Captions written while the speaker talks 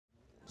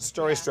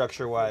story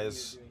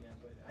structure-wise,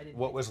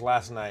 what was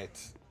last night,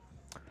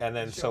 and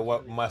then so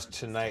what must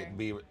tonight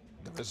be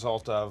the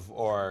result of,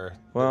 or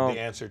the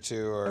answer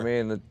to, or? I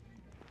mean,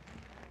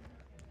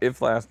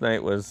 if last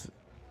night was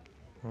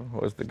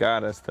the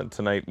goddess, then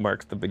tonight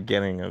marks the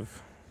beginning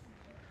of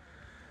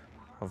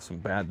some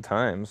bad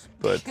times,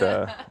 but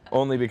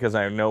only because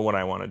I know what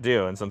I want to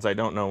do, and since I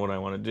don't know what I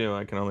want to do,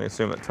 I can only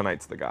assume that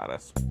tonight's the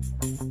goddess.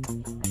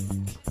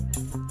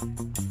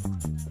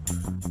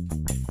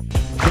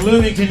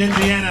 Bloomington,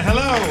 Indiana,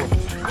 hello!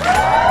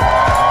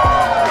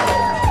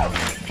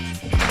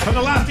 From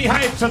the lofty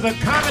heights of the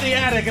Comedy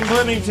Attic in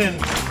Bloomington,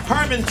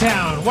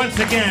 Harmontown once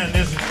again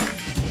is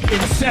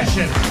in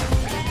session.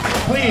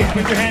 Please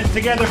put your hands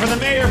together for the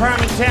mayor of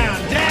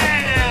Harmontown,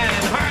 Dan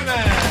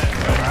Harmon!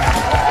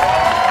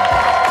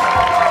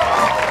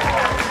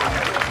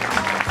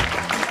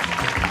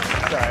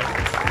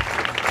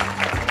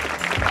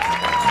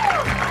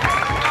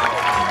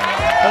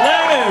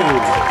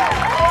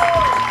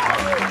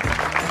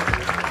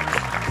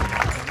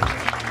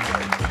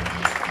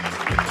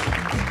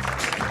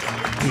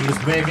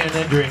 He's making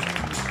a drink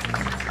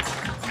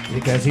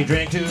because he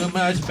drank too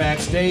much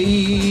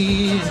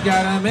backstage.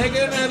 Gotta make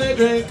another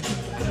drink.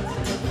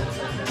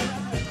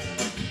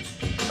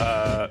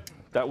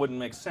 That wouldn't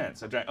make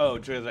sense. I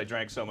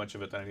drank so much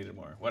of it that I needed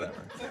more.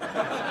 Whatever.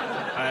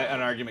 An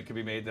argument could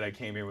be made that I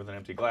came here with an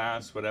empty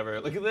glass. Whatever.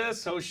 Look at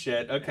this. Oh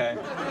shit. Okay.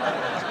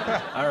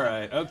 All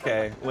right.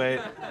 Okay. Wait.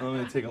 Let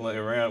me take a look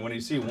around. When you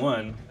see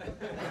one.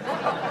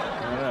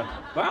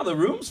 Wow, the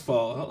room's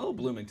full. Hello,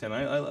 Bloomington.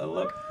 I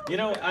love. You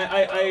know,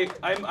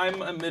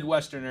 I'm a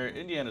Midwesterner.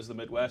 Indiana's the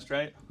Midwest,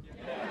 right?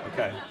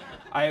 Okay.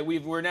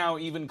 We're now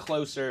even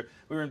closer.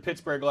 We were in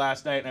Pittsburgh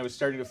last night, and I was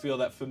starting to feel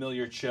that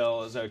familiar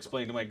chill as I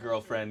explained to my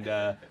girlfriend.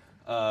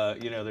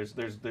 You know, there's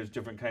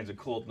different kinds of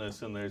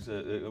coldness, and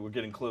we're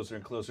getting closer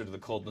and closer to the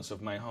coldness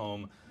of my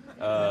home.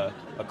 A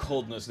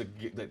coldness that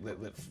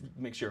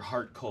makes your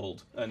heart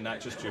cold, and not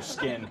just your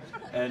skin.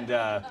 And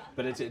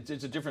but it's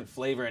a different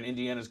flavor. And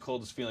Indiana's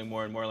cold is feeling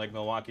more and more like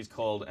Milwaukee's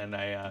cold. And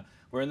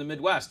we're in the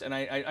Midwest, and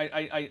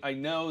I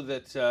know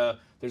that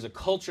there's a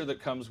culture that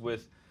comes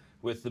with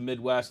the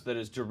Midwest that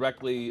is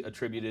directly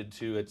attributed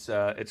to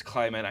its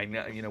climate. I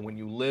know, you know, when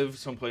you live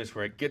someplace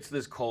where it gets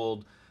this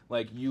cold,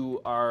 like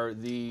you are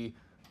you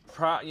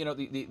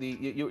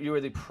are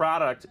the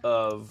product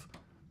of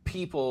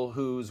people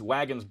whose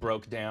wagons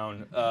broke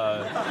down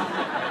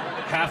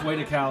halfway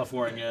to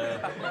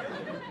California,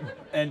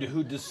 and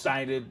who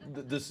decided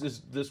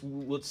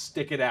let's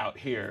stick it out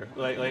here.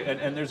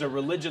 And there's a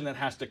religion that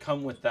has to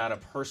come with that, a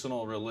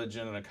personal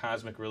religion and a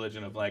cosmic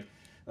religion of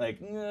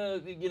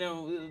you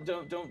know,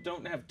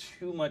 don't have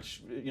too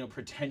much, you know,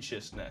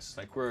 pretentiousness.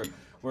 Like we're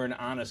an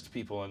honest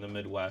people in the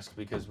Midwest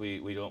because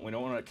we don't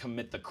want to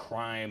commit the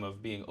crime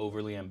of being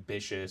overly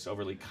ambitious,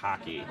 overly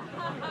cocky.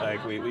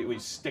 Like we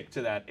stick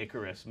to that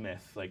Icarus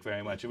myth like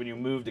very much. And when you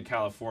move to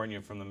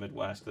California from the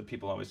Midwest, the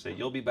people always say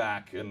you'll be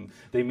back, and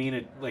they mean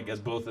it like as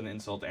both an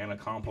insult and a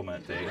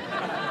compliment.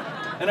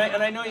 And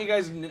I know you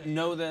guys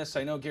know this.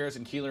 I know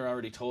Garrison Keillor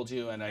already told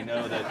you, and I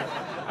know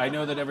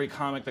that every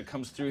comic that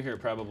comes through here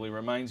probably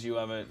reminds you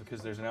of it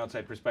because there's an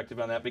outside perspective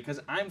on that. Because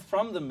I'm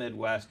from the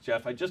Midwest,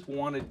 Jeff. I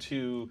want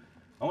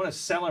to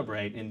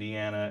celebrate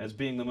Indiana as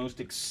being the most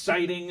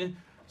exciting,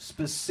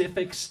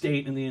 specific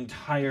state in the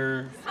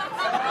entire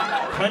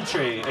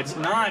country. It's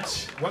not.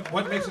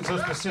 What makes it so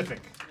specific?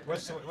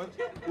 What?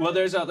 Well,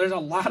 there's a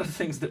lot of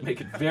things that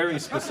make it very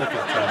specific,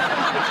 Jeff.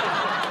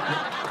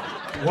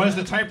 Was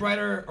the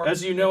typewriter?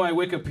 As you know, I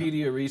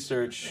Wikipedia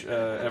research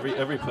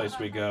every place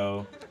we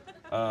go,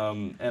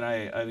 and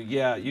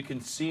yeah, you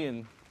can see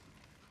in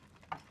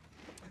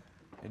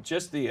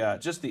just the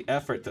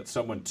effort that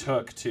someone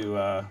took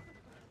to.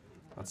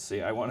 Let's see.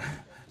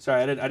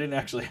 Sorry, I didn't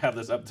actually have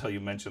this up until you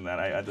mentioned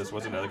that. This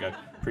wasn't like a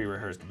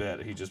pre-rehearsed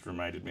bit. He just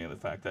reminded me of the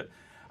fact that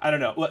I don't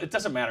know. Well, it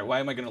doesn't matter. Why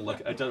am I going to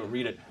look? I don't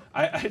read it.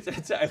 I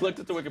looked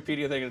at the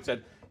Wikipedia thing and it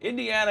said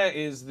Indiana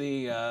is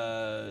the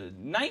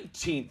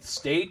 19th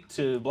state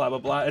to blah blah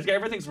blah.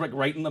 Everything's like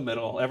right in the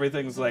middle.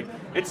 Everything's like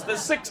it's the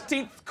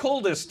 16th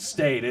coldest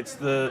state.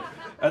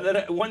 And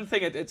then one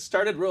thing it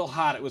started real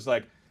hot. It was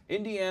like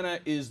Indiana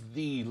is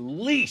the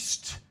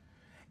least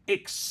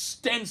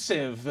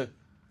extensive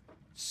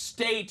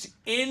state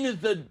in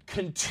the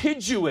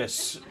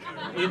contiguous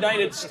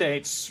United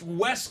States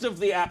west of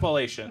the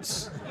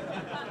Appalachians.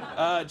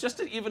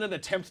 Even an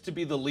attempt to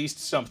be the least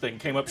something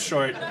came up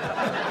short.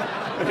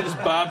 It just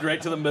bobbed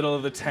right to the middle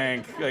of the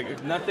tank.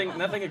 Like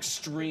nothing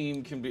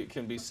extreme can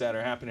be said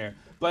or happen here.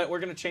 But we're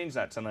gonna change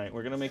that tonight.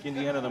 We're gonna make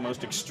Indiana the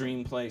most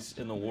extreme place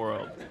in the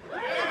world.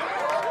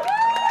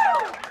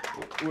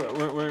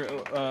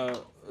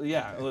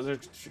 Yeah,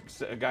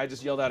 a guy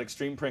just yelled out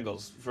 "Extreme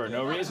Pringles" for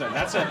no reason.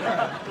 That's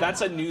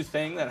a new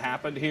thing that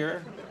happened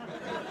here.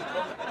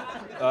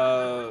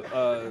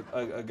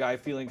 A guy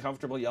feeling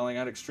comfortable yelling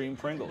out "Extreme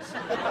Pringles."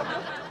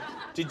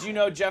 Did you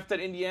know, Jeff, that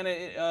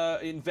Indiana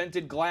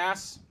invented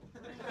glass?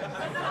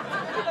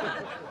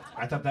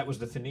 I thought that was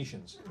the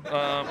Phoenicians.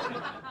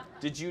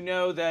 Did you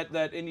know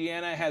that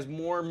Indiana has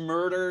more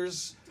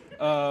murders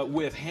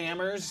with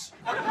hammers.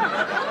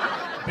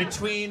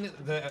 Between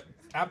the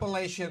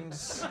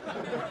Appalachians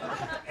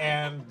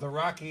and the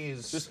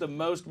Rockies. Just the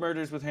most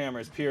murders with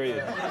hammers, period.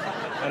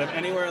 Out of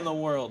anywhere in the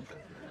world.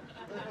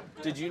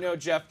 Did you know,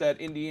 Jeff, that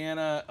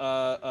Indiana...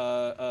 I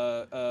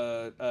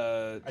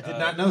did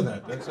not know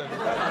that.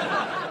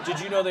 Did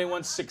you know they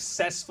once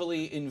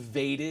successfully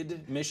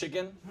invaded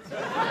Michigan?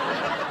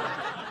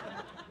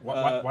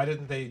 Why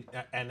didn't they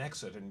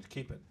annex it and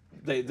keep it?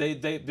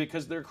 They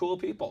because they're cool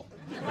people.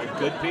 They're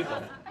good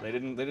people.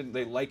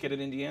 They like it in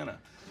Indiana.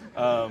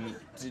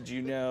 Did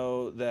you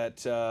know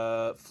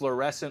that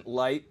fluorescent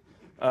light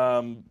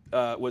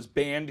was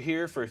banned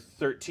here for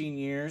 13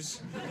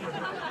 years?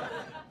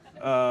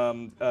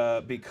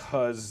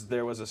 Because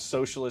there was a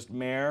socialist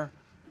mayor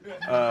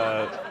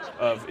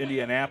of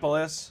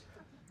Indianapolis.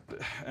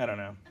 I don't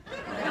know.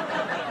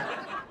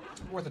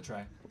 Worth a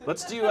try.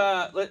 Let's do,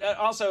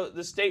 also,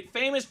 the state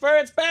famous for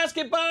its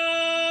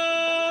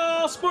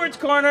basketball! Sports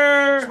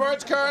Corner!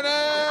 Sports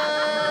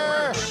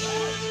Corner!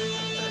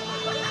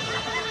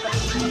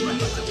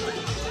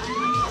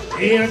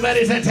 Hey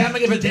everybody, it's that time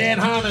again for Dan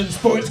Harmon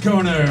Sports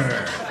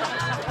Corner.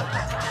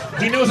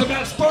 He knows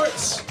about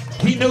sports.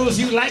 He knows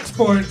you like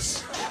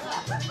sports.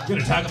 We're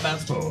gonna talk about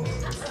sports.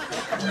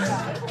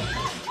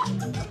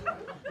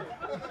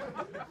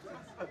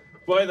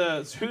 Boy,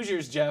 the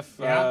Hoosiers, Jeff,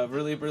 Yeah.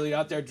 really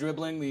out there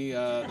dribbling the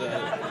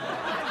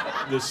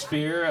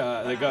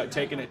sphere. They got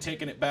taking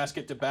it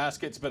basket to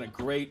basket. It's been a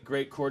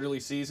great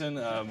quarterly season.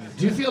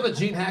 Do you feel that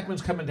Gene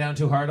Hackman's coming down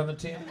too hard on the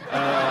team?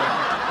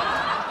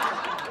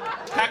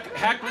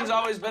 Hackman's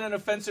always been an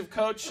offensive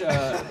coach. In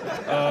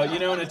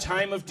a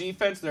time of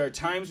defense, there are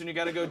times when you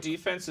got to go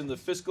defense in the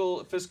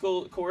fiscal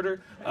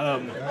quarter.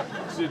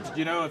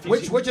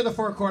 Which of the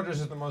 4 quarters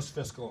is the most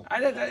fiscal?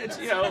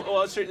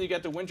 Certainly you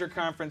got the winter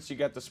conference, you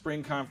got the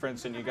spring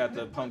conference, and you got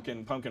the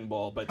pumpkin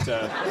bowl. But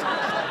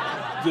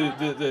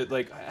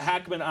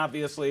Hackman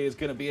obviously is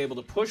going to be able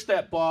to push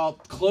that ball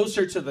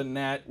closer to the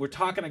net. We're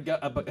talking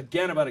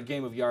again about a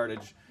game of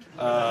yardage.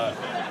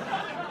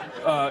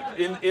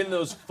 In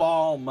those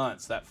fall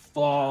months, that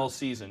fall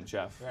season,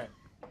 Jeff. Right.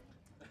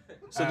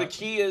 So the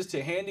key is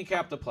to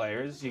handicap the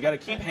players. You got to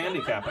keep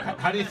handicapping them.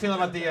 How do you feel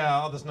about the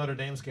all this Notre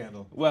Dame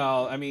scandal?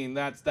 Well, I mean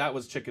that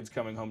was chickens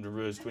coming home to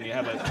roost. When you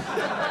have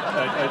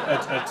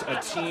a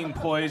team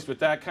poised with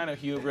that kind of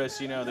hubris,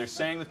 they're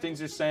saying the things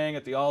they're saying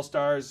at the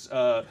All-Stars,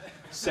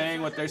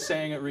 saying what they're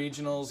saying at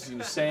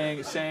regionals,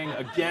 saying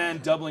again,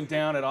 doubling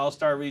down at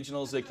All-Star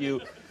regionals, like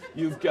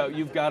You've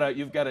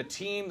got a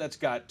team that's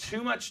got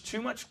too much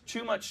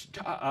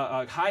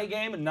high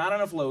game and not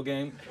enough low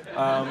game.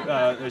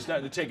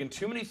 They're taking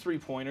too many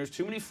 3-pointers,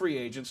 too many free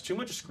agents, too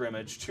much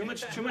scrimmage, too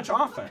much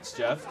offense,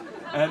 Jeff.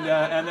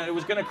 And it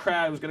was going to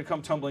crash. It was going to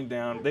come tumbling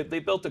down. They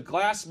built a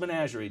glass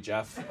menagerie,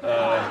 Jeff.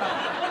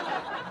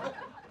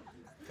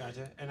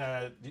 Gotcha. And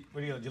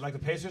do you like the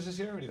Pacers this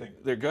year? What do you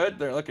think? They're good.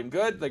 They're looking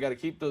good. They got to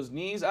keep those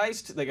knees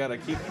iced. They got to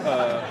keep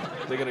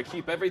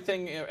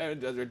everything.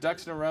 Their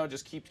ducks in a row.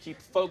 Just keep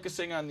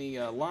focusing on the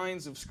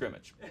lines of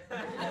scrimmage.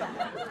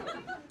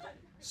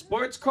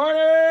 Sports Corner.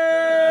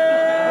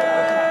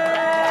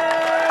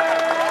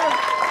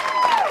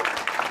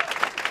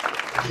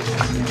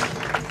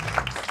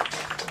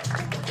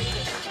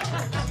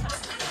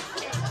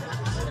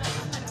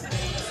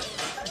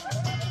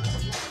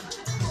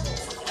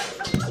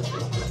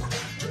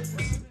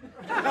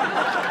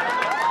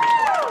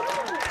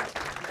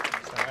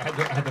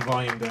 I had the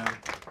volume down.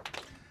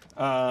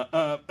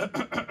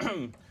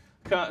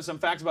 Some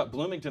facts about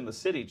Bloomington, the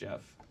city,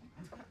 Jeff.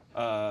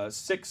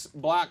 6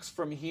 blocks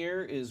from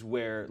here is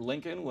where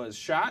Lincoln was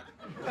shot.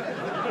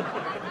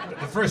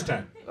 The first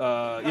time.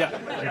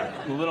 Yeah.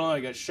 I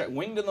got shot,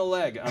 winged in the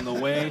leg on the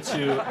way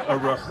to a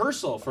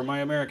rehearsal for My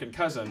American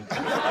Cousin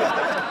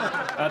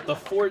at the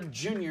Ford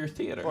Junior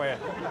Theater. Oh, yeah.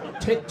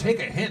 Take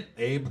a hint,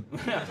 Abe.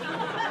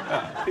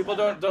 Yeah. People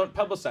don't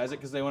publicize it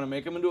because they want to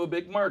make him into a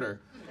big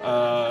martyr.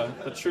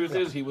 The truth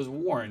is, he was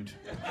warned.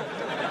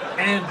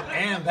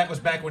 And that was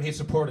back when he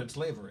supported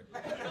slavery.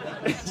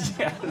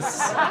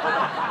 Yes.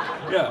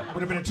 Yeah.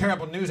 Would have been a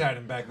terrible news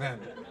item back then.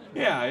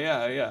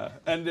 Yeah.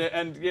 And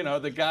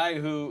the guy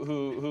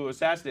who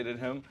assassinated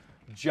him,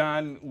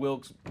 John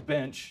Wilkes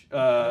Bench,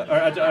 the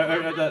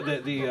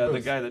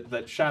guy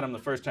that shot him the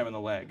first time in the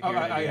leg.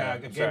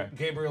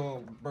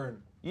 Gabriel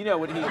Byrne. You know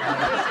what he?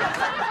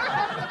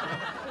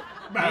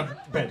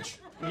 Bench.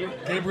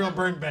 Gabriel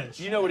Byrne Bench.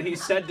 You know what he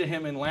said to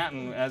him in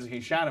Latin as he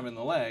shot him in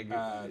the leg?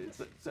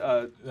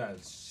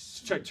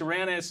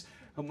 Tyrannus,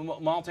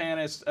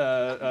 Maltanus,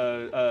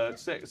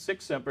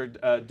 Sic Semper,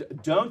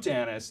 don't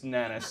anus,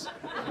 nanus,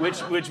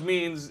 which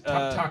means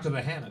talk to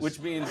the Hannis. Which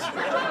means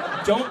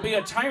don't be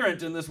a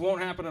tyrant, and this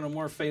won't happen in a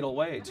more fatal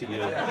way to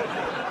you.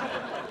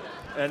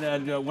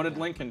 And what did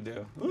Lincoln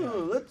do?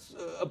 Ooh, let's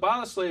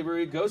abolish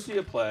slavery. Go see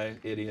a play,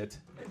 idiot.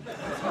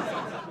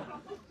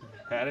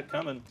 Had it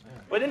coming.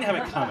 Well, he didn't have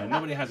it coming.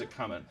 Nobody has it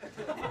coming.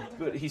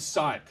 But he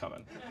saw it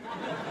coming.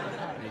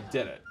 And he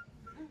did it.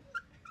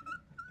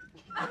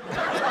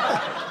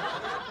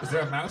 Is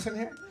there a mouse in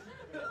here?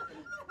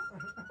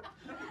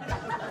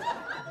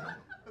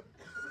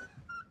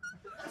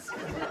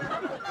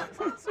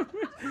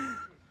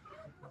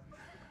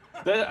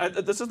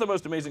 This is the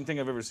most amazing thing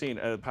I've ever seen.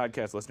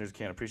 Podcast listeners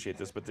can't appreciate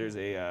this, but there's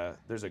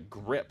a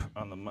grip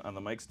on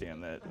the mic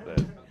stand that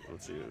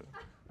lets you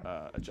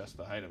adjust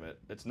the height of it.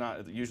 It's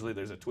not usually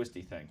there's a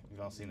twisty thing.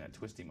 You've all seen that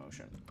twisty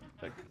motion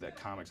that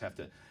comics have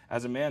to.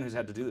 As a man who's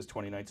had to do this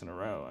 20 nights in a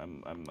row,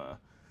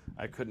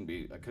 I couldn't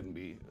be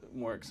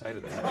more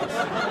excited than this.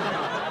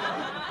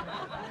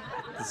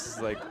 This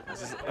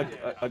is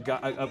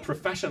a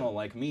professional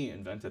like me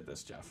invented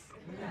this, Jeff.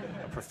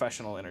 A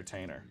professional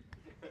entertainer.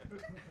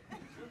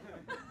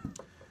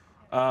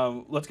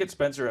 Let's get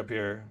Spencer up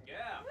here.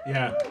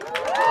 Yeah.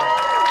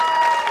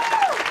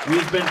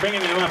 We've been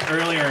bringing him up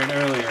earlier and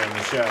earlier in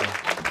the show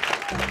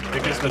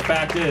because the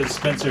fact is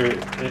Spencer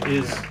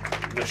is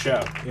the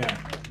show. Yeah.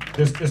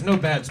 There's no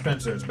bad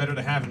Spencer. It's better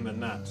to have him than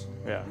not.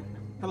 Yeah.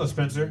 Hello,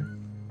 Spencer.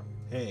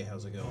 Hey,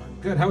 how's it going?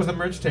 Good. How was the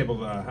merch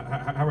table?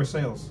 How were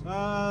sales?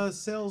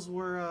 Sales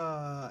were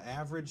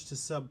average to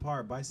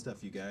subpar. Buy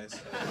stuff, you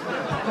guys.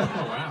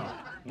 Oh, wow.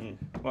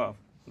 Well,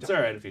 it's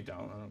all right if you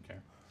don't. I don't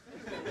care.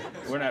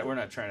 We're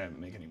not trying to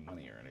make any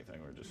money or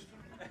anything.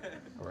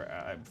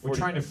 We're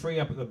trying to free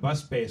up the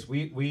bus space.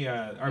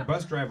 Our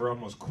bus driver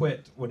almost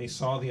quit when he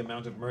saw the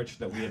amount of merch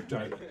that we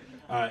had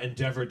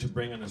endeavored to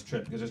bring on this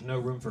trip because there's no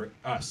room for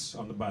us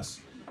on the bus.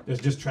 There's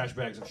just trash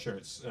bags of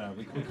shirts.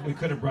 We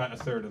could have brought a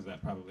third of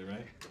that probably,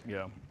 right?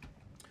 Yeah.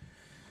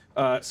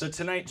 So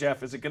tonight,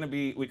 Jeff, is it going to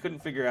be? We couldn't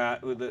figure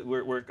out.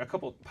 We're a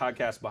couple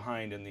podcasts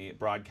behind in the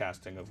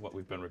broadcasting of what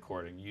we've been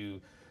recording.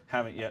 You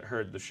haven't yet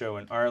heard the show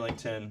in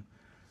Arlington.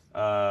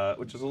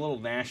 Which is a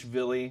little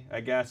Nashville-y, I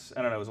guess.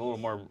 I don't know. It was a little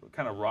more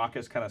kind of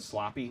raucous, kind of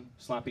sloppy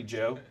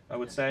Joe, I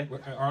would say.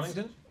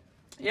 Arlington?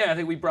 Yeah, I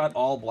think we brought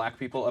all black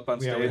people up on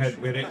stage. Yeah,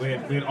 we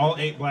had all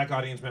 8 black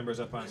audience members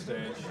up on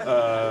stage.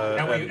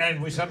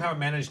 And we somehow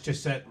managed to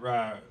set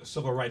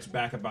civil rights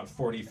back about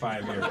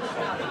 45 years.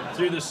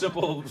 Through the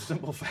simple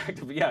fact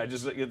of,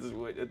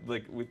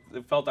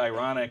 it felt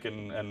ironic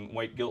and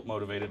white guilt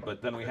motivated,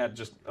 but then we had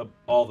just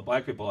all the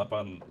black people up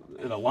in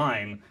a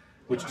line,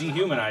 which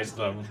dehumanized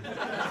them.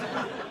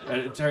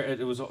 And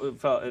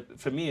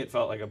for me, it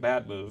felt like a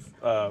bad move.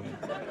 But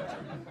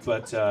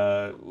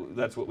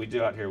that's what we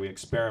do out here. We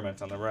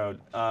experiment on the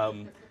road.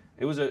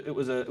 It was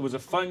a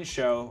fun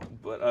show,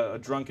 but a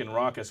drunken,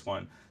 raucous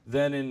one.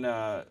 Then in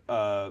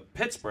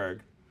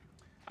Pittsburgh,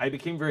 I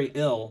became very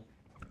ill.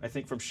 I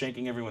think from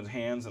shaking everyone's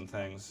hands and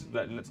things.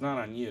 And it's not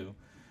on you.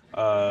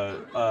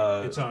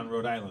 It's on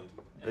Rhode Island.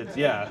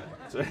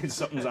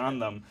 Something's on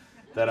them.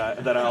 That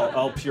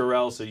I'll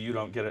Purell so you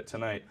don't get it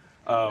tonight.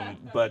 It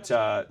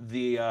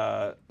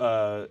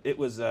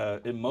was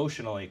an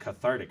emotionally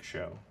cathartic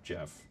show,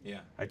 Jeff. Yeah.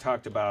 I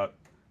talked about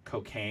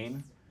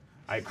cocaine.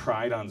 I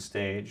cried on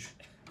stage.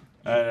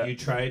 You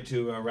tried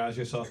to arouse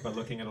yourself by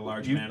looking at a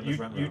large man in the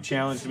front row. You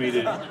challenged me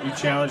to.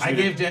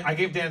 I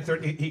gave Dan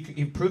 30.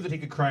 He proved that he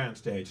could cry on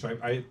stage. So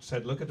I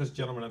said, look at this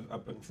gentleman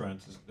up in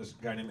front. This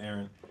guy named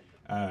Aaron.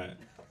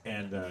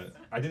 And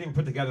I didn't even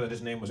put together that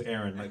his name was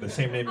Aaron, like the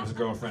same name as his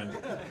girlfriend.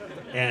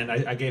 And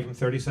I gave him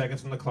 30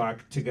 seconds on the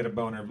clock to get a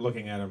boner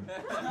looking at him.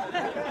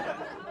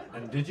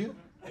 And did you?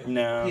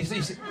 No. He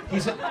said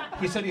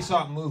he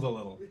saw it move a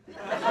little.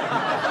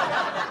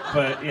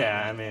 But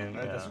yeah, I mean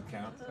that doesn't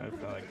count. I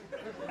feel like.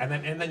 And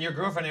then your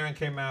girlfriend Erin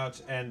came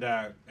out and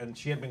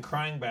she had been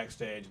crying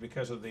backstage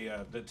because of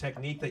the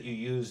technique that you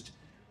used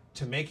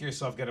to make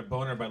yourself get a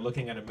boner by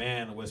looking at a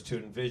man was to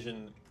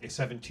envision a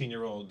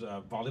 17-year-old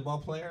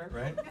volleyball player,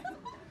 right?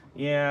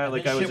 Yeah,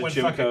 like I was a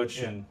gym coach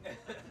and.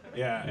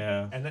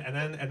 Yeah.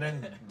 And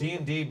then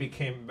D&D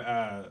became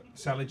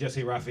Sally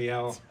Jesse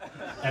Raphael,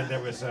 and there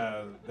was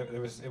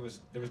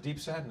deep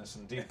sadness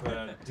and deep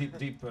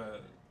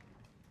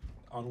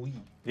ennui.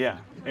 Yeah,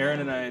 Aaron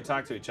and I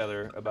talked to each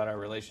other about our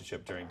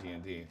relationship during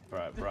D&D.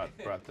 Brought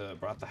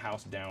the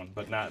house down,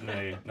 but not in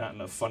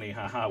a funny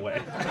haha way.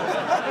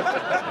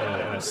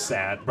 In a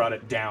sad.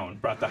 Brought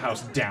the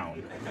house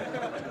down,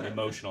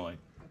 emotionally,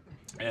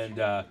 and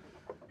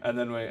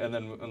then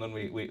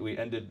we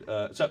ended.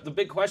 So the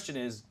big question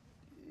is,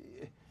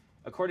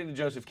 according to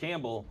Joseph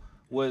Campbell,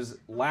 was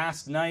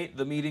last night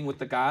the meeting with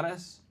the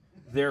goddess?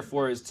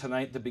 Therefore, is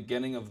tonight the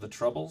beginning of the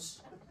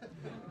troubles?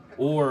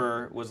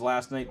 Or was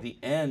last night the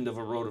end of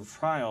a road of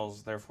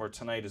trials, therefore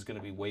tonight is going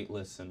to be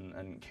weightless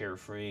and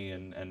carefree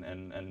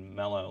and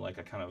mellow, like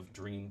a kind of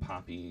dream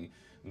poppy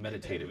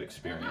meditative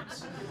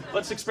experience?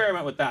 Let's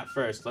experiment with that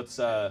first. Let's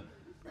do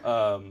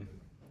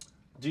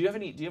you have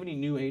any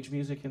new age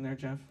music in there,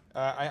 Jeff?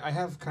 I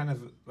have kind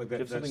of like that.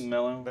 Do you have something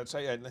mellow?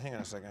 Hang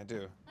on a second, I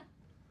do.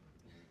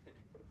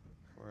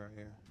 Where are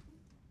you?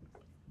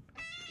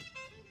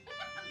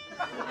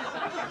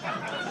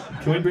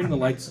 Can we bring the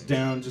lights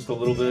down just a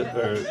little bit?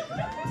 Or...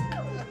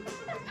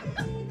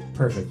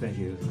 Perfect, thank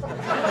you.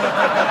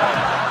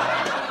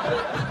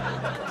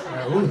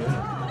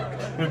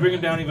 Can we bring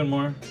it down even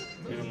more?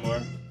 Even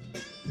more?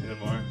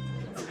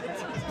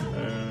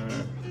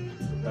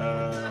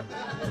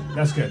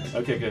 That's good.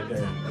 Okay, good.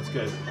 Yeah. That's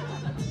good.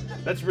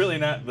 That's really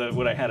not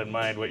what I had in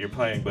mind. What you're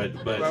playing, but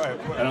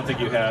I don't think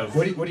you have.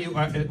 What do you?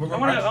 I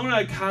want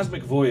a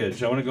cosmic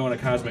voyage. I want to go on a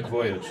cosmic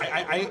voyage.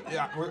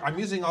 I'm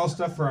using all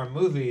stuff for our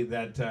movie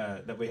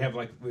that we have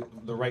like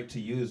the right to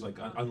use, like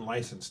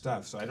unlicensed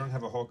stuff. So I don't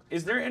have a whole.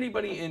 Is there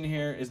anybody in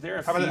here? Is there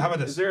a how about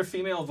this? Is there a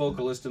female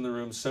vocalist in the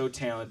room so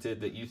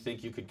talented that you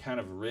think you could kind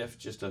of riff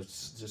just a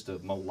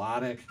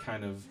melodic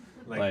kind of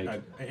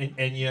like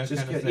Enya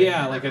just kind of thing?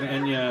 Yeah, like an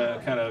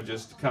Enya kind of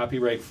just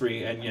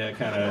copyright-free Enya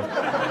kind of.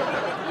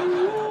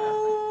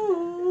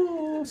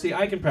 See,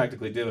 I can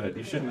practically do it.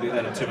 You shouldn't be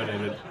that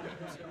intimidated.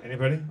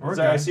 Anybody? Or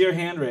Sorry, I see your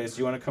hand raised.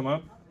 Do you want to come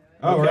up?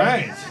 Oh, okay.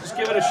 Right. Just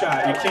give it a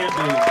shot. You can't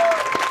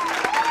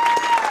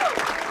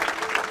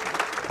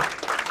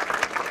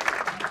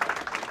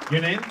be.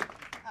 Your name?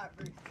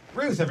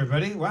 Ruth,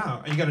 everybody.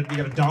 Wow, you got a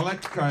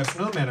Dalek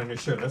snowman on your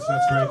shirt. That's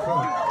very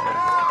cool.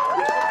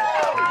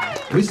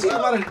 We see a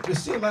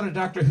lot of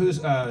Doctor Who's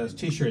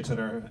T-shirts in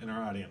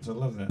our audience. I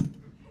love that.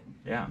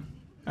 Yeah.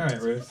 All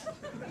right, Ruth.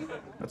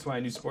 That's why I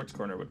knew Sports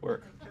Corner would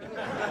work.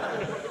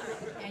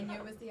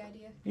 Enya was the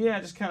idea. Yeah,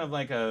 just kind of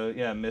like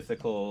a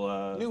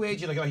mythical. New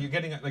Age, like you're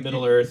getting like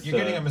Middle Earth. You're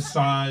getting a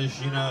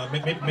massage, you know.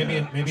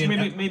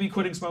 Maybe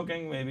quitting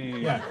smoking. Maybe.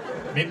 Yeah.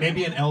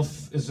 Maybe an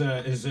elf is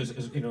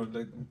you know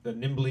the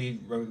nimbly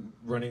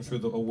running through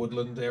a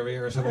woodland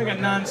area or something. Like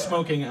a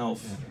non-smoking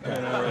elf. Yeah.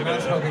 You know, like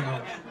non-smoking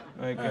elf.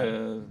 Like.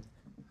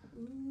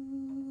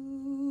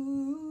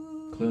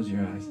 Close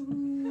your eyes.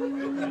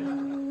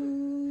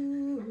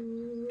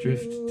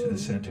 Drift to the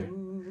center.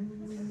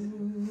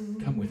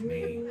 Come with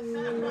me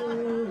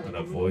on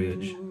a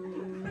voyage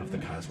of the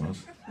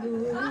cosmos.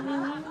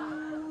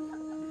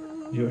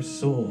 Your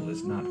soul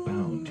is not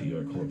bound to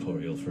your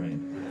corporeal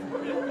frame.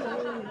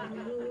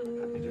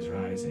 It is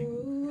rising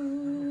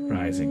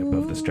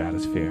above the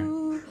stratosphere.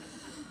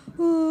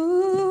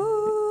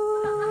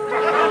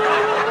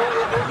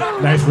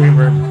 Nice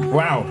reverb.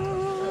 Wow.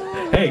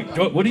 Hey,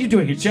 what are you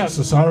doing here, Jeff?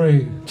 So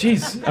sorry.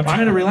 Jeez, I'm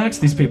trying to relax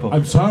these people.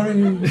 I'm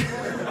sorry.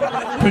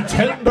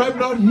 Pretend I'm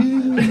not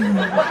here.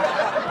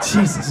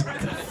 Jesus,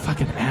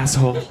 fucking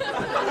asshole.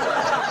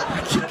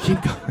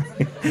 Keep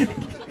going.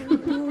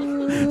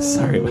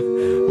 Sorry,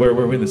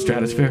 we're in the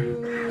stratosphere.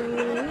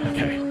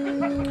 Okay.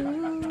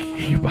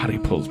 Your body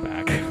pulls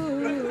back,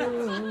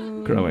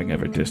 growing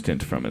ever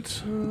distant from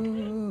its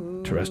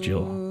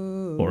terrestrial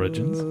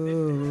origins.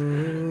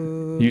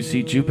 You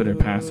see Jupiter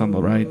pass on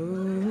the right.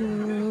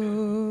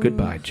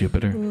 Goodbye,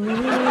 Jupiter.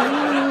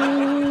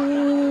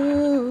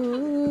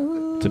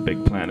 It's a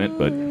big planet,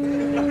 but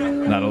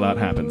not a lot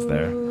happens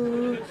there.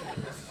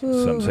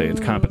 Some say it's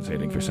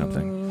compensating for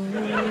something.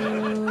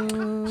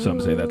 Some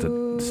say that's a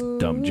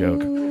dumb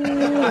joke.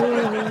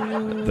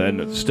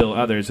 Then still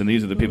others, and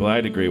these are the people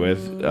I'd agree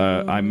with,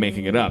 I'm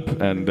making it up,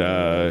 and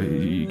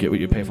you get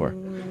what you pay for.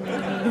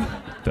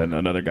 Then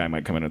another guy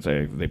might come in and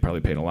say they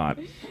probably paid a lot.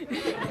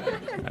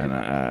 And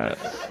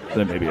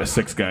then maybe a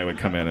sixth guy would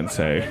come in and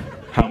say,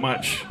 how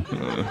much?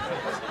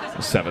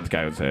 The seventh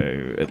guy would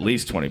say, at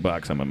least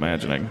 $20, I'm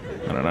imagining.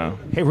 I don't know.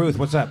 Hey, Ruth,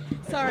 what's up?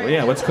 Sorry. Well,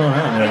 yeah, what's going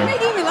on there? You're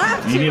making me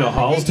laugh. You need a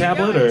Hall's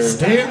tablet, or?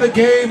 Stay in the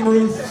game,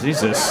 Ruth.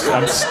 Jesus,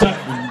 I'm stuck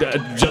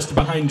just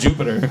behind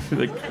Jupiter.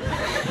 Like,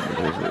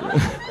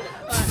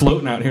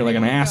 floating out here like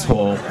an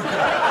asshole.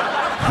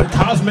 The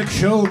cosmic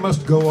show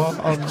must go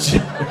on.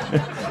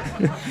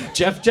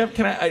 Jeff,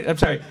 can I'm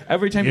sorry.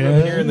 Every time you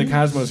appear in the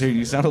cosmos here,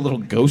 you sound a little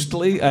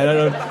ghostly. I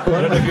don't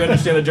know if you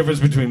understand the difference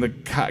between the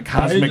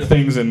cosmic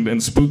things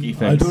and spooky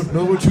things. I don't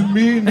know what you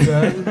mean,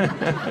 man.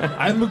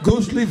 I'm a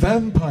ghostly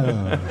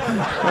vampire.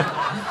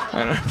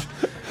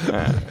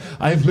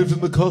 I've lived in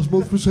the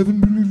cosmos for 7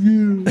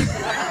 million years.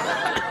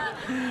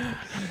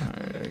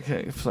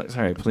 Okay,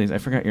 sorry, please. I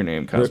forgot your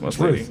name, Cosmos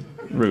Lady.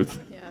 Ruth.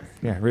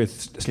 Yeah,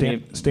 Ruth,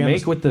 stand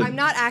with the... I'm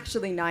not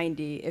actually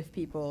 90, if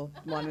people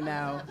want to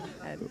know.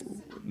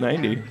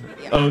 90?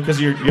 Yeah. Oh, because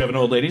you have an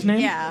old lady's name?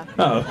 Yeah.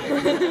 Oh.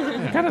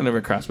 Kind of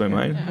never crossed my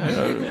mind.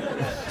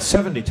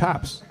 70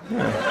 tops.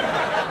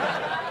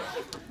 Yeah.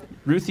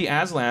 Ruthie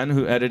Aslan,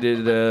 who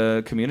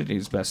edited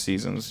Community's best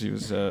seasons.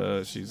 She's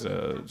a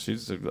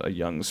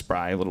young,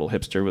 spry little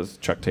hipster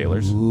with Chuck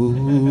Taylors.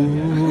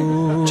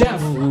 Ooh. Jeff!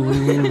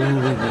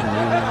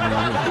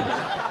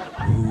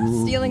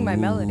 Stealing my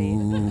melody.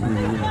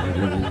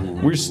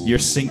 You're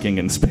sinking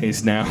in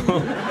space now.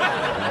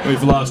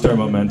 We've lost our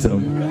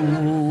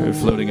momentum. We're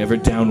floating ever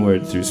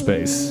downward through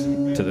space,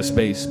 to the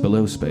space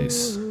below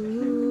space,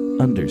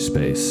 under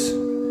space,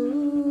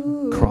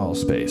 crawl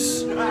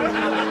space.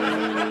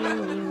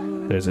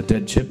 There's a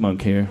dead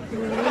chipmunk here.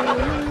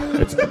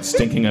 It's been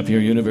stinking up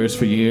your universe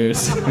for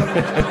years.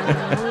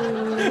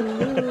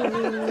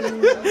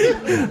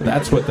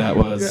 That's what that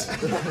was.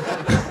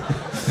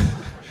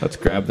 Let's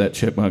grab that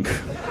chipmunk,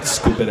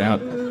 scoop it out,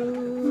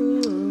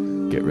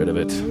 get rid of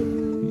it,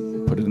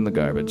 put it in the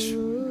garbage.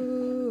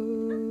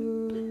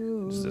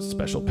 Is a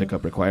special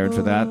pickup required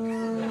for that?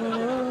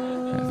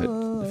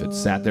 If it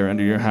sat there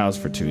under your house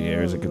for 2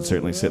 years, it could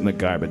certainly sit in the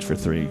garbage for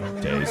 3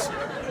 days.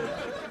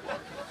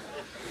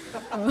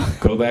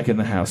 Go back in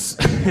the house.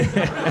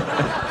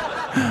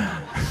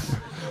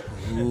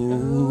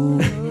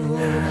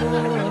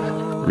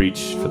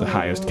 reach for the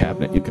highest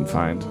cabinet you can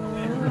find.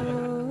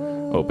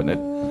 Open it.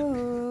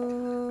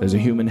 There's a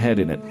human head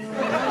in it.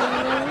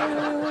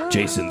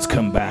 Jason's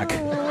come back.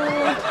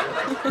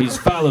 He's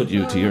followed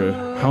you to your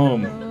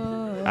home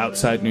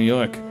outside New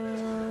York.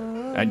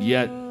 And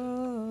yet,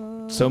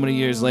 so many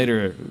years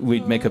later,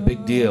 we'd make a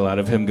big deal out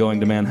of him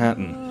going to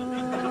Manhattan.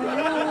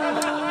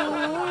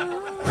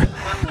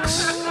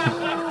 Relax.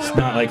 It's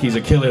not like he's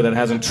a killer that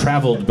hasn't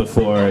traveled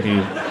before.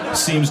 He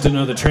seems to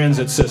know the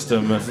transit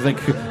system. I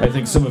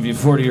think some of you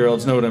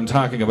 40-year-olds know what I'm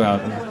talking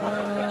about.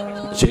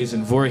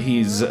 Jason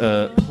Voorhees,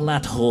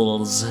 Plot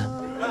holes.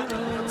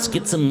 Let's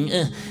get some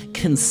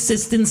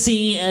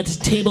consistency at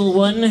table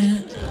 1,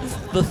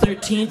 the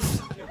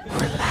 13th.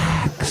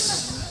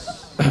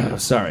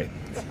 Relax. Sorry.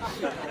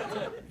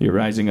 You're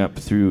rising up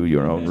through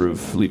your own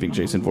roof, leaving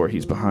Jason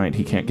Voorhees behind.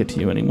 He can't get to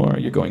you anymore.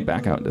 You're going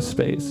back out into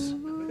space.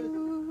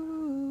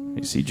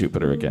 You see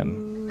Jupiter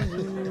again.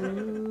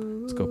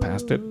 Let's go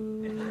past it.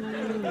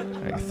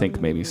 I think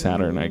maybe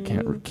Saturn. I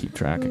can't keep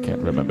track. I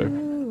can't remember.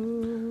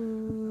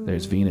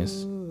 There's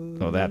Venus.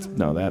 Oh,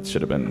 that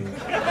should have been...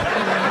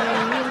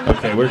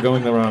 Okay, we're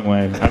going the wrong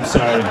way. I'm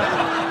sorry.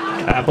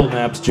 Apple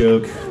Maps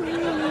joke.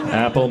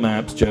 Apple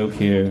Maps joke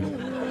here.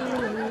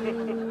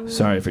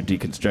 Sorry for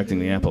deconstructing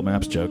the Apple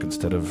Maps joke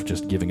instead of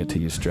just giving it to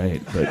you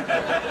straight, but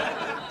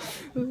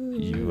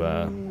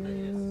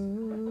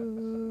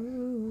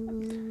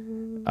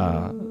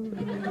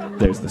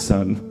there's the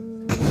sun.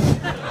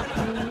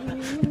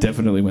 You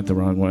definitely went the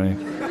wrong way.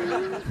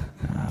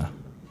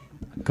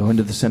 Go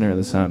into the center of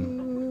the sun.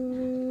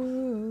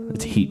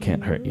 Its heat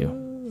can't hurt you.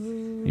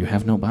 You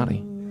have no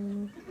body.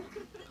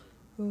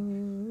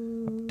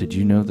 Did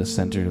you know the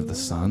center of the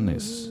sun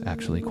is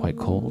actually quite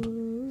cold?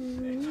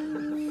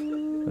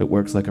 It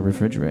works like a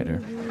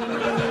refrigerator.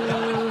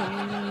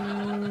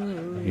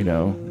 You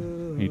know,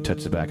 you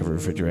touch the back of a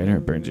refrigerator,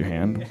 it burns your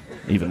hand,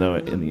 even though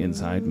in the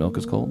inside milk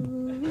is cold.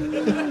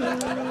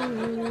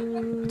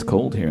 It's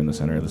cold here in the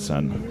center of the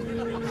sun.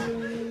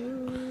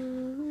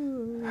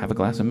 Have a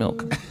glass of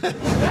milk.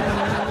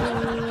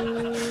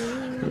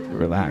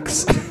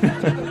 Relax.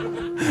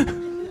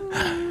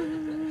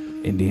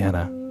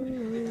 Indiana,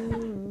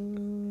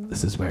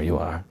 this is where you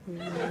are,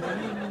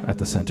 at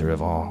the center of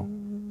all.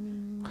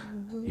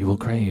 You will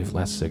crave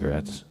less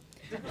cigarettes.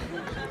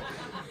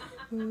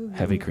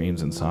 Heavy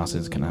creams and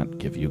sauces cannot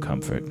give you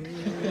comfort.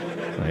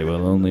 They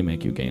will only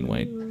make you gain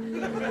weight.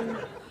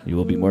 You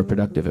will be more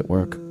productive at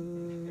work,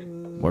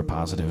 more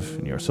positive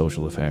in your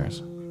social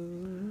affairs.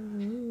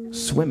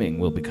 Swimming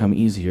will become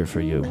easier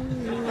for you.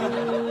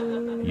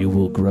 You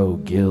will grow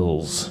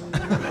gills.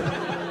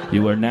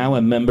 You are now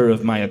a member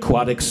of my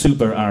aquatic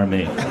super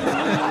army.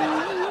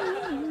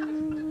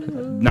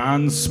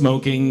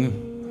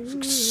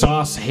 Non-smoking,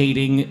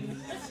 sauce-hating,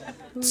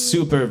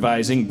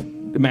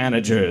 supervising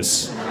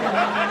managers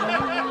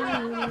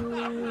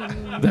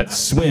that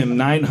swim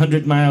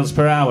 900 miles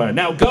per hour.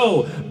 Now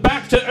go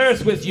back to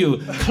Earth with you.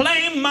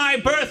 Claim my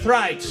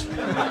birthright.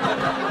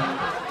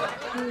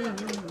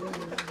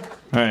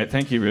 All right,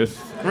 thank you, Ruth.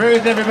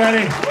 Ruth,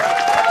 everybody.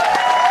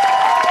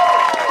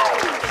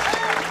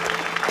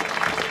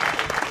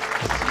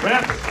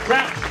 Rap.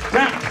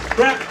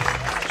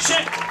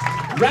 Shit.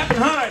 Rapping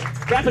hard.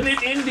 Rapping in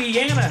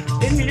Indiana,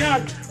 in New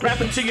York.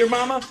 Rapping to your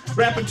mama,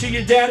 rapping to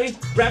your daddy.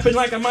 Rapping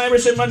like I'm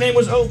Irish and my name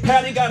was Old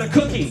Patty. Got a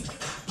cookie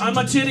on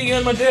my titty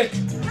and my dick.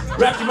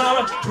 Rap your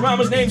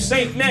mama's name's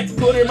Saint Nick.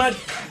 Put her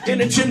in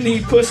the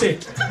chimney, pussy.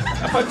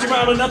 I fucked your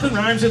mama, nothing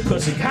rhymes with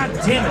pussy. God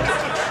damn it.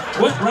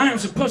 What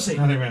rhymes with pussy?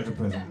 Nothing rhymes with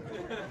pussy.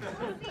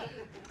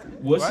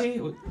 Wussy?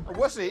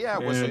 Wussy, yeah,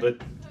 Wussy. Yeah, but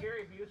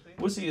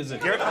Wussy is a...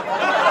 Gary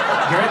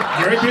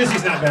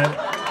Busey's not bad.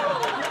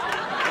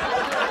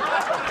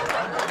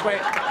 Wait.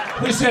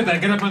 Who said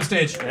that? Get up on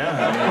stage.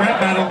 Yeah. Rap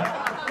battle.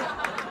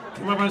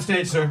 Come up on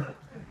stage, sir.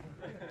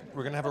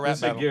 We're going to have a rap Who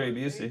said battle. Gary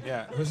Busey?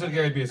 Yeah. Who said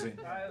Gary Busey?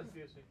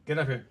 Get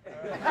up here. Dude,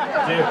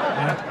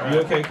 yeah. You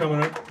okay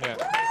coming up? Yeah.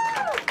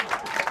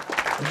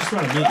 We just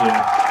want to meet you.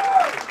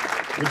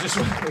 We just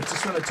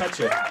want to touch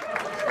you.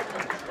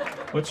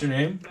 What's your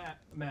name?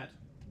 Matt.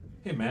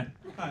 Hey, Matt.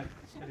 Hi.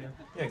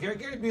 Yeah,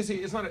 Gary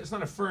Busey, it's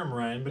not a firm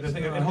rhyme, but I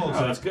think it holds Oh,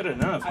 up. that's good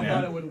enough, I man.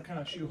 thought it would kind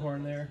of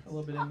shoehorn there, a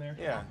little bit in there.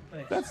 Yeah.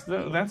 Thanks.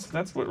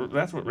 That's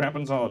what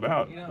rapping's all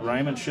about. You know,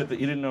 Rhyming shit that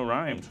you didn't know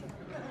rhymed.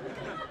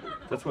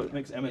 That's what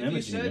makes Eminem if a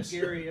you said genius.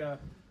 Gary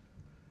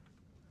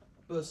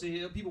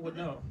Busey, people would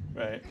know.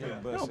 Right. Yeah.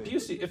 No,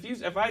 Busey.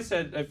 If I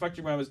said I fucked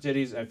your mama's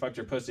titties, I fucked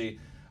your pussy,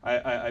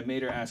 I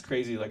made her ass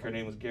crazy like her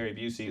name was Gary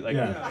Busey. Like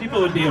Yeah.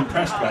 people would be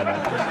impressed by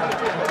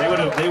that.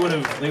 They would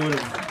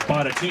have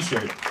bought a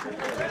T-shirt.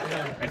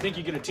 I think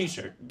you get a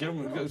T-shirt. Give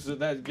them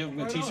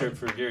a T-shirt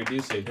for Gary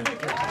Busey.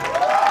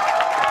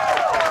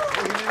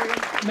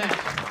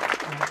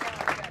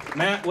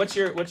 Matt, what's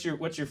your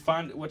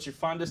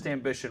fondest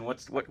ambition?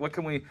 What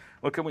can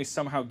we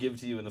somehow give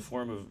to you in the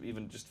form of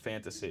even just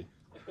fantasy?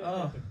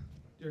 Oh,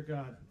 dear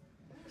God.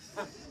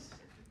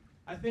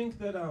 I think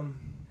that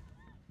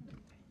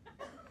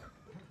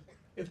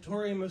if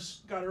Tori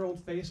Amos got her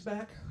old face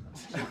back,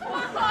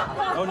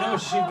 Oh no,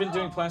 she'd been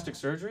doing plastic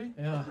surgery?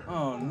 Yeah.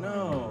 Oh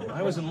no,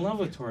 I was in love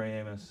with Tori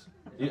Amos.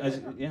 Yeah,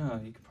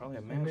 you could probably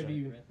imagine. Maybe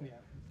you, yeah.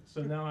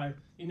 So now I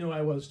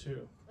was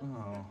too.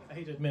 Oh. I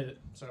hate to admit it.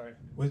 Sorry.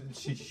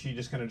 She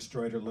just kind of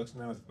destroyed her looks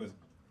now with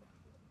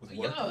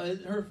work? Yeah,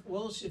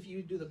 if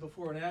you do the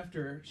before and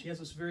after, she has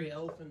this very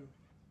elfin.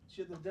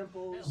 She had the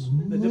dimples.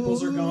 The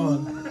dimples are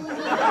gone.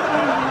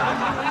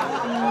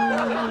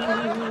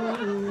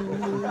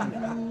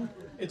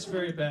 It's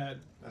very bad.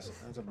 That's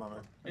a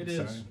bummer. It is.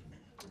 Sorry.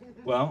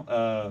 Well,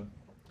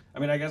 I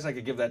mean, I guess I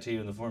could give that to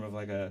you in the form of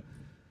like a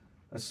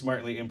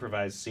smartly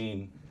improvised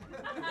scene.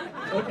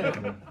 Okay.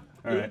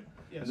 All right.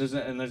 Yes.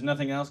 And there's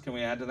nothing else. Can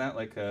we add to that?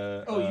 Like.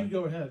 You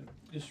go ahead.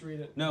 Just read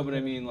it. No, but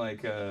I mean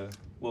like.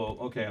 Well,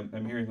 okay.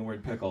 I'm hearing the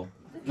word pickle.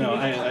 No,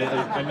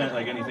 I meant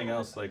like anything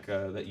else like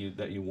that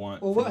you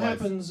want. Well, for what life.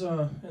 happens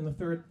in the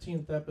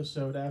 13th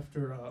episode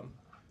after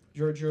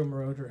Giorgio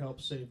Moroder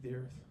helps save the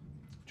Earth?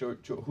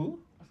 Who?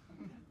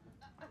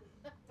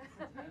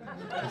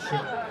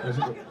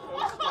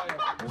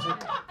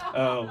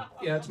 Oh.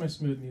 Yeah, it's my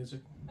smooth music.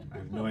 I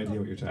have no idea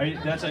what you're talking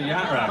about. That's a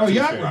yacht rock. Oh,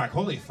 t-shirt. yacht rock!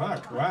 Holy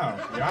fuck! Wow,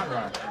 yacht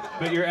rock.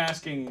 But you're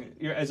asking,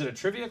 is it a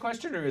trivia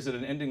question or is it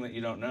an ending that you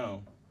don't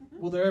know?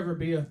 Will there ever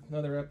be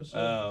another episode?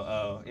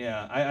 Oh,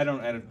 yeah. I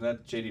don't.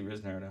 That JD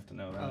Risner would have to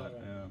know that. Oh, right.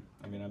 Yeah.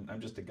 I mean,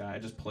 I'm just a guy. I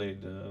just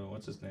played.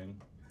 What's his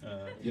name?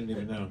 You didn't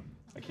even know.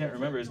 I can't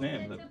remember his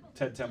name. But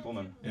Ted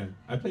Templeman. Yeah,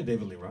 I played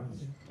David Lee Roth.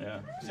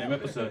 Yeah. Same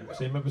episode.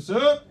 Same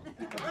episode.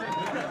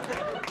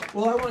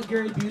 Well, I want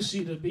Gary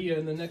Busey to be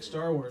in the next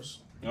Star Wars.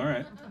 All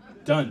right.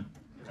 Done.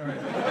 All right.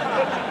 All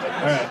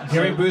right.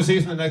 Gary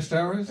Busey's in the next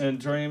Star Wars.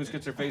 And Tori Amos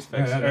gets her face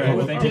fixed. Yeah, All right.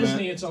 With Thank you,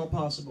 Disney, Matt. it's all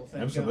possible.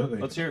 Thank Absolutely.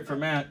 Let's hear it for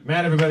Matt.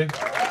 Matt, everybody.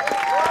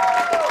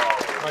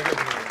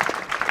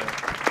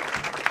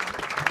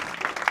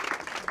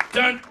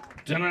 Done.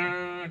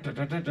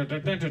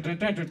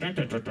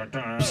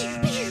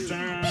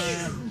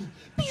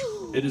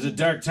 It is a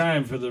dark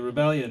time for the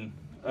rebellion.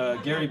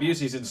 Gary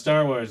Busey's in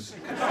Star Wars.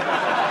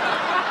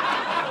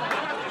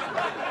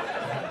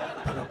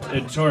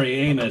 And Tori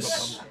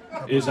Amos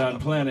is on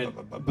planet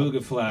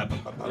Boogaflap,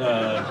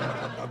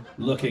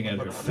 looking at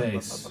her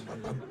face.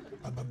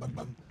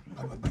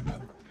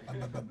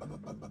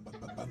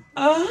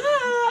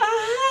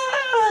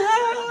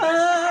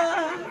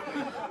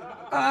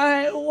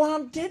 I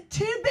want it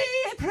to be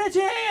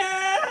prettier.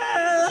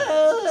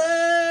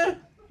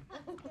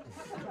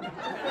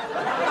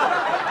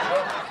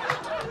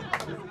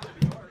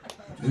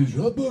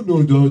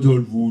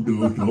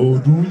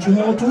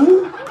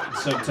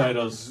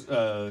 Subtitles,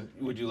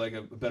 would you like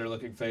a better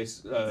looking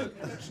face,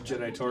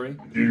 Jedi Tori?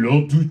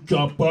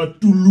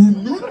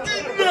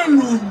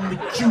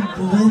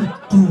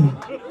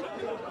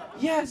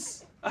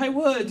 Yes, I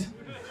would.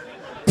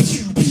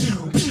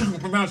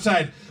 From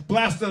outside,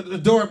 blast the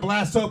door,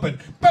 blasts open.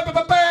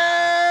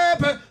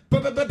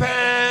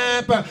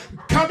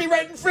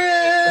 Copyright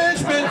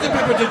infringement.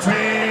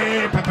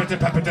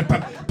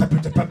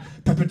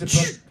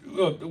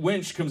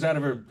 Winch comes out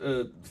of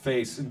her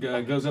face and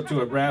goes up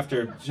to a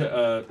rafter.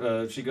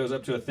 She goes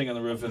up to a thing on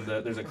the roof, and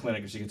there's a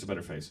clinic, and she gets a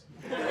better face.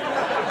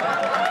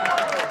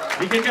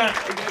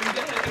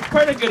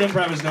 Part of good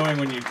improv is knowing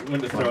when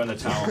to throw in the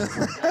towel.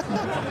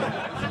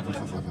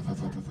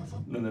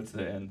 And that's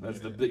the end. That's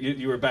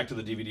you were back to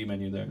the DVD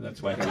menu there.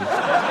 That's why.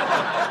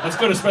 Let's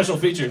go to special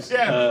features.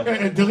 Yeah,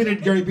 and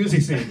deleted Gary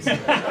Busey scenes.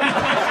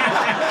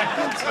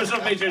 Special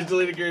features,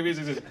 deleted Gary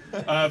Busey scenes.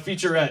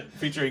 Featurette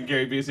featuring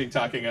Gary Busey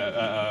talking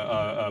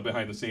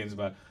behind the scenes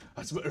about.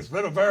 It's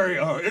been a very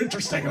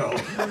interesting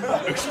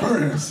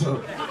experience.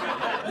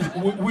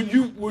 When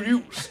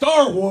you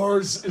Star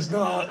Wars is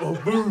not a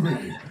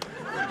movie.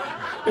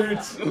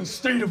 It's a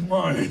state of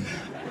mind.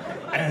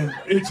 And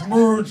it's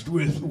merged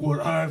with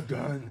what I've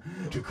done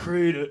to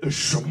create a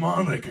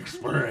shamanic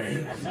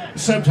experience.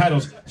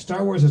 Subtitles: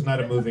 Star Wars is not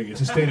a movie,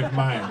 it's a state of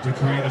mind to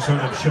create a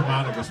sort of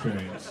shamanic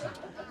experience.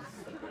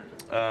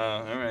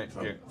 All right.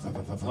 Here.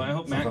 Well, I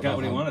hope Matt got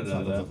what he wanted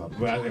out of that.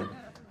 Well,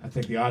 I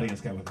think the audience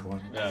got what they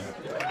wanted. Yeah.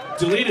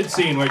 Deleted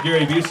scene where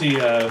Gary Busey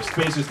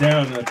spaces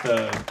down at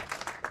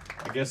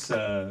I guess,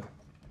 Darth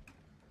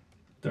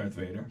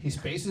Vader. He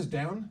spaces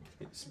down?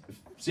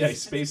 Yeah, he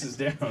spaces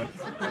down.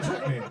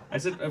 I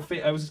said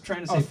I was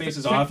trying to say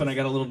faces off, and I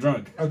got a little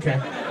drunk. Okay.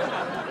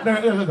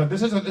 No.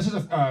 This is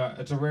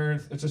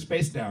a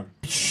space down.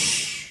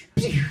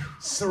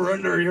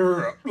 Surrender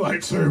your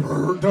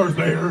lightsaber, Darth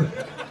Vader.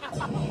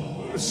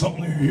 It's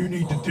something you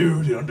need to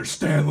do to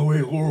understand the way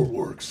the world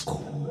works.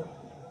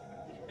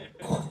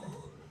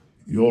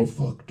 You're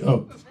fucked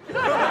up.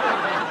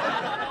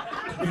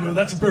 You know,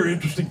 that's a very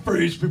interesting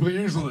phrase. People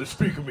usually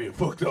speak of me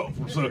fucked up.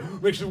 So it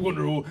makes me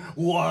wonder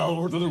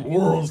why the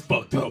world's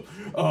fucked up.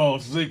 Oh,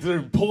 it's like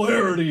their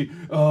polarity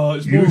is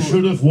more... You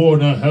should have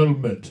worn a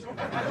helmet.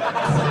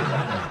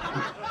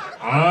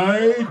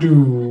 I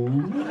do.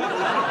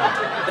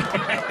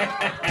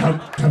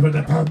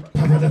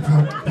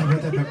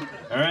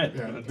 All right,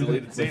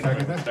 deleted scene.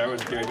 Star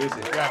Wars Gary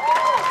Busey.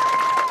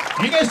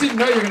 You guys didn't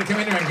know you were going to come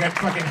in here and get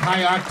fucking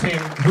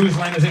high-octane, whose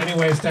line is it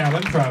anyway style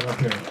improv up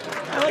here.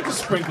 I like to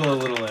sprinkle a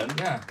little in.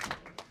 Yeah.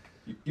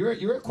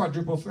 You're a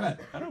quadruple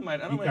threat. I don't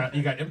mind. I don't mind.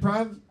 You got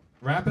improv,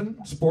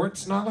 rapping,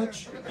 sports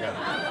knowledge.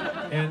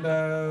 Yeah. And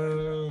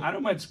I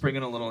don't mind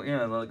springing a little,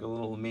 like a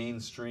little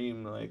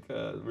mainstream, like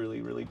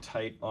really, really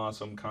tight,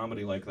 awesome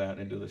comedy like that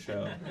into the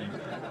show.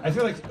 I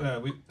feel like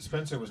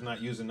Spencer was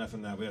not used enough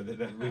in that.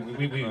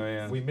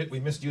 We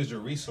misused a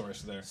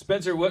resource there.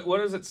 Spencer, what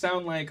does it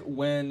sound like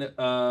when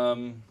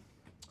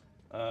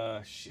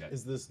shit.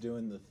 Is this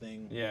doing the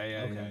thing?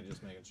 Yeah. Okay,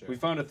 just making sure. We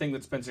found a thing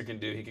that Spencer can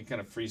do. He can kind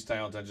of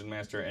freestyle Dungeon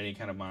Master any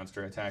kind of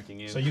monster attacking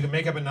you. So you can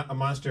make up a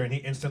monster, and he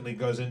instantly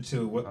goes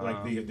into what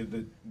like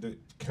the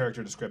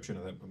character description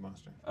of that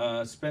monster.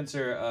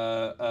 Spencer,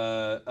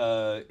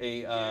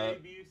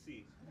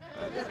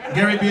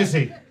 Gary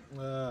Busey.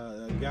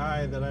 A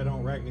guy that I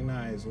don't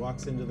recognize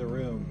walks into the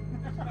room.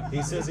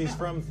 He says he's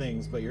from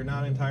things, but you're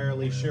not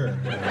entirely sure.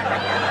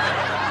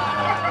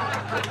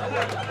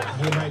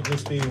 He might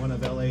just be one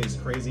of LA's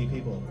crazy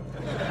people.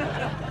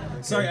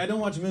 Sorry, I don't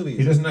watch movies.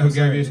 He doesn't know who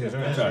Gary Busey is.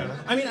 Right? Sorry.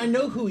 I mean, I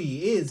know who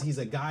he is. He's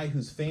a guy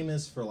who's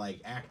famous for, like,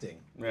 acting.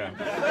 Yeah.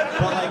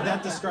 But, like,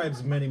 that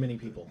describes many, many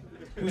people.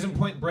 He was in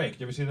Point Break.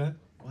 You ever see that?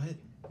 What?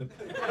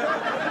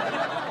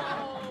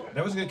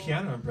 That was a good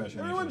Keanu impression.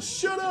 Everyone,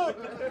 shut up!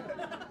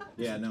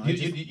 Yeah, no,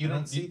 You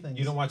don't see things.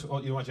 You don't watch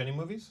any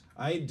movies?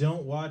 I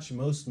don't watch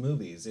most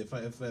movies. If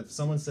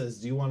someone says,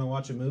 "Do you want to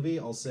watch a movie?"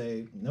 I'll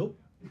say, "Nope."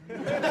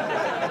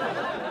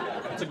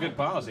 That's a good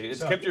policy.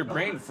 It's kept your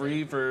brain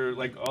free for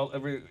like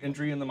every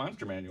entry in the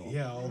monster manual.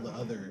 Yeah, all the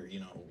other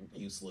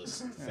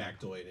useless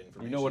factoid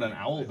information. You know what an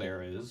owl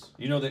bear is.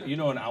 You know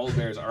an owl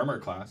bear's armor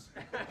class.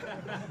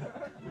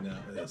 No,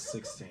 it's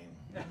 16.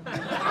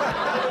 That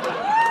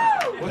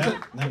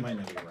might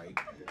not be right.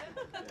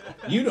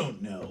 You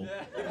don't know.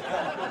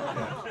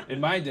 In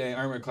my day,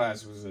 armor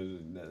class was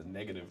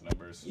negative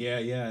numbers. Yeah,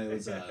 it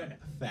was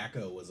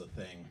THACO was a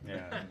thing.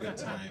 Yeah, good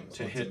time.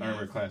 To hit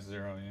armor class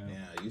 0. Yeah.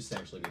 Yeah, it used to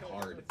actually be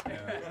hard.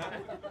 Yeah.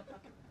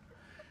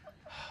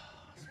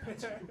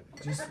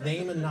 Just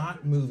name a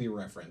not movie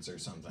reference or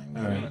something.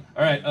 All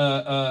right.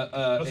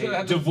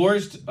 A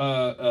divorced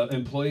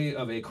employee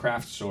of a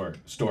craft store.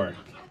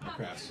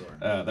 Craft store.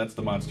 That's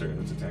the monster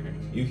that's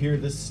attacking. You hear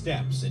the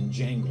steps and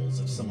jangles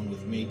of someone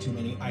with made too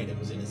many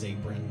items in his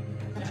apron.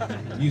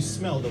 You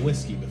smell the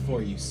whiskey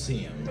before you see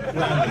him.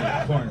 Rounding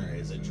the corner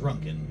is a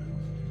drunken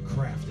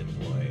craft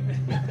employee.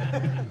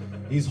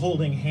 He's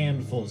holding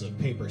handfuls of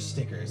paper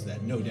stickers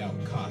that no doubt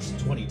cost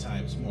 20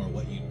 times more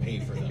what you'd pay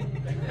for them.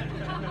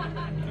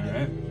 All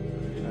right.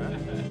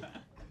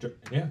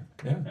 Yeah.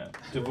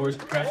 Divorced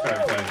craft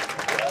architect.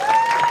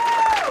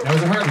 That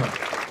was a hard one.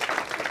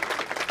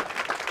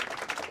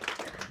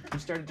 Who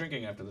started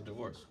drinking after the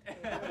divorce?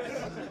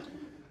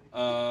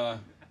 How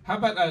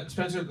about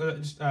Spencer?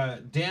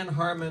 Dan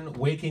Harmon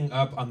waking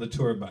up on the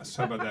tour bus.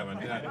 How about that one?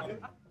 Yeah.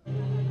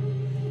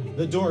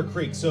 The door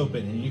creaks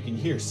open and you can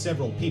hear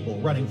several people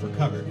running for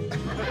cover.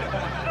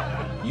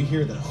 You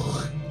hear the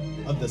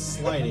of the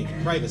sliding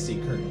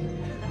privacy curtain,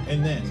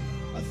 and then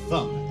a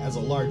thump as a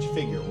large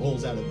figure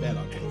rolls out of bed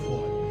onto the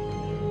floor.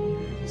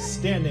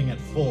 Standing at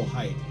full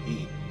height,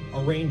 he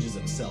arranges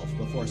himself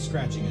before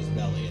scratching his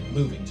belly and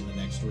moving to the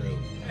next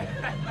room.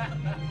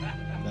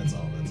 That's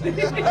all.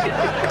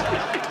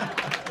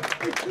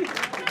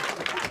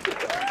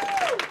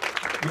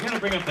 We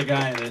gotta bring up the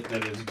guy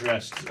that is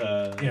dressed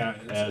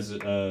as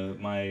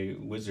my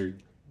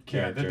wizard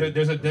character. Yeah,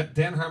 there's a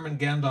Dan Harmon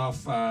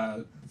Gandalf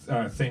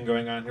thing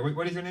going on here.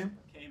 What is your name?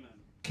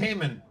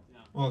 Cayman. Yeah.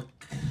 Well,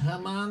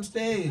 come on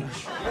stage.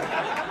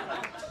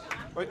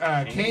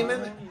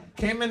 Cayman,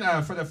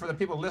 for the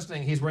people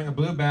listening, he's wearing a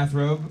blue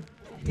bathrobe.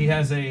 He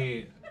has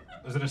is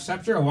it a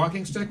scepter, a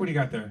walking stick? What do you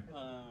got there?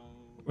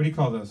 What do you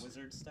call those?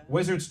 Wizard staff.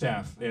 Wizard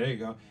staff. Yeah, there you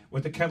go.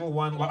 With the Kettle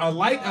One, a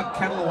light up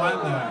Kettle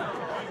One.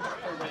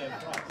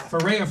 For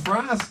Ray of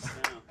Frost.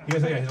 He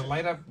has a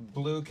light up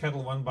blue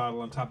Kettle One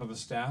bottle on top of a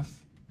staff.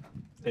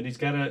 And he's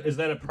got is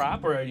that a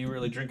prop, or are you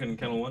really drinking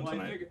Kettle One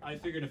tonight? I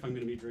figured if I'm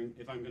gonna be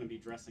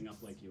dressing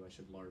up like you, I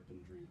should LARP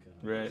and drink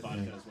vodka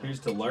as well. Here's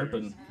to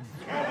LARPing.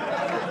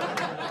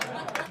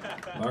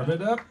 LARP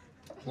it up.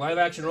 Live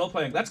action role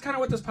playing. That's kind of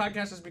what this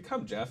podcast has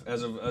become, Jeff.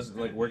 As of us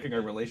like working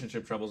our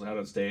relationship troubles out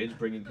on stage,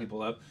 bringing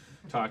people up,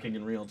 talking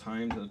in real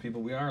time to the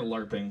people. We are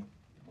LARPing.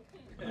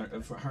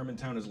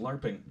 Harmontown is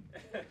LARPing.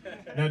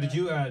 Now, do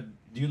you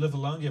live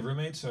alone? Do you have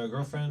roommates or a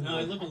girlfriend? No,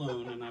 I live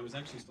alone, and I was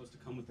actually supposed to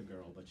come with a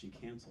girl, but she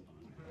canceled on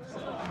me. So,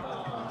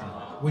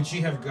 would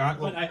she have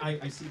got? But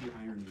I see the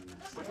irony in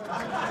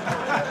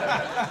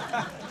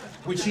that.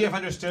 Would she have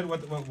understood what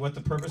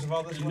the purpose of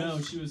all this was?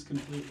 No, she was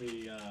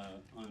completely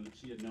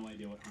she had no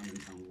idea what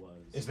Harmontown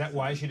was. Is that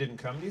why she didn't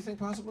come? Do you think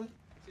possibly?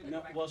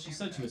 No. Well, she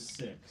said she was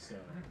sick, so.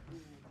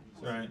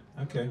 Right.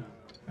 Okay.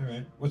 All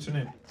right. What's her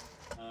name?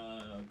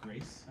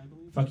 Grace, I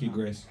believe. Fuck you,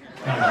 Grace.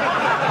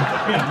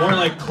 Yeah, more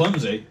like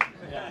clumsy.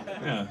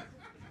 Yeah.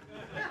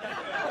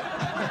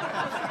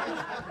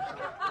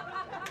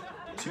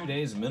 2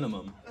 days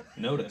minimum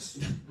notice.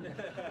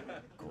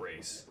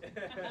 Grace.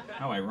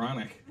 How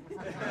ironic.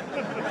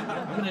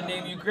 I'm gonna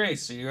name you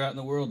Grace so you're out in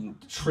the world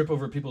and trip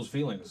over people's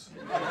feelings.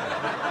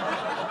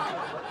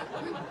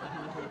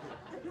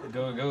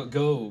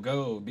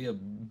 Go. Be a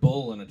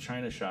bull in a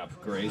china shop,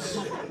 Grace.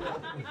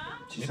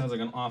 She sounds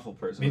like an awful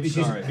person. Maybe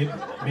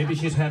maybe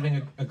she's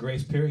having a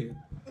Grace period.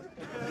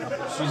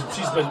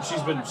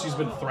 She's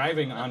been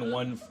thriving on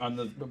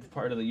the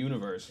part of the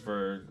universe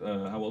for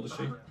how old is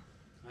she?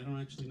 I don't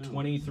actually know.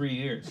 23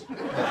 years.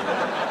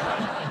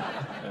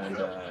 And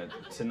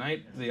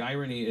tonight, the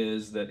irony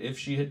is that if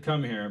she had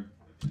come here,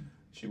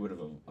 she would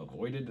have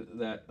avoided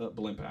that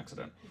blimp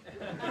accident.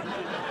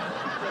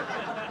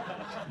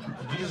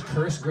 Did you just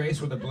curse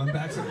Grace with a blimp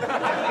accident?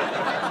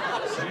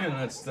 Saying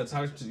that's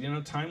how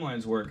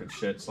timelines work and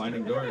shit,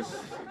 sliding doors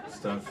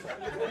stuff.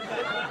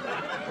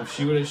 If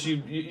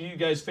you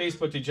guys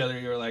Facebooked each other,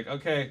 you were like,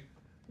 okay,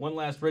 one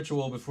last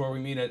ritual before we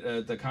meet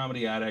at the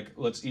Comedy Attic.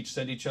 Let's each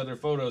send each other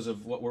photos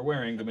of what we're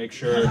wearing to make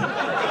sure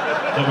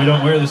that we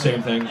don't wear the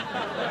same thing.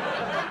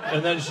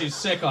 And then she's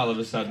sick all of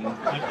a sudden.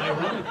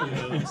 Ironically,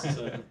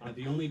 though,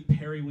 the only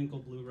periwinkle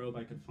blue robe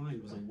I could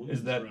find was a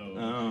woman's robe.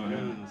 Oh,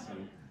 yeah. So.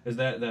 Is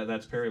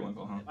that's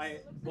periwinkle, huh?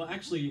 Well,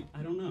 actually,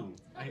 I don't know.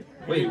 Wait,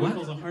 what?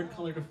 Periwinkle's a hard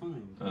color to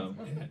find. Oh.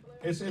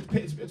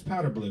 It's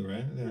powder blue,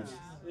 right?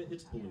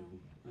 It's blue.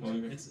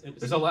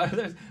 There's a lot.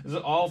 There's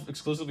all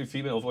exclusively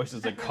female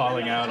voices like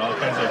calling out all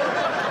kinds of.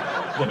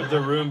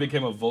 The room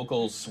became a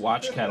vocal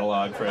swatch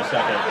catalog for a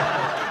second.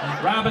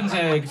 Robin's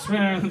egg,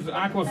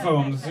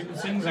 aquafoam,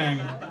 sing sang.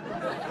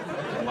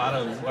 A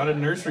lot of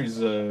nurseries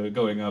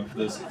going up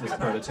this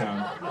part of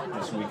town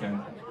this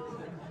weekend.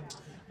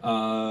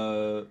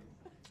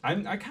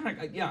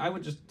 I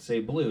would just say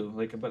blue,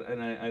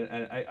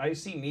 I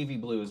see navy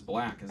blue as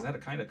black. Is that a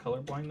kind of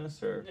color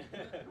blindness or?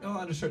 No,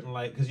 under certain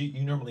light, because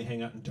you normally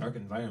hang out in dark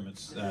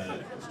environments.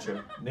 It's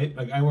true.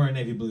 Like I wear a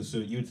navy blue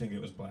suit, you'd think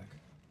it was black.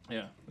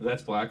 Yeah,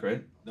 that's black,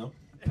 right? No.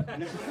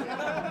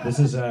 This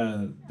is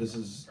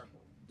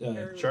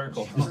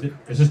charcoal.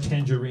 This is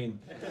tangerine.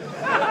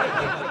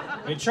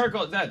 I mean,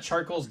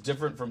 charcoal's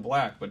different from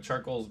black, but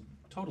charcoal's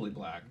totally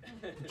black.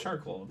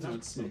 Charcoal. No,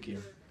 it's smokier.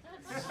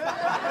 It's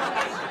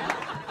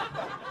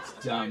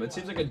dumb. It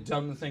seems like a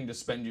dumb thing to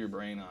spend your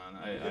brain on.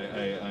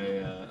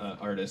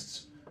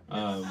 Artists.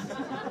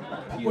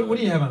 What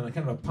do you have on?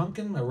 Kind of a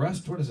pumpkin, a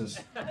rust? What is this?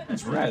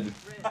 It's red.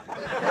 It's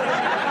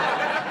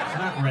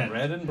not red.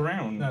 Red and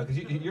brown. No, because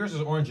yours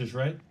is orangish,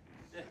 right?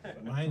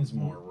 Mine's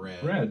more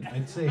red. Red.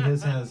 I'd say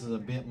his has a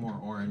bit more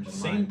orange than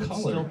Same mine, but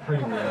color. still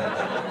pretty red.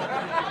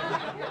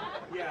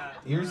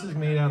 Yours is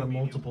made out of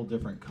multiple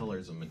different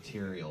colors of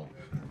material.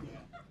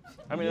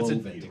 I mean,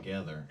 woven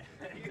together.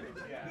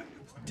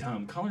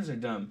 Dumb. Colors are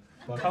dumb.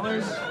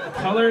 Colors,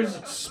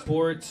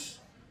 sports,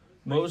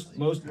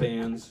 most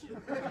bands,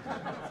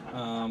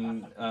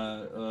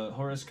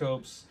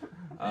 horoscopes,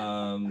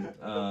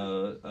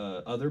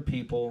 other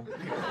people,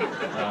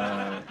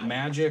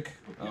 magic,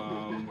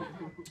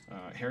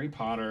 Harry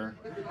Potter.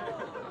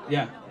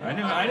 Yeah, I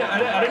knew.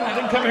 I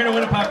didn't come here to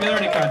win a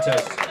popularity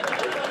contest.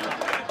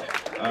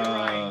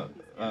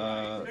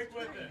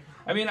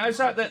 I mean, I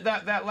saw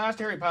that last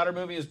Harry Potter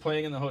movie is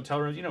playing in the hotel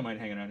rooms. You don't mind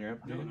hanging out here,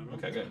 do you?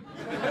 Okay, good.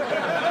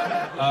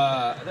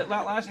 That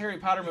last Harry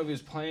Potter movie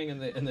is playing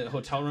in the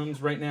hotel rooms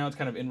right now. It's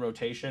kind of in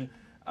rotation.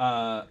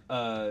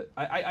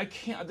 I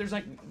can't. There's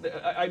like,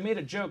 I made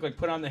a joke, like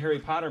put on the Harry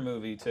Potter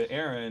movie to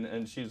Erin,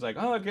 and she's like,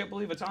 "Oh, I can't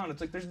believe it's on."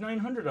 It's like there's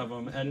 900 of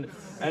them, and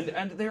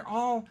they're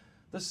all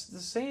the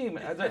same.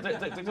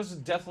 This is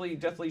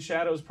Deathly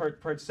Shadows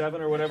Part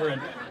 7 or whatever,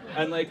 and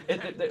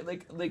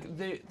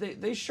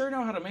they sure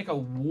know how to make a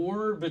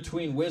war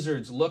between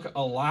wizards look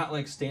a lot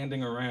like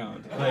standing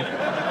around. Like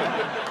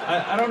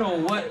I don't know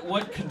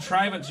what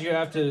contrivance you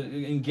have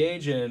to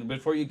engage in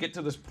before you get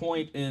to this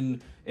point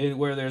in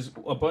where there's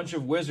a bunch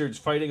of wizards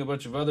fighting a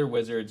bunch of other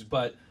wizards,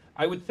 but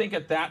I would think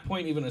at that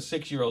point even a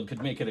 6-year-old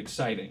could make it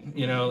exciting.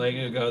 You know, like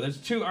you go, there's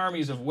 2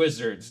 armies of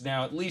wizards.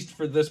 Now, at least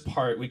for this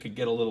part, we could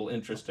get a little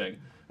interesting.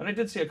 And I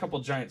did see a couple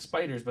giant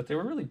spiders, but they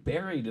were really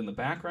buried in the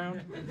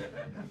background.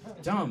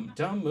 Dumb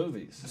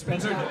movies.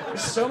 Spencer,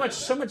 so much.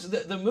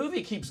 The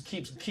movie keeps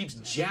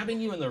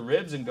jabbing you in the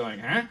ribs and going,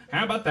 huh?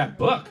 How about that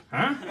book,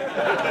 huh?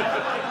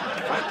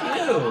 Fuck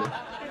you.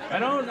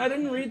 I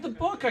didn't read the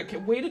book. I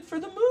waited for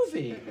the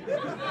movie.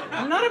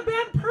 I'm not a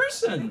bad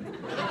person.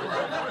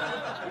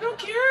 I don't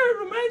care. It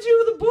reminds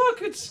you of the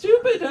book. It's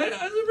stupid. I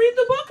read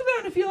the book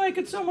then if you like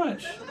it so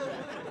much.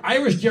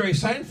 Irish Jerry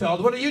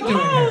Seinfeld, what are you doing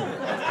here?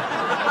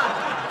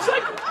 It's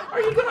like, are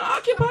you going to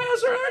occupy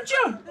us or aren't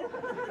you?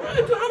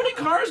 How many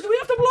cars do we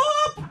have to blow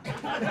up?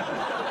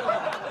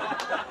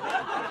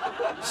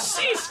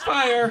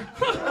 Ceasefire.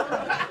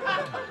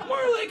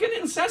 More like an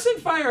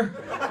incessant fire.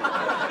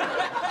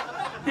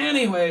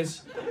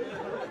 Anyways,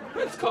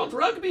 it's called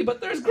rugby,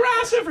 but there's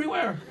grass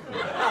everywhere.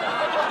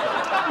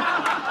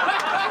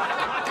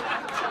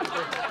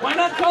 Why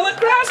not call it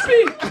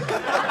Graspy?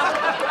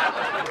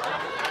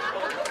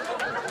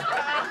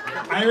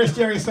 Irish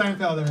Jerry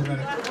Seinfeld,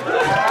 everybody.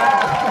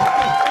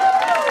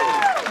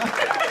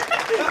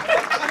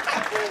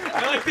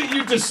 I like that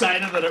you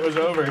decided that it was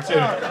over, too.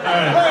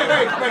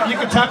 Wait, you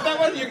can top that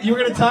one? You were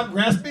going to top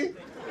Graspy?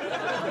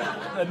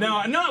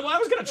 No, well, I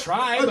was going to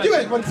try. Oh, do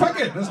it. Well, fuck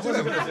it. Let's do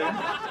it.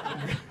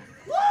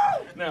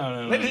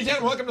 No. Ladies and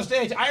gentlemen, welcome to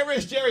stage,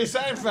 Irish Jerry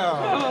Seinfeld.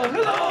 Oh,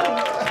 hello.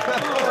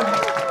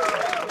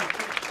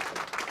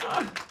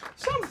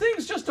 Some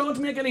things just don't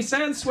make any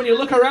sense when you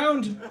look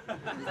around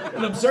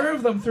and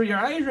observe them through your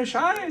Irish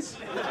eyes.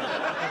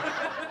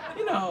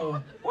 You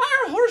know,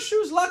 why are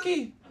horseshoes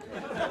lucky?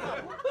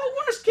 The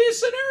worst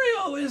case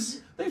scenario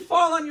is they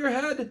fall on your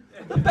head.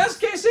 The best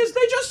case is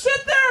they just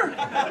sit there.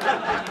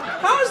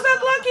 How is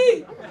that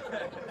lucky?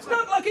 It's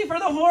not lucky for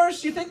the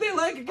horse. You think they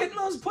like getting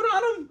those put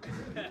on them?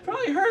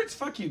 Probably hurts.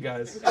 Fuck you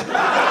guys.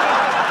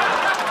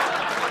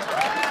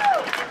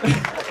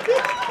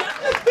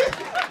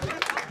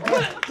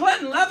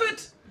 Glenn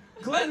Levitt?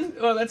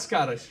 Oh, that's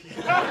Scottish.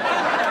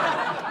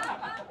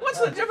 What's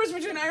the difference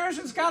between Irish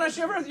and Scottish?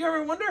 You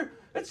ever wonder?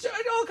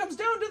 It all comes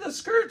down to the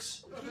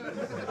skirts.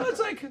 It's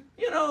like,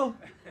 you know,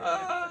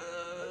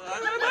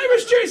 I'm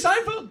Irish Jerry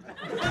Seinfeld.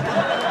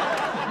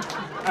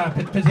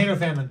 Potato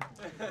famine.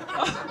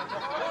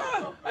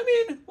 I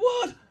mean,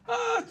 what?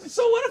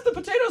 So what if the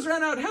potatoes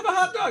ran out? Have a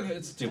hot dog.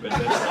 It's stupid.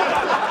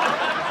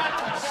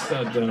 That's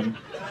so dumb.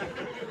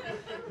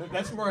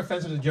 That's more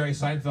offensive to Jerry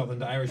Seinfeld than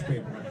to Irish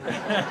people.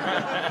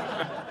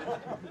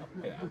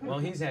 Yeah, well,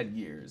 he's had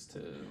years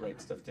to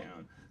write stuff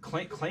down.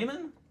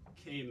 Clayman?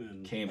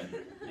 Cayman.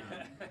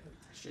 Yeah.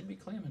 Should be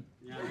Clayman.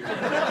 Yeah.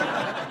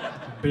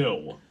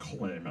 Bill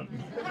Clayman.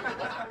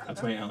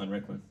 That's my Alan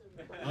Rickman.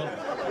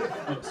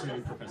 Oh, so you're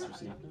Professor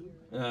Snape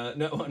then?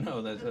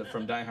 No, that's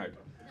from Die Hard.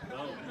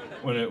 Oh.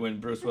 When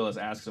Bruce Willis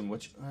asks him, I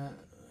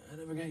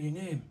never got your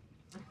name.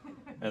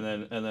 And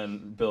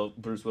then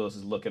Bruce Willis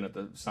is looking at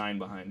the sign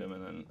behind him,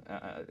 and then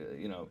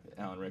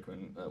Alan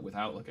Rickman,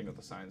 without looking at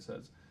the sign,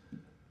 says,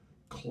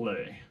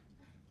 Clay.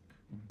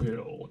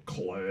 Bill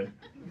Clay.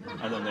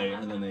 And then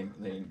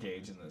they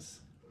engage in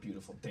this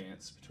beautiful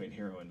dance between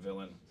hero and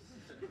villain.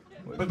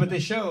 But they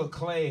show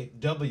Clay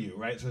W,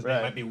 right? So his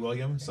name might be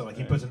William. So like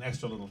he puts an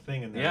extra little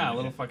thing in there. Yeah, a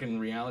little fucking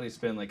reality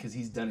spin, like, because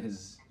he's done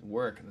his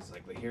work, and it's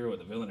like the hero and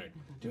the villain are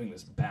doing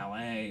this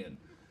ballet, and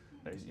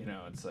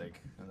it's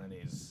like, and then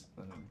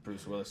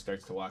Bruce Willis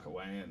starts to walk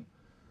away, and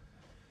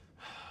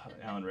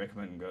Alan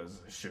Rickman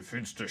goes, "She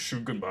fits the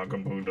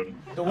Schugenbagenbunden."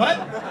 The what?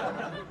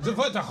 The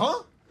what? The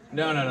huh?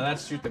 No,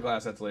 that's Shoot the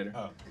Glass. That's later.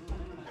 Oh.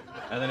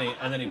 And then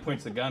he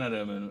points the gun at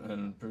him,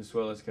 and Bruce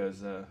Willis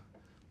goes,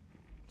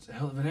 "It's a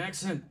hell of an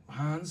accent,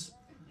 Hans.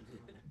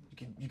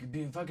 You could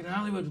be in fucking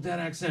Hollywood with that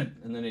accent."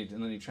 And then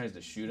he tries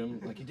to shoot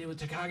him like he did with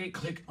Takagi.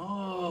 Click.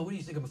 Oh, what do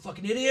you think? I'm a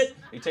fucking idiot.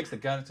 He takes the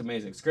gun. It's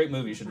amazing. It's a great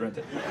movie. You should rent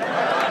it.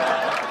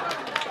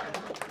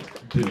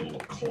 Bill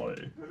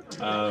Clay.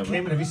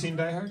 Cayman, have you seen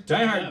Die Hard?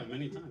 Die Hard. Yeah,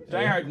 many times.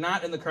 Die Hard,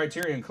 not in the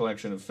Criterion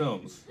collection of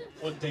films.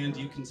 Well, Dan,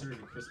 do you consider it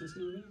a Christmas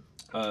movie?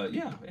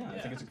 Yeah. I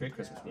think it's a great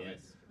Christmas movie.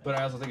 Yes. But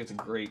I also think it's a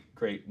great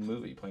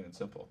movie, plain and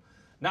simple.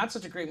 Not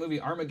such a great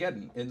movie,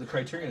 Armageddon, in the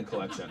Criterion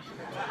collection.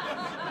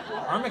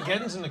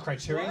 Armageddon's in the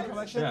Criterion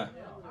collection? Yeah.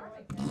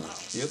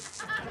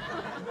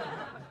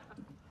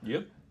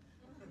 Yep.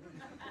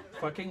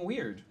 Fucking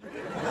weird.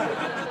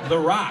 The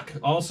Rock,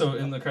 also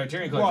in the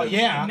Criterion collection. Well,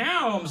 yeah.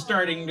 Now I'm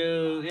starting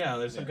to,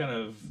 there's some kind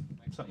of,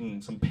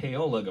 some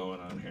payola going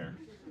on here.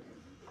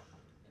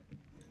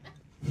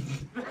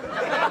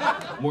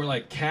 More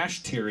like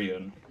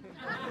Cash-terion.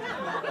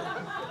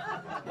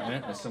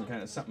 Right? There's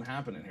something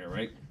happening here,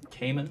 right?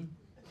 Cayman?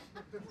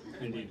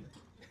 Indeed.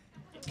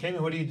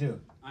 Cayman, what do you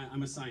do?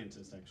 I'm a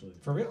scientist, actually.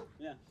 For real?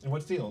 Yeah. In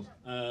what field?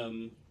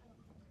 Kind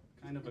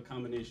of a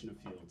combination of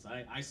fields.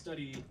 I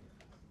study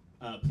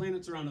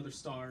planets around other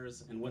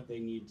stars and what they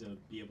need to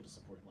be able to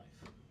support life.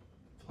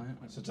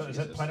 So is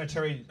that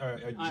planetary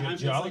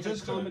geologist? It's like a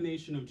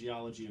combination of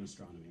geology and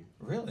astronomy.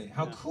 Really?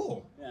 How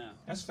cool! Yeah.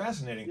 That's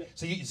fascinating. Yeah.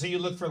 So you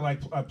look for like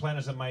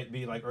planets that might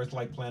be like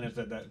Earth-like planets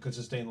that could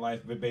sustain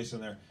life, but based on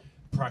their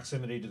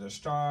proximity to the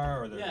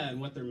star, or their and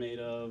what they're made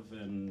of,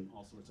 and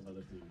all sorts of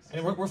other things.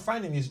 And we're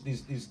finding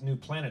these new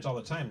planets all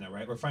the time now,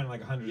 right? We're finding like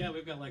 100. Yeah,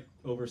 we've got like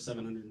over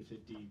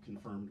 750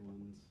 confirmed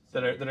ones.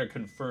 That are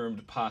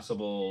confirmed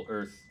possible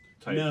Earth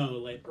type. No,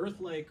 like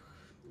Earth-like,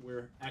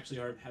 we're actually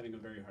having a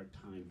very hard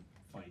time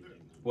finding them.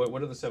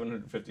 What are the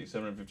 750?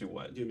 750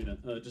 what? Do you mean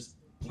just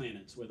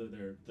planets, whether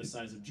they're the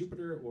size of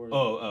Jupiter or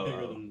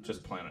bigger than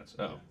just planets.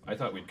 Oh, I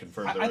thought we'd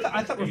confirmed.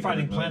 I thought we're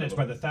finding planets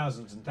by the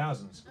thousands and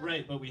thousands.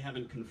 Right, but we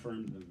haven't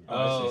confirmed them.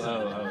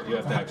 Oh, you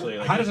have to actually.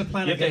 How does a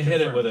planet? You have to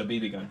hit it with a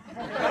BB gun.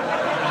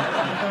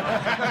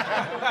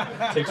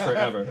 Takes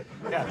forever.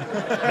 Yeah,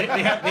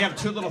 they have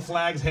two little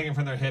flags hanging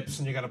from their hips,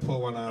 and you got to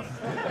pull one off.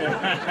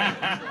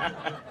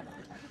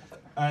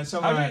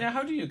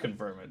 How do you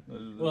confirm it?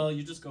 Well,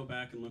 you just go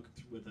back and look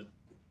with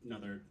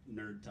another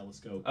nerd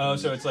telescope. Oh,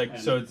 so it's like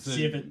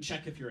see if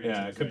check if you're.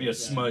 Yeah, it could be a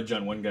smudge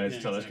on one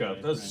guy's telescope.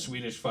 Exactly, Those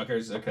Swedish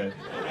fuckers. Okay.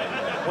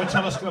 What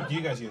telescope do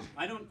you guys use?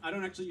 I don't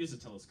actually use a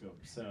telescope,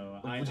 so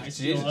I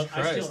steal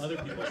other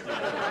people's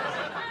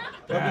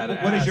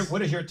stuff.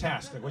 What is your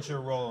task? Like, what's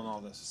your role in all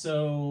this?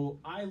 So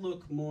I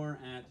look more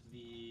at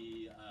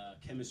the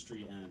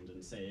chemistry end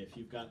and say, if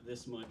you've got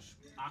this much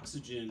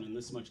oxygen and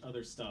this much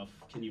other stuff,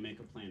 can you make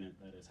a planet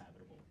that is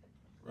habitable?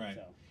 Right.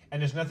 So.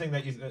 And there's nothing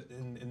that you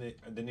in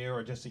the near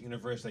or distant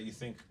universe that you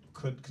think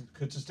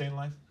could sustain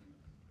life?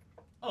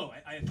 Oh,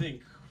 I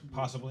think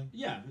possibly.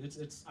 Yeah,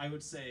 it's. I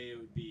would say it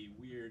would be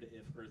weird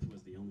if Earth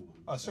was the only one.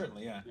 Oh,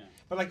 certainly, yeah.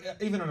 But like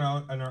even in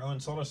our own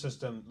solar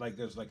system, like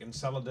there's like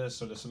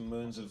Enceladus, or there's some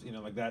moons of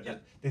like that. Yeah.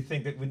 That they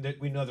think that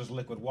we know there's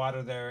liquid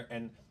water there,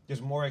 and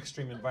there's more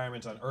extreme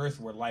environments on Earth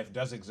where life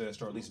does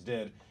exist, or at least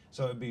did.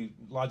 So it'd be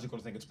logical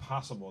to think it's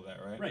possible there,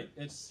 right? Right.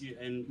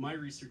 And my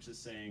research is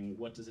saying,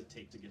 what does it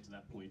take to get to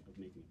that point of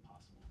making it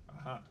possible?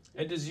 Uh-huh.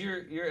 And does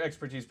your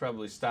expertise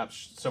probably stop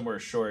somewhere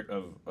short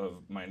of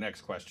my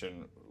next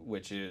question,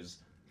 which is,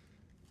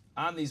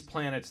 on these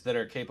planets that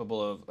are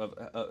capable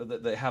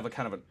of that have a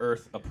kind of an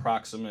Earth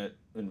approximate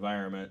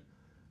environment,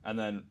 and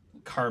then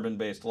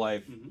carbon-based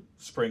life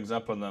springs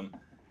up on them,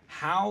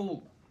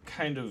 how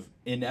kind of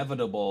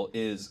inevitable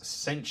is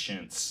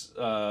sentience,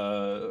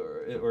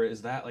 or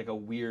is that like a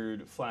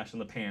weird flash in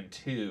the pan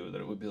too?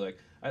 That it would be like,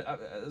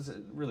 it's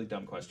a really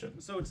dumb question.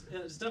 So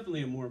it's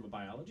definitely more of a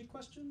biology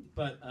question,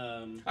 but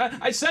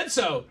I said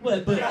so.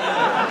 But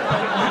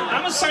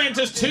I'm a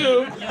scientist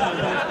too.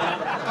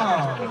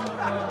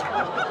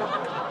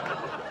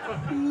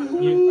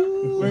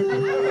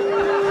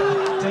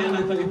 Dan,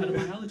 I thought you had a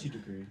biology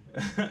degree.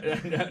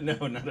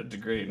 No, not a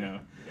degree. No.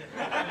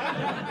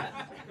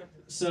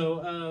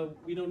 So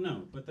we don't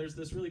know, but there's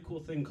this really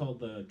cool thing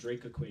called the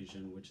Drake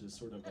equation, which is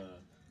sort of a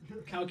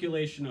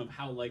calculation of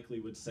how likely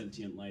would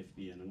sentient life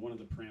be, and one of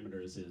the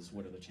parameters is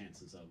what are the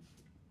chances of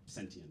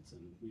sentience, and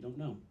we don't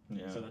know.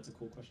 Yeah. So that's a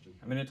cool question.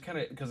 I mean, it's kind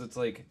of because it's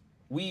like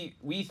we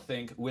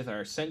think with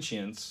our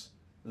sentience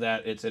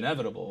that it's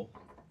inevitable,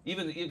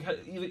 even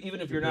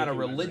if you're not a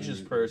religious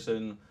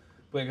person,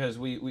 because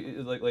we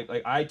like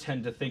I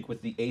tend to think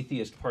with the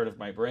atheist part of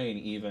my brain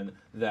even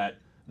that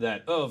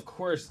of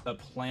course a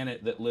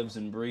planet that lives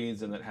and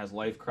breathes and that has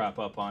life crop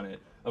up on it,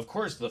 of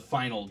course the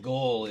final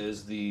goal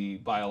is the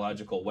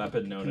biological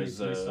weapon known as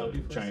a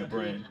giant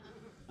brain.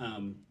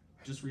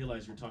 Just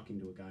realize you're talking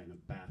to a guy in a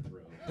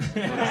bathrobe.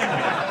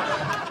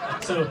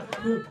 So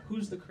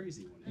who's the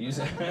crazy one? You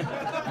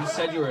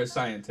said you were a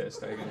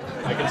scientist. I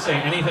can say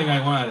anything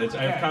I want.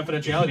 I have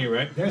confidentiality,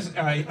 right? He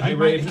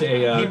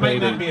might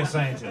not be a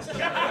scientist.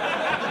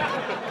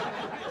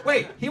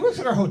 Wait, he works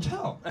at our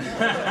hotel.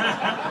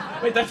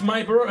 Wait, that's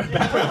my bathroom.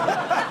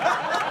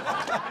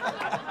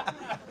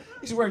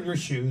 He's wearing your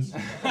shoes.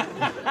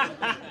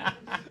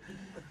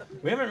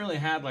 We haven't really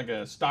had like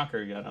a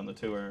stalker yet on the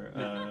tour.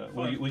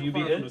 Will you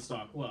be in?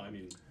 Well, I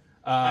mean,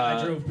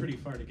 I drove pretty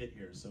far to get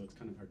here, so it's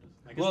kind of hard to.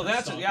 I guess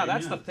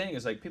that's the thing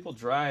is like people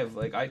drive.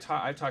 Like I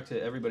talk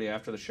to everybody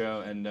after the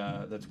show and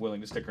that's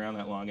willing to stick around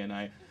that long, and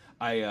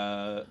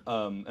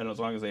and as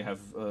long as they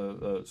have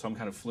some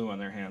kind of flu on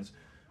their hands.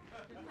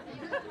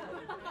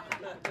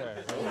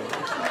 That's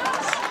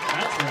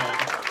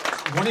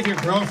right. One of your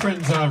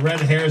girlfriend's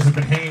red hairs has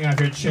been hanging off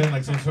your chin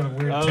like some sort of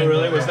weird. Oh,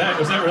 really? Was that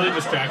really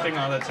distracting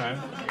all that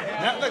time?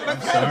 Yeah,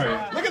 I'm sorry.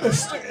 Look at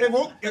this. It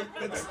won't.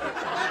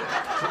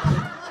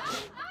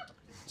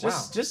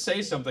 Just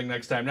say something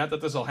next time. Not that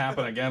this will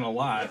happen again a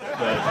lot,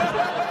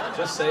 but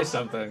just say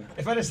something.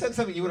 If I'd have said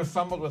something, you would have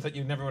fumbled with it.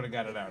 You never would have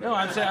got it out. No,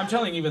 I'm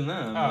telling even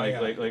them.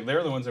 Like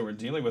they're the ones that were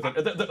dealing with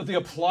it. The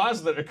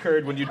applause that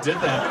occurred when you did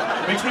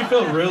that makes me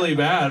feel really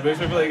bad. Makes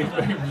me feel like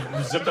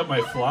you zipped up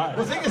my fly.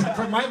 Well, the thing is,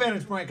 from my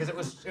vantage point,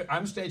 because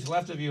I'm stage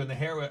left of you, and the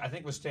hair I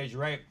think was stage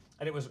right.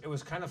 And it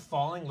was kind of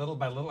falling little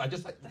by little. I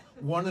just like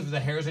one of the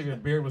hairs of your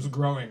beard was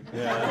growing.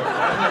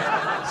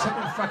 Yeah.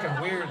 Something fucking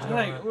weird.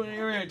 Like when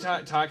you were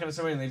talking to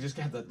somebody and they just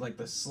got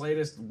the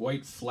slightest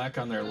white fleck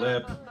on their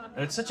lip,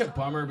 and it's such a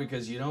bummer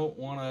because you don't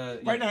want to.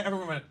 Right now,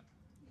 everyone went.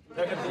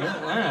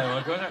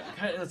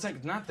 It's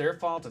like not their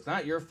fault. It's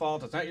not your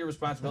fault. It's not your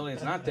responsibility.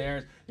 It's not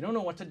theirs. You don't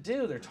know what to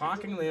do. They're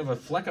talking. They have a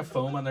fleck of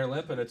foam on their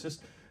lip, and it's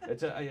just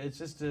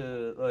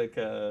like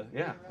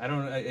yeah. I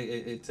don't.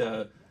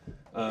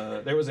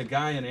 There was a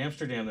guy in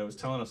Amsterdam that was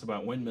telling us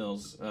about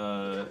windmills,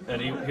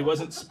 and he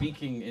wasn't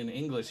speaking in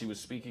English. He was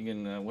speaking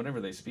in whatever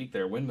they speak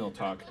there, windmill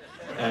talk,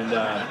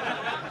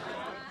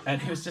 and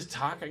he was just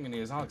talking, and he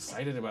was all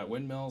excited about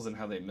windmills and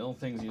how they mill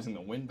things using the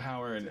wind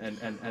power,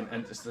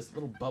 and just this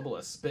little bubble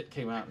of spit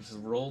came out and just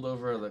rolled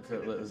over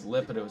his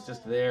lip, and it was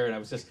just there, and I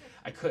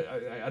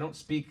don't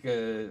speak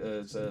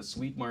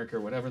Sweetmark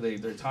or whatever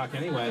they're talking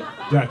anyway.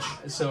 Dutch.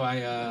 So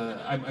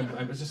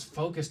I was just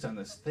focused on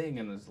this thing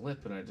in his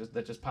lip, and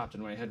that just popped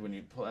in my head when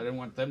you pull. I didn't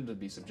want them to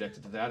be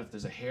subjected to that. If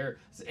there's a hair,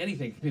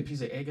 anything, it could be a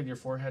piece of egg on your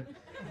forehead.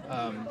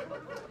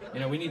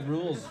 We need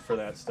rules for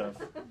that stuff.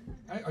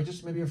 Or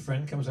just maybe a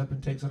friend comes up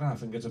and takes it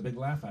off and gets a big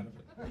laugh out of it.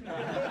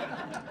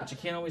 But you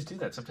can't always do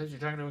that. Sometimes you're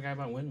talking to a guy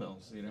about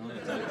windmills, and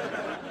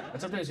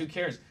sometimes who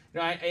cares?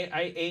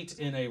 I ate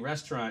in a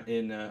restaurant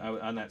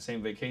on that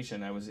same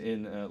vacation. I was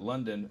in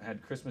London,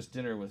 had Christmas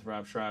dinner with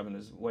Rob Schraub and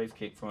his wife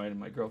Kate Freund and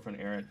my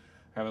girlfriend Erin,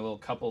 having a little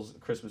couples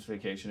Christmas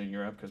vacation in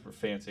Europe because we're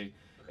fancy.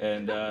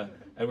 And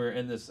we were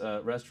in this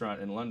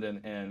restaurant in London,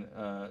 and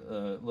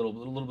a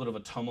little bit of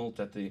a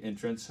tumult at the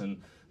entrance,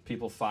 and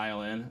people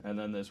file in, and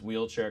then this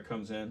wheelchair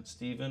comes in.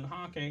 Stephen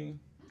Hawking.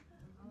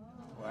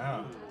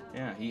 Wow.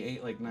 Yeah, he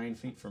ate like 9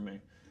 feet from me.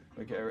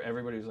 Like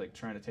everybody was like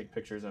trying to take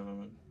pictures of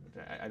him. And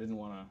I didn't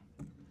want to.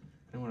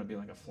 I don't want to be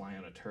like a fly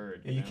on a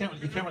turd. Yeah, you can't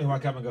really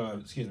walk up and go,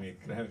 "Excuse me,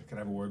 can I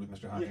have a word with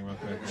Mr. Hawking real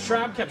quick?"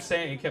 Schraub kept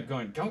saying, he kept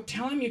going, "Go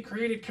tell him you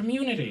created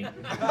Community."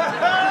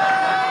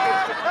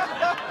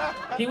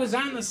 He was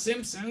on The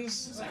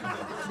Simpsons. It's like a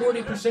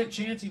 40%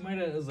 chance he might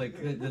have. I was like,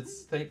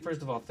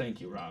 first of all,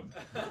 thank you, Rob.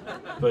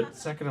 But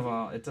second of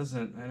all, it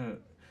doesn't.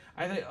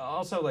 I think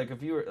also like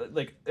if you were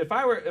like if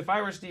I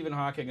were Stephen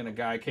Hawking and a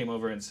guy came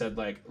over and said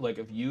like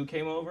if you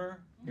came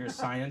over, you're a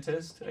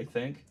scientist, I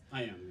think.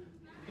 I am.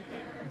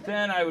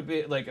 Then I would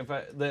be like,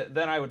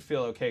 then I would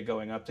feel okay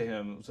going up to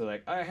him. So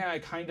like, I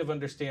kind of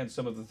understand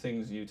some of the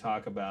things you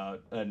talk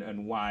about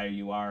and why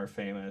you are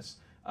famous.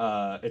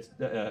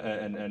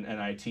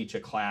 And I teach a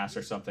class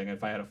or something.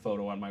 If I had a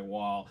photo on my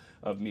wall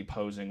of me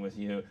posing with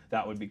you,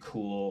 that would be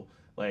cool.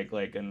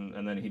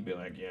 And then he'd be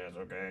like, yes,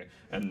 okay.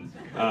 And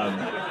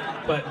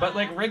but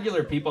like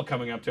regular people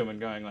coming up to him and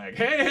going like,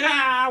 hey,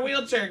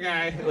 wheelchair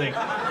guy, like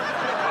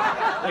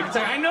it's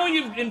like, I know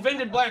you've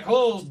invented black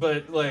holes,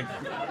 but like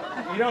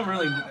you don't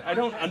really. I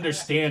don't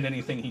understand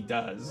anything he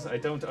does. I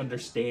don't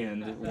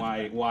understand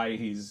why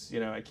he's.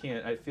 I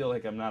can't. I feel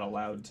like I'm not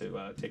allowed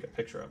to take a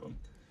picture of him,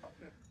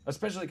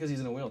 especially because he's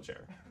in a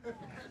wheelchair.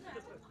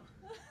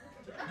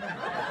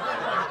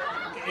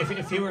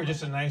 If he were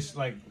just a nice,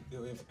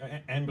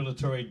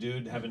 ambulatory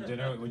dude having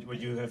dinner,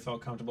 would you have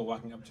felt comfortable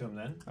walking up to him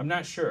then? I'm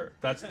not sure.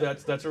 That's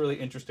a really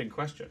interesting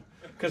question.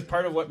 Because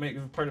part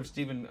of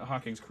Stephen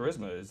Hawking's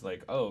charisma is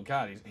like, oh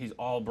God, he's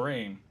all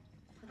brain.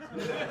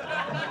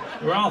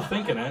 We're all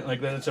thinking it,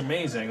 like that it's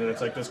amazing, that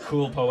it's like this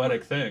cool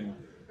poetic thing.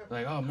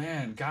 Like, oh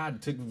man,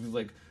 God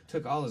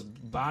took all his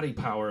body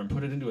power and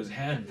put it into his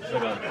head. It's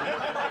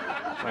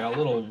like a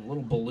little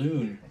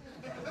balloon.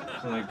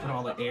 And like put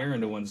all the air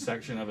into one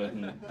section of it,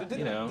 and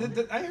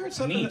I heard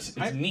something. Neat.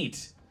 It's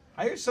neat.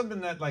 I heard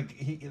something that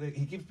he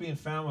keeps being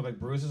found with like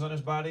bruises on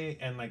his body,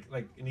 and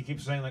and he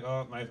keeps saying like,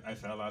 oh, I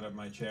fell out of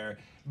my chair,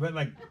 but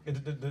like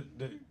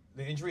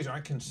the injuries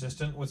aren't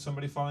consistent with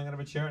somebody falling out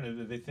of a chair,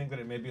 and they think that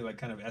it may be like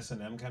kind of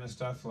S&M kind of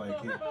stuff, like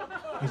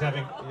he's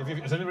having.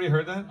 Has anybody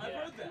heard that? I've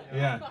heard that.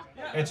 Yeah.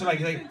 It's like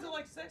into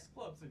like sex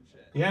clubs and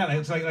shit. Yeah,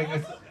 it's like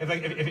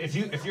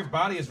if your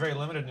body is very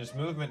limited in its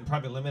movement and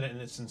probably limited in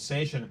its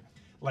sensation.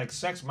 Like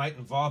sex might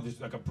involve just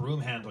like a broom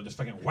handle, just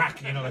fucking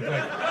whack, and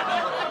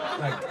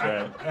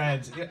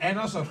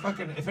also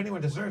fucking if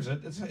anyone deserves it,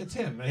 it's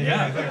him.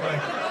 Yeah.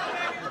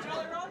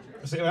 Jolly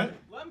Rogers. Say what?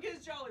 Let him get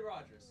his Jolly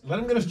Rogers. Let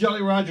him get his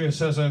Jolly Rogers,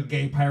 says a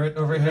gay pirate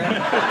over here.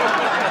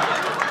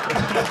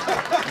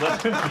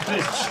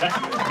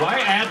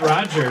 Why add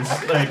Rogers?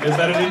 Like, is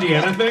that an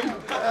Indiana thing?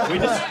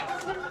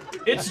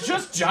 It's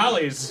just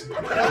Jollies in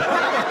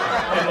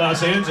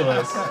Los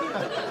Angeles.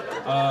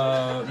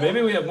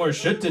 Maybe we have more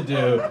shit to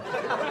do.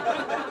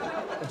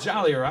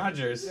 Jolly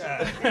Rogers.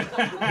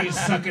 Yeah. He's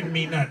sucking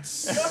me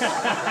nuts.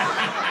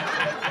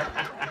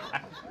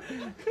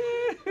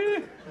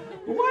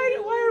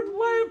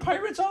 Why are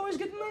pirates always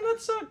getting their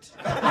nuts sucked?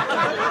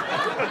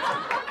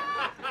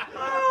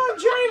 Oh,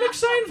 Jerry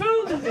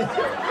McSeinfeld.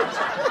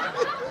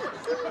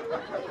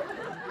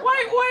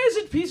 Why is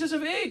it pieces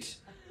of 8?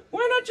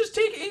 Why not just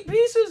take 8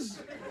 pieces?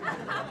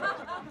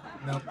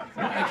 Nope.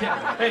 I can't.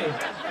 Hey,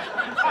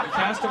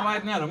 cast a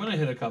wide net. I'm gonna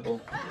hit a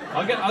couple.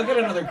 I'll get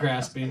another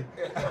Graspy.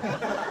 All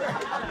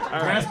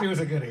right. Graspy was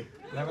a goodie.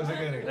 That was a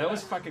goodie. That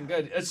was fucking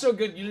good. It's so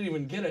good you didn't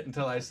even get it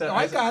until I said. No,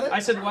 I got it. I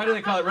said, why do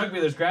they call it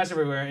rugby? There's grass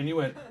everywhere, and you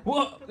went,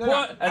 what?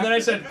 What? And then I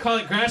said, call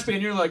it Graspy,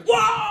 and you're like,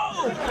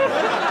 whoa!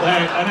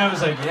 And I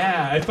was like,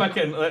 yeah, I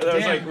fucking. That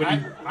was like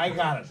when you. I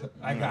got it.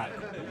 I got it.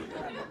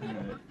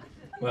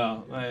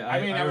 Well,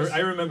 I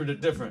remembered it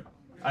different.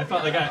 I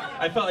felt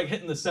like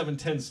hitting the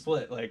 7-10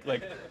 split. Like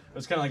it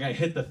was kind of like I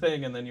hit the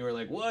thing, and then you were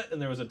like, what?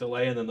 And there was a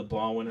delay, and then the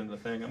ball went into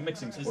the thing. I'm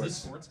mixing sports. Is this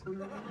sports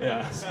corner?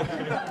 Yeah.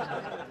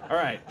 All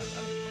right.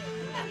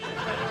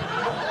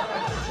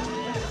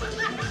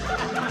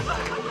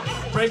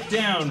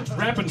 Breakdown,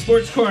 rap and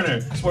sports corner.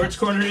 Sports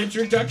corner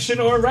introduction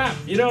or rap?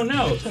 You don't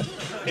know.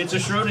 It's a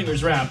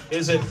Schrodinger's rap.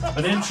 Is it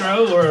an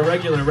intro or a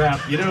regular rap?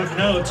 You don't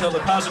know till the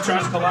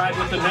positrons collide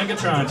with the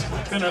negatrons.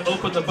 Gonna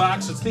open the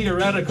box, it's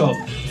theoretical.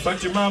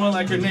 Fucked your mama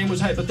like her name was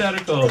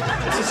hypothetical.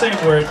 It's the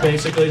same word,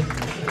 basically.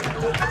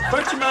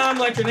 Fucked your mom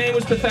like her name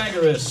was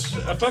Pythagoras.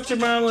 I fucked your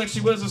mom like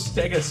she was a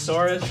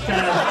stegosaurus.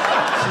 Kind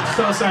of.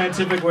 So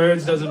scientific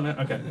words doesn't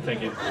matter. Okay,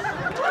 thank you.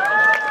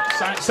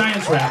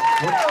 Science rap.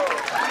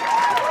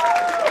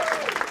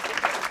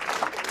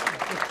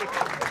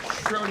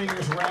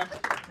 Schrodinger's rap.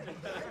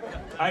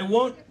 I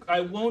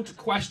won't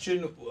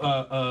question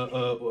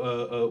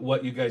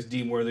what you guys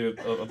deem worthy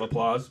of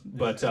applause,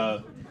 but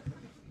I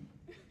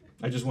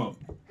just won't.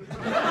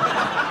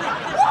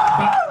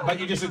 But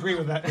you disagree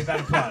with that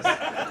applause.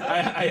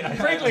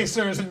 Frankly,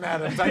 sirs and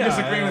madams, I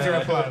disagree with your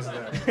applause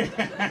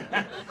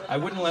there. I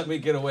wouldn't let me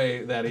get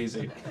away that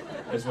easy,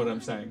 is what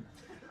I'm saying.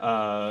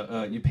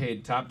 You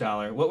paid top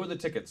dollar. What were the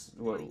tickets?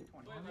 What,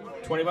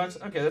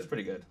 $20? Okay, that's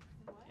pretty good.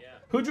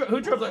 Who drove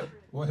the?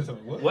 What?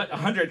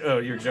 100? Oh,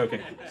 you're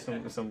joking.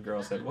 Some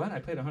girl said, what? I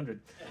paid 100.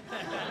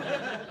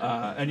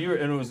 And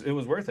it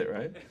was worth it,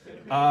 right?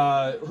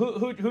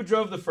 Who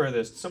drove the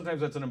furthest? Sometimes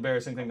that's an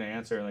embarrassing thing to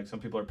answer. Like some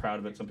people are proud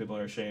of it, some people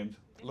are ashamed.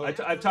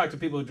 I've talked to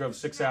people who drove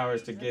 6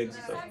 hours to gigs.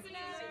 So.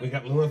 We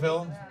got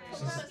Louisville,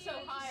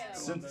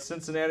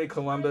 Cincinnati,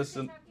 Columbus,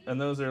 and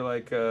those are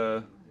like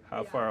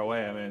how far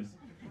away? I mean,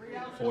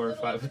 4 or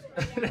 5.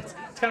 It's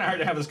kind of hard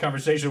to have this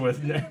conversation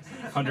with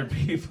 100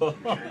 people.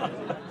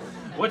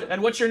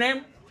 What's your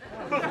name?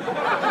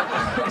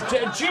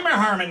 Jimmy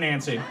Harmon,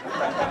 Nancy.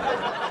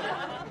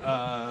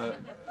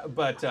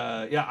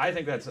 Yeah, I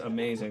think that's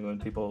amazing when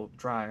people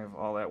drive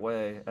all that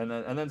way, and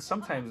then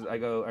sometimes I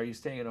go, "Are you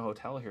staying in a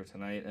hotel here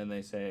tonight?" And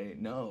they say,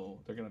 "No,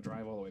 they're gonna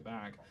drive all the way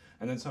back."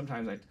 And then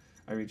sometimes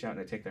I reach out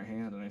and I take their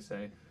hand and I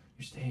say,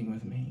 "You're staying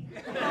with me."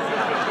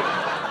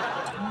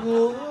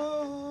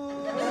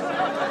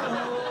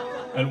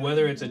 And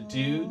whether it's a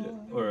dude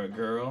or a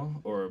girl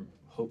or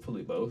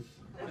hopefully both,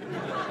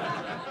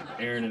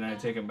 Aaron and I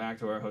take him back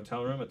to our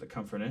hotel room at the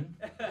Comfort Inn,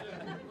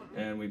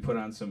 and we put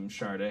on some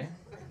Chardonnay.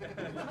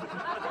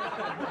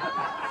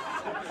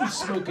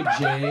 Smoke a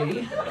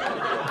J.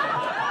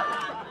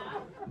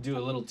 Do a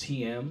little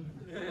TM.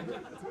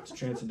 It's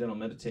transcendental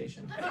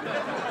meditation.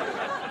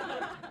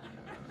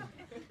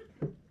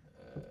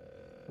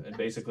 And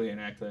basically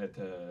enact that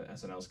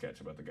SNL sketch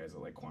about the guys that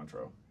like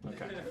Cointreau.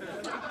 Okay.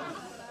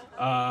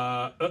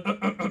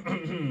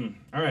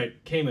 All right,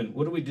 Cayman,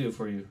 what do we do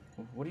for you?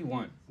 What do you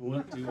want?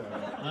 What do I?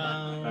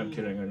 I'm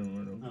kidding. I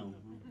don't know. Oh.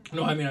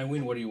 No, I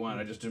mean, what do you want?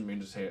 I just didn't mean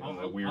to say it in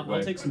a weird way.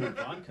 I'll take some more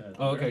vodka.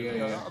 Oh, okay,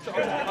 yeah.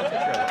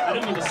 I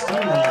didn't mean to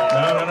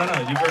stonewall. No.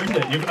 You've earned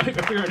it. You've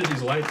earned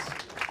these lights.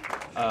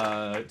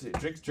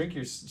 Drink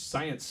your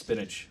science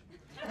spinach.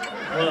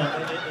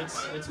 Well,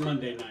 it's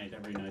Monday night.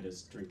 Every night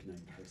is drink night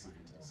for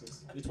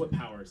scientists. It's what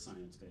powers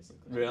science,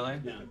 basically. Really?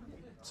 Yeah.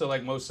 So,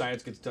 like, most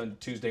science gets done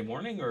Tuesday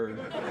morning, or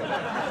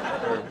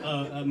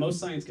most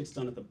science gets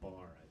done at the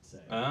bar, I'd say.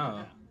 Oh.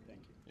 Yeah, thank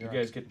you. You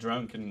guys get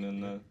drunk and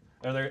then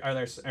are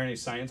there any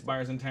science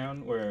bars in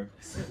town where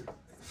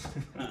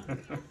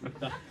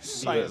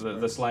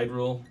the slide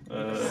rule,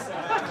 the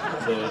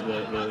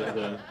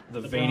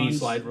veiny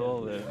slide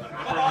rule, the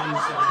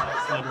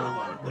slide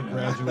rule, the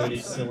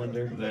graduated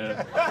cylinder,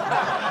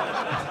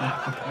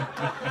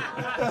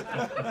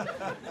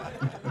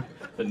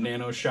 the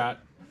nano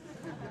shot,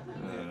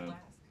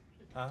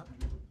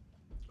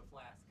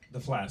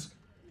 the flask.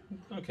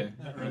 Okay.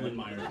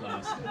 Erlenmeyer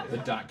flask. The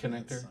dot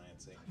connector.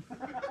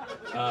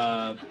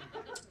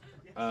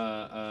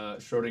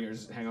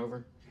 Schrodinger's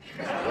hangover.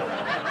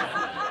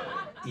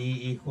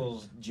 E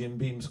equals Jim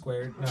Beam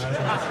squared. No,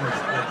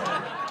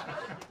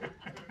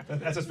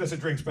 that's a special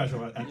drink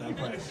special at that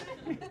place.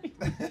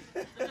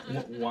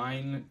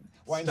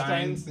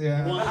 Weinsteins?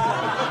 Yeah.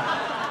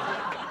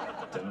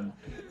 Done.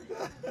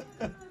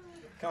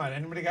 Come on,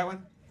 anybody got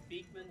one?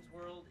 Beekman's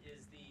World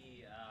is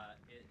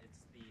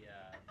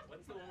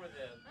what's the one where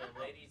the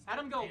ladies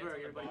Adam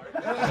Goldberg, everybody.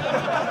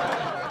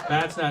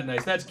 That's not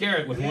nice. That's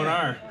Garrett with one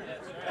R.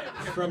 That's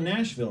right. From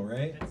Nashville,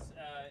 right? It's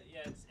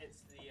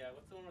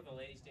what's the one where the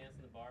ladies dance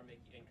in the bar and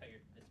cut your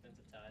expensive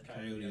ties?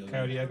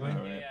 Coyote Ugly?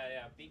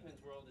 Yeah.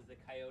 Beekman's World is the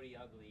Coyote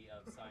Ugly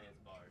of science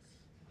bars.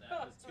 That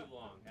was too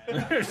long.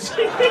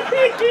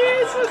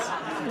 Jesus!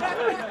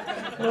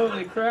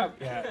 Holy crap!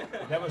 Yeah,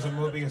 that was a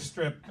Mobius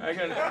strip. I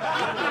got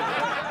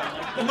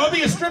the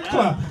Mobius Strip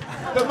Club.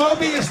 The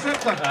Mobius Strip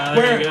Club.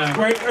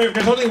 Where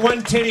there's only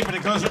one titty, but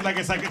it goes with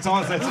it's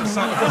all around.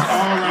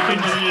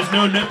 There's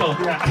no nipple.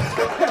 Yeah.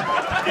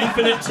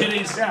 Infinite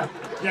titties. Yeah.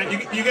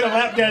 You get a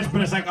lap dance,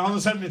 but it's like all of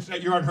a sudden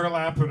you're on her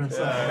lap, and it's.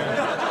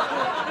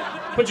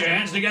 Put your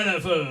hands together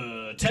for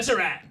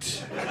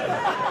Tesseract.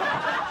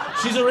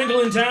 She's a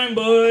wrinkle in time,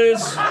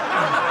 boys.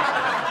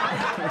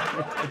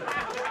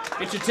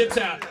 Get your tips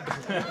out.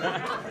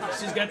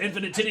 She's got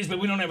infinite titties, but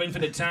we don't have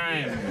infinite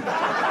time.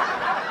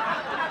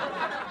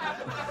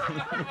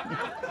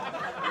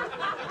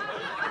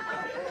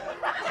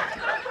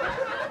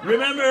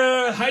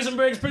 Remember,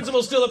 Heisenberg's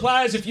principle still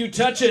applies. If you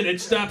touch it, it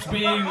stops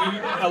being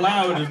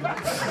allowed.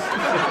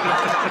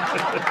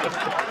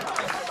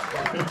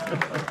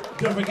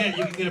 Don't forget,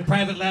 you can get a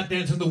private lap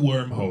dance in the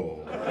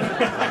wormhole.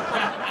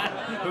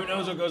 Who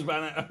knows what goes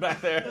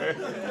back there?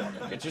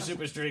 Get your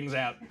super strings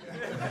out.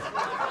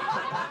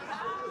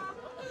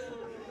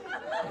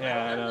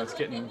 Yeah, I know, it's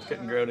getting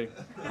grody.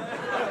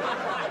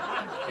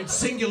 It's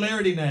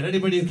singularity night.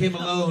 Anybody who came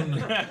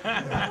alone.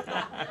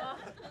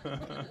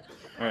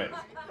 All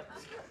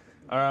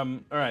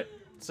right.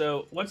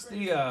 So we've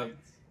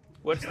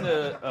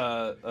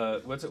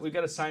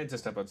got a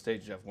scientist up on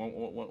stage, Jeff.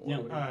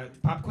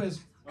 Pop quiz.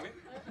 Okay.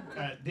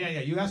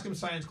 Yeah, you ask him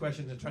science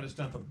questions and try to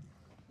stump him.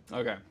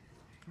 Okay.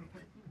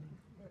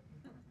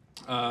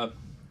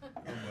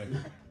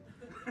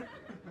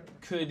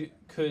 Could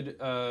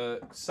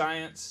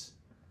science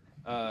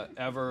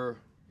ever?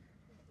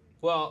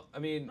 Well, I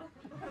mean,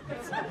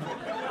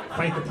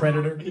 fight the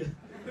predator.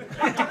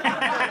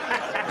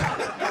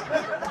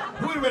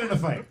 Who would win in a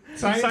fight?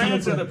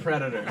 Science or the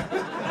predator?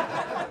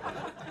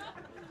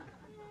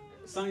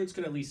 Science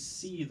could at least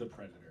see the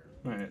predator.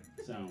 Right.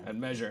 So and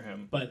measure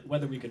him. But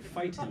whether we could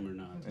fight him or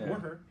not, or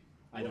her,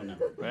 I don't know.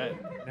 Right.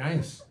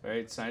 Nice.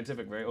 Very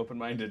scientific, very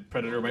open-minded.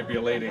 Predator might be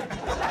a lady.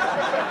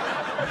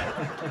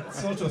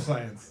 Social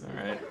science. All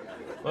right.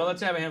 Well,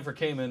 let's have a hand for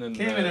Cayman and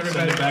Cayman, send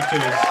everybody. it back to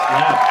his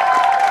lab.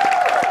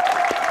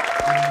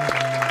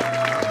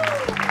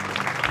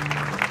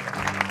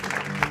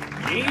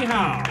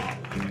 Yeehaw!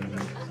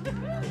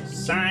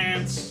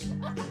 Science.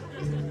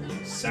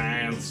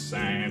 Science,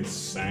 science,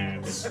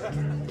 science.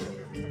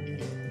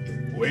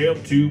 Well,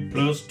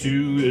 2 +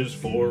 2 is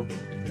 4.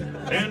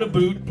 And a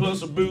boot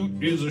plus a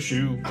boot is a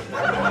shoe.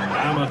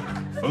 I'm a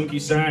funky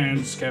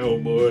science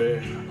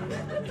cowboy.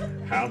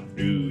 How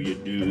do you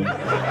do?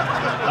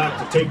 I'd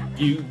like to take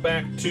you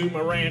back to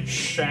my ranch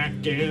shack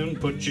and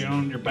put you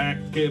on your back,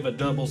 give a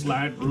double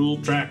slide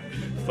rule track.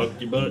 Fuck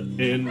your butt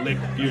and lick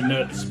your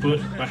nuts, put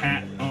my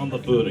hat on the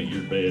foot of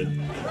your bed.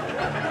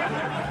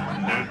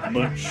 Not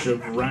much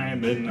of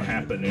rhyming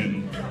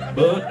happening,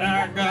 but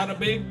I got a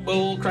big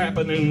bull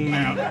crapping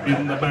out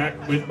in the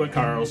back with my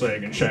Carl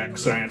Sagan shack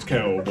science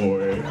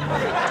cowboy.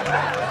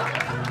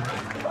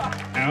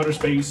 Outer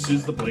space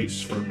is the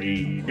place for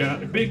me.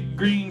 Got a big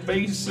green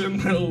face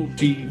and no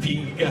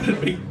TV. Got a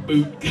big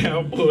boot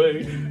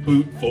cowboy,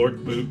 boot fork,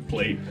 boot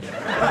plate.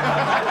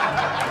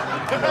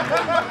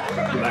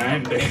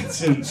 Line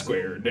dancing,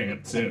 square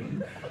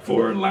dancing.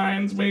 4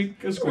 lines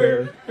make a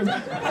square.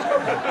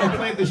 I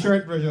played the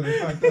short version. I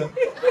fucked up.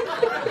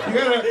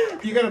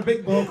 You got a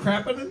big bull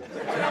crapping it?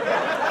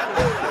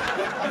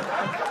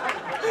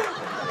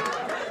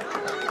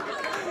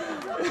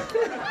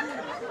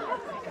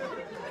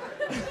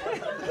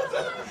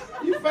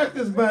 You fucked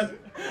his butt.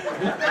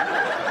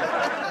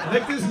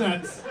 Licked his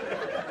nuts.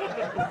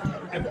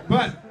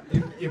 But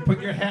you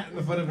put your hat in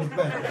the foot of his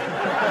bed.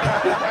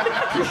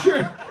 For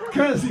sure,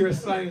 because you're a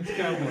science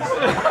cowboy.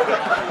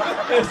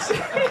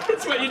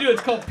 It's what you do.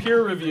 It's called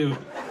peer review.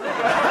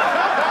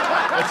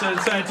 It's a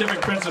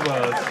scientific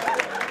principle.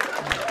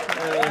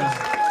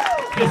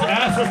 His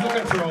ass is the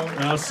control.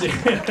 I'll see.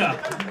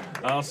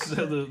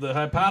 The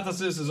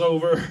hypothesis is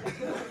over.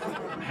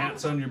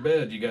 Hat's on your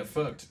bed. You got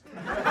fucked.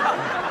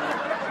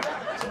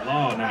 It's a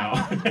law now.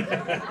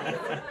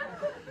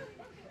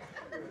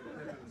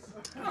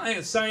 I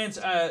think science.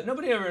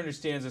 Nobody ever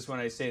understands this when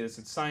I say this.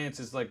 Science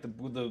is like the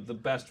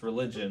best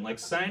religion. Like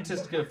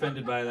scientists get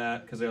offended by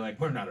that because they're like,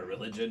 we're not a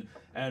religion,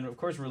 and of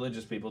course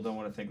religious people don't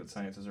want to think that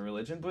science is a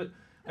religion. But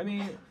I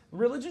mean,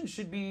 religion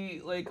should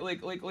be like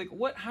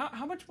what?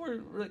 How much more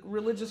like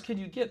religious can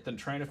you get than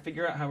trying to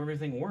figure out how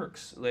everything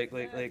works?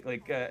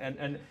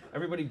 And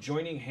everybody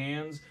joining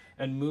hands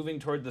and moving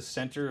toward the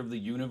center of the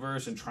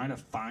universe and trying to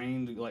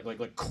find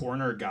like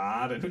corner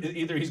God, and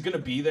either he's gonna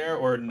be there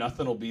or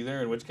nothing will be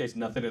there, in which case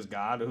nothing is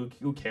God.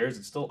 Who cares?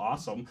 It's still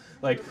awesome.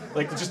 Like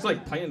just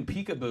like playing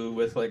peekaboo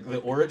with like the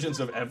origins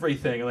of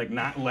everything and like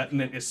not letting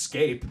it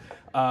escape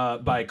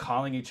by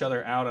calling each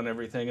other out on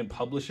everything and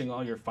publishing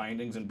all your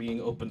findings and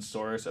being open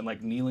source and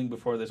like kneeling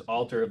before this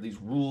altar of these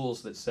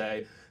rules that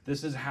say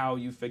this is how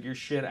you figure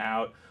shit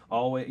out.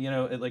 Always,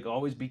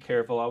 always be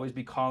careful. Always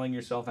be calling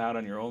yourself out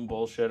on your own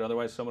bullshit.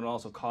 Otherwise, someone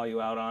else will call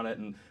you out on it.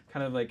 And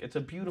kind of like, it's a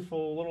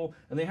beautiful little,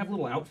 and they have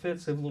little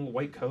outfits. They have little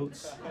white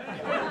coats.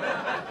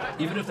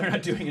 Even if they're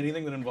not doing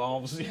anything that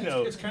involves,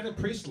 It's kind of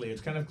priestly. It's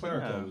kind of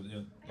clerical.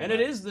 Yeah. And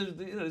it is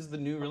the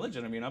new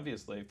religion. I mean,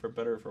 obviously, for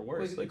better or for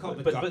worse.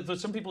 But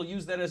some people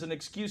use that as an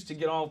excuse to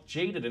get all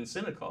jaded and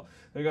cynical.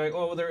 They're going,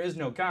 oh, well, there is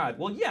no God.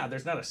 Well, yeah,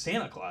 there's not a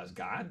Santa Claus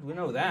God. We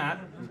know that.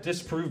 We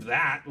disproved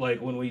that,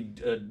 like when we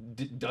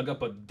dug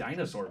up a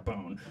dinosaur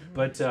bone.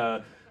 But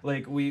you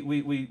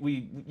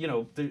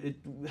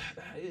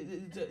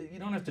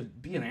don't have to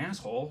be an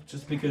asshole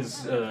just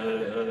because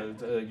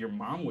your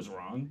mom was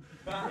wrong.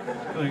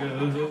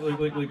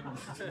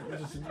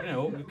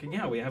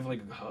 Yeah, we have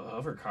like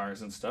hover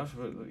cars and stuff.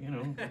 But,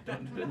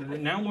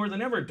 now more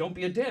than ever, don't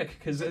be a dick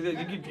because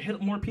you hit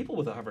more people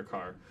with a hover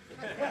car.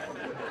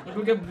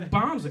 We got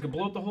bombs that could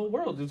blow up the whole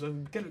world.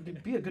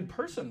 Be a good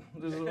person.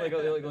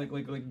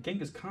 Like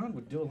Genghis Khan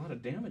would do a lot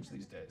of damage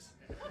these days.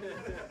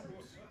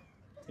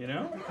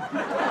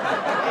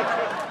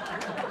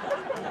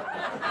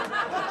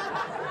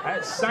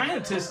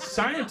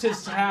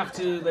 Scientists have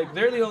to, like,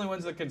 they're the only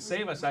ones that can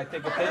save us, I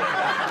think.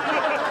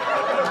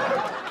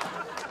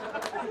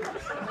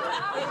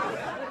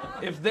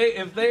 If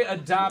they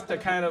adopt a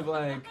kind of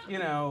like,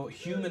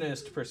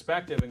 humanist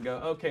perspective and go,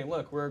 okay,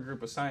 look, we're a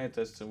group of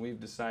scientists and we've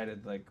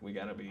decided like we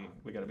gotta be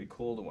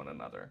cool to one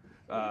another,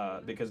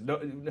 because no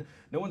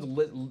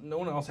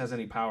one else has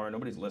any power.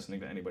 Nobody's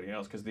listening to anybody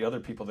else because the other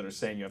people that are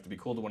saying you have to be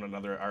cool to one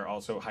another are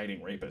also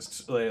hiding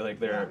rapists.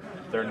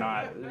 They're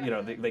not,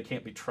 they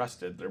can't be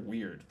trusted. They're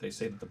weird. They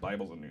say that the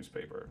Bible's a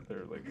newspaper.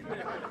 They're like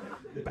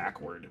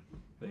backward.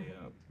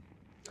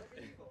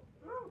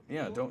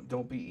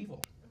 Don't be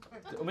evil.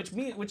 Which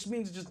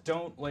means just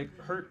don't like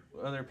hurt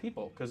other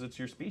people because it's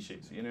your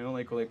species,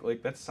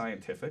 like that's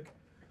scientific.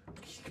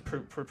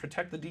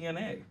 Protect the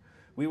DNA.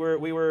 We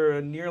were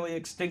a nearly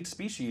extinct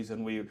species,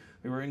 and we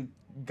were in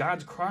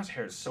God's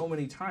crosshairs so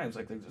many times.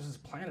 Like this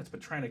planet's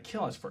been trying to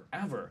kill us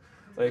forever.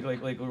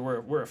 Like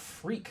we're a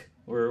freak.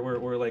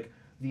 We're like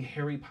the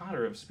Harry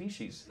Potter of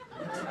species.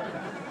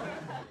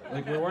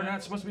 Like we're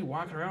not supposed to be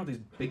walking around with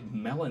these big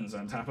melons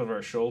on top of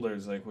our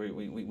shoulders. Like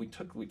we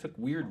took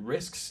weird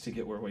risks to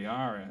get where we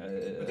are.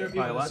 But there are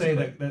people that say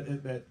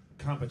that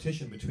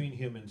competition between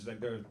humans, like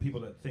there are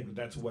people that think that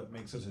that's what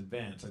makes us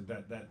advance, like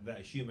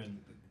that human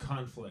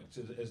conflict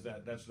is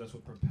that's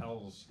what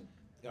propels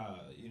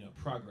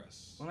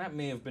progress. Well, that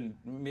may have been,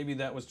 maybe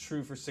that was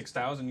true for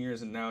 6,000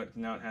 years, and now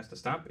it has to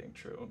stop being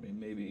true. I mean,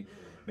 maybe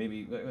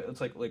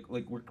it's like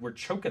we're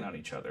choking on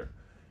each other,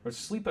 we're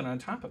sleeping on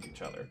top of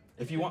each other.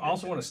 If you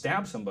also want to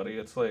stab somebody,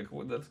 it's like a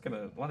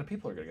lot of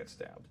people are gonna get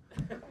stabbed.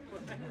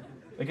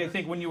 Like I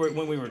think when we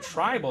were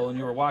tribal and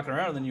you were walking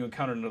around and then you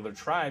encountered another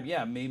tribe,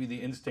 yeah, maybe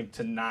the instinct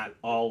to not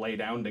all lay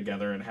down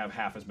together and have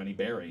half as many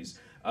berries,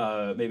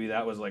 maybe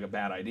that was like a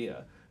bad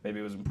idea. Maybe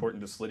it was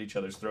important to slit each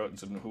other's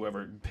throats, and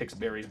whoever picks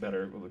berries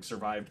better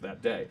survived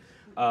that day.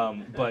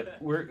 But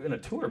we're in a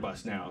tour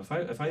bus now. If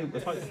I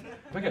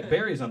got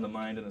berries on the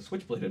mind and a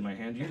switchblade in my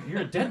hand,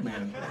 you're a dead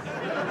man.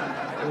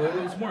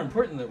 It's more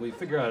important that we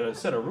figure out a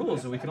set of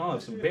rules so we can all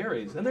have some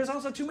berries. And there's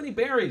also too many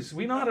berries.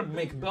 We know how to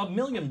make a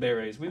million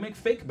berries. We make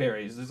fake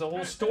berries. There's a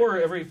whole store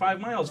every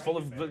 5 miles full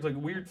of like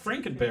weird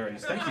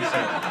Frankenberries. Thank you,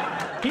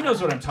 sir. He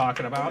knows what I'm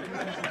talking about.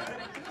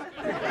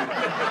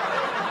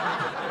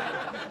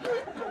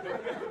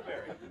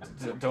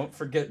 Don't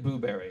forget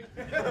Booberry.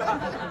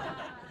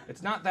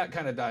 It's not that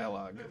kind of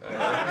dialogue.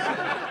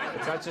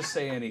 It's not just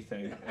say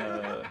anything.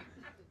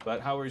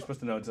 But how are you supposed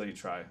to know until you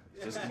try?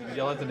 Just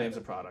yell out the names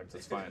of products.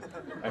 It's fine.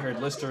 I heard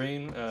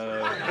Listerine,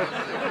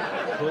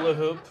 hula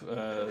hoop.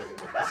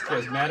 This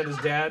guy's mad at his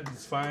dad.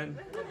 It's fine.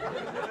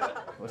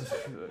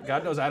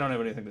 God knows I don't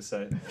have anything to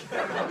say.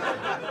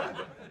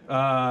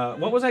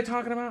 What was I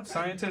talking about?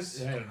 Scientists?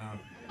 Yeah, I don't know.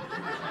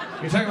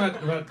 You're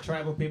talking about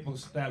tribal people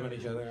stabbing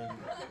each other.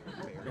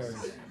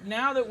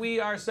 Now that we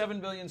are 7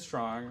 billion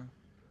strong,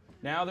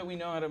 now that we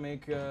know how to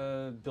make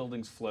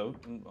buildings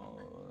float,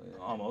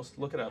 almost,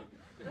 look it up.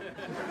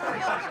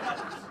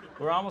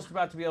 We're almost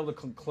about to be able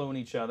to clone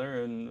each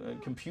other,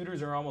 and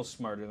computers are almost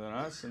smarter than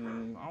us,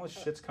 and all this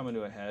shit's coming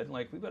to a head.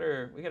 Like we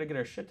gotta get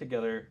our shit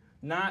together,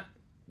 not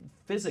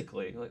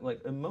physically,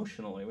 like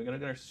emotionally. We gotta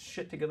get our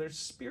shit together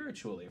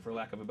spiritually, for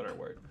lack of a better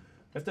word.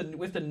 We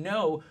have to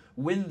know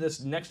when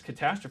this next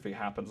catastrophe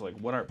happens, like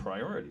what our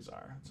priorities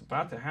are. It's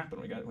about to happen.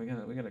 We got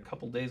a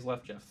couple days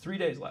left, Jeff. 3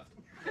 days left.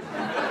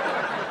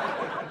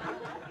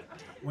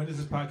 When does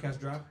this podcast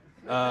drop?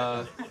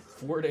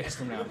 4 days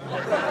from now.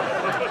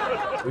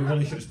 We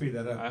really should speed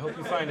that up. I hope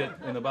you find it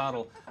in a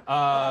bottle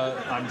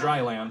on dry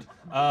land.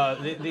 I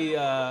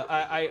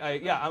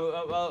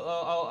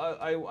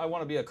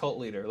want to be a cult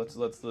leader. Let's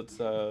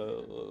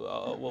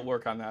we'll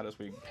work on that as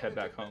we head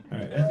back home. All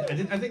right.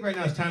 I think right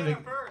now it's time to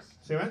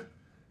say what?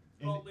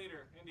 Cult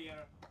leader,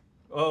 Indiana.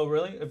 Oh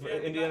really?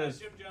 Indiana's.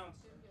 Jim Jones.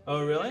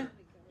 Oh really?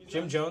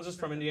 Jim Jones is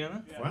from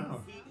Indiana. Yeah.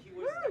 Wow. He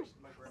was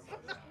my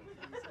grandmother's.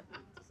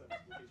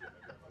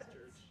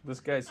 This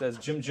guy says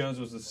Jim Jones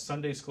was a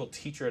Sunday school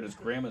teacher at his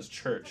grandma's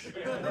church.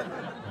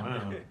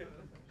 Wow.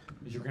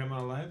 Is your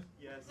grandma alive?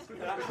 Yes.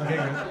 Okay,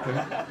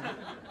 good.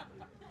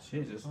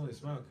 Jesus. Holy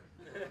smoke.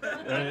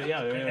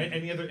 Yeah.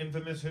 Any other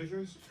infamous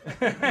Hoosiers?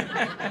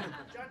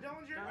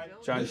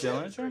 John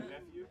Dillinger?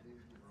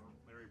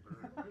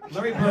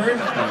 Larry Bird.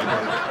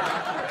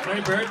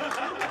 Larry Bird.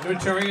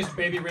 Notorious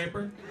baby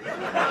raper.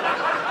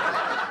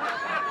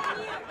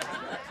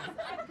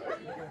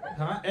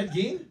 Huh? Ed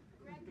Gein?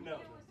 No.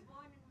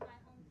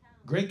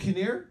 Greg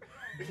Kinnear?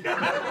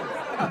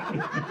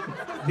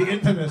 The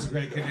infamous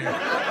Greg Kinnear.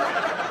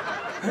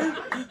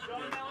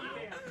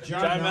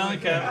 John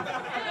Mellencamp.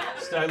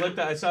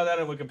 I saw that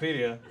on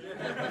Wikipedia.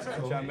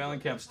 Cool. John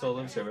Mellencamp still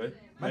lives here, right?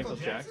 Michael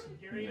Jackson.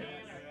 Yeah.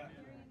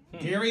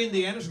 Gary,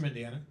 Indiana's from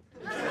Indiana.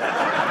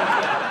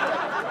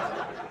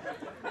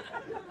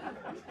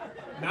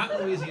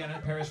 Not Louisiana,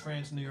 Paris,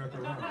 France, New York,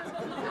 or Rome.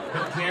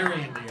 But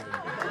Gary, Indiana.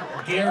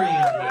 Gary,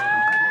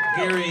 Indiana.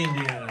 Gary,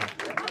 Indiana.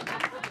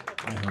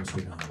 My home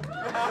sweet home.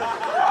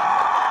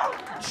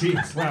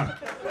 Jeez, wow.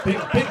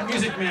 Big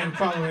music man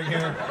following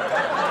here.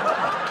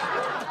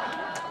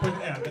 But,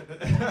 yeah.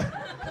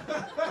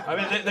 I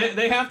mean,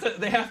 they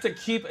have to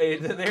keep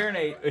they're in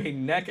a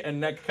neck and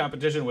neck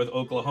competition with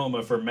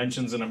Oklahoma for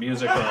mentions in a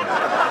musical.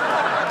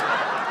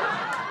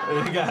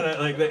 You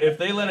gotta if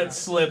they let it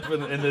slip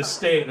in this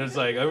state, it's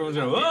like everyone's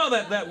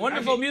going, that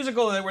wonderful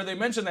musical where they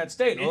mention that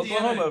state,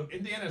 Oklahoma.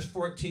 Indiana's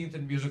 14th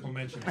in musical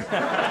mentions.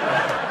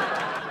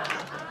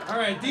 All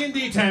right,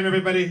 D&D time,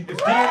 everybody. It's D&D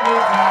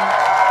time.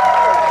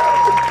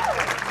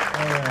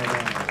 All right,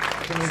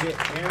 can we get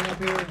Aaron up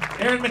here?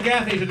 Aaron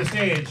McGathy to the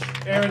stage.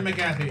 Aaron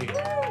McGathy.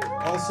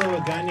 Also,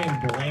 a guy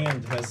named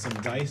Bland has some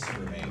dice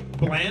for me.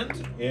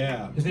 Bland?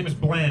 Yeah. His name is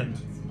Bland.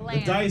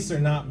 The dice are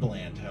not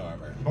bland,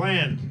 however.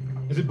 Bland.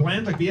 Is it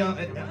Bland, like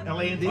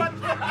B-L-A-N-D? All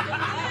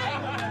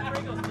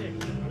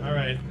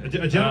right. A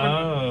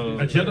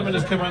gentleman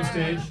has come on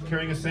stage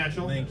carrying a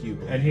satchel. Thank you,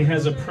 Bland. And he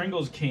has a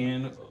Pringles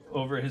can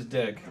over his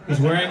dick. He's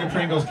wearing a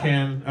Pringles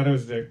can out of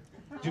his dick.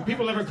 Do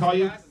people ever call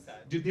you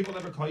Do people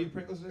ever call you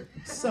Pringles Dick?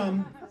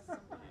 Some.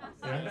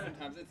 Yeah.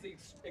 Sometimes it's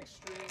the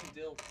extreme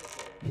dill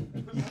pickle.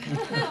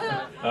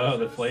 Oh,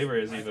 the flavor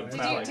is even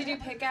phallic. Did you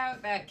pick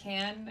out that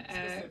can?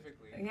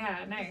 Specifically.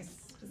 Yeah,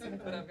 nice.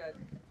 But there's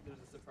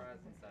a surprise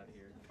inside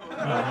here.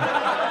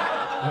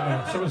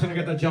 Someone's gonna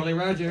get the Jolly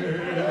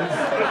Rogers.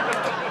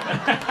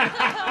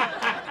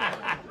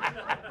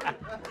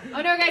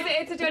 Oh no, guys!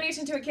 It's a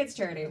donation to a kids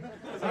charity.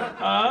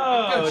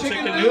 Oh,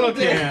 chicken noodle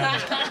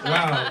can.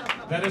 Wow,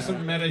 that is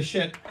some meta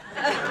shit.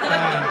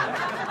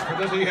 For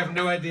those of you who have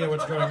no idea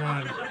what's going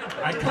on,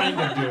 I kind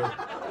of do.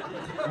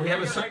 We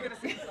have a song.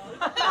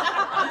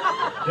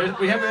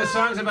 We have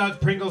songs about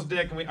Pringles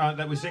Dick and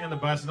that we sing on the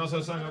bus, and also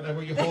a song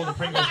where you hold a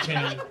Pringles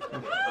can.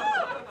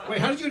 Wait,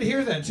 how did you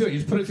hear that too? You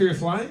just put it through your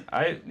fly?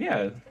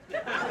 Yeah.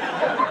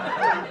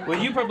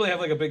 Well, you probably have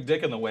like a big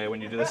dick in the way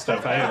when you do this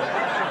stuff.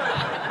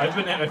 I've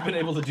been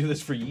able to do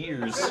this for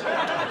years.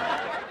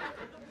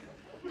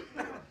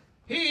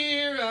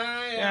 Here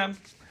I am.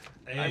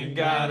 I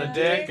got a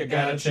dick, I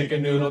got a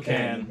chicken noodle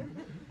can.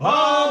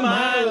 All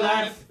my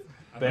life,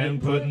 been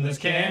putting this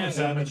can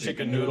inside my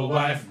chicken noodle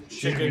wife.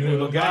 Chicken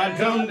noodle God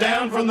come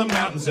down from the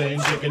mountain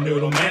saying, chicken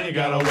noodle man, you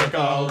gotta work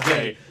all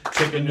day.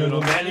 Chicken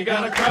noodle man, you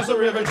gotta cross the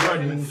river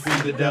Jordan.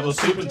 Feed the devil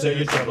soup until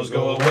your troubles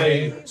go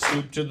away.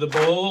 Soup to the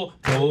bowl,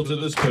 bowl to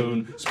the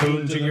spoon.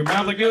 Spoon to your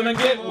mouth, you're gonna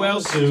get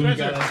well soon. You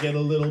gotta get a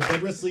little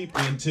bit of sleep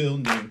until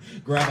noon.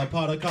 Grab a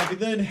pot of coffee,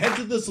 then head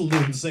to the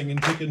saloon. Singing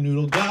chicken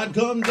noodle God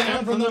come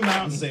down from the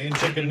mountain. Saying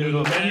chicken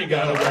noodle man, you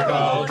gotta work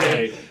all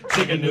day.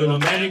 Chicken noodle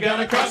man, you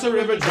gotta cross the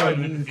river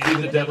Jordan. Feed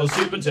the devil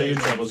soup until your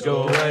troubles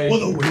go away.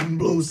 Well, the wind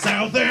blows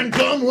south and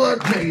come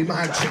what may.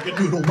 My chicken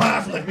noodle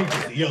wife left me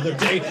just the other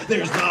day.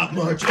 There's not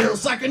much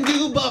else I can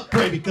do but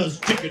pray, because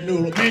chicken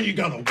noodle man, you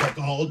gotta work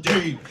all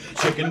day.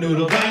 Chicken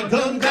noodle God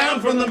come down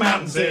from the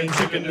mountain saying,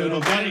 chicken noodle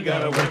man, you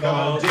gotta work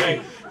all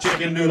day.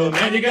 Chicken noodle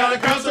man, you gotta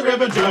cross the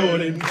river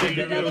Jordan.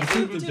 Chicken noodle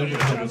soup until your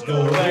troubles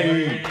go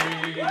away.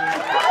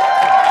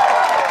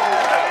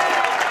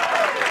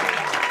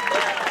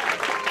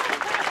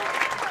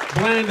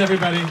 Bland,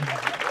 everybody.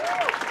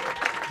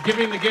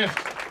 Giving the gift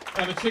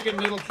of a chicken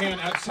noodle can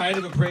outside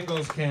of a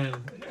Pringles can.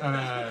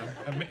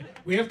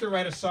 We have to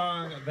write a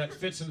song that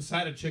fits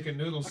inside a chicken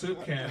noodle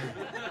soup can,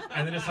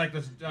 and then it's like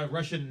this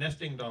Russian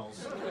nesting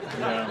dolls.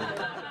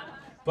 Yeah.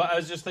 But I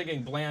was just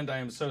thinking, Bland, I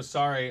am so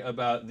sorry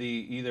about the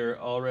either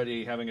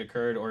already having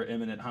occurred or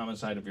imminent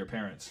homicide of your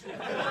parents.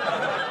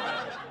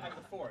 Like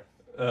the fourth.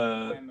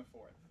 Bland the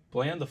fourth.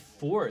 Bland the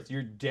fourth?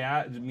 Your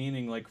dad,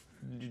 meaning like,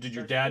 did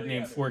your dad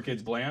name 4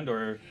 kids Bland,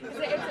 or?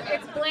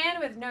 It's bland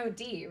with no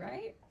D,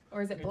 right?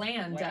 Or is it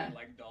bland? Bland,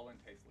 like dull and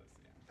tasteless,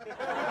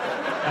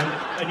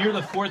 yeah. And you're the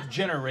 4th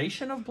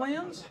generation of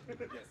Blands? Yes,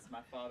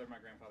 my father, my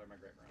grandfather, my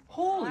great-grandfather.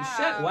 Holy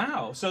shit!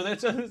 Wow. So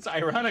it's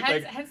ironic.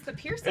 Hence the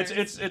piercings.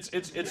 It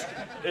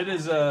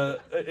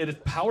is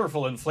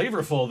powerful and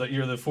flavorful that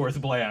you're the 4th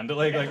Bland.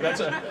 Like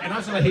that's a. And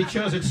also that he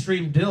chose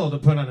extreme dill to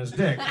put on his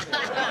dick.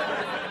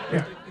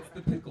 Yeah. It's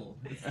the pickle.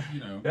 It's, you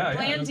know. Yeah.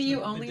 Bland, do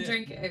you only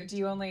drink? Do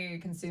you only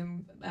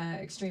consume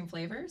extreme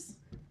flavors?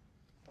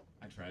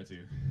 I try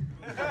to.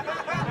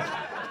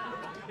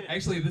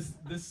 Actually,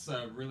 this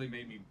really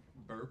made me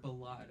burp a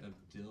lot of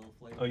dill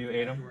flavor. Oh, you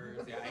ate them?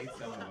 Yeah, I ate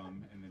some of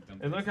them and then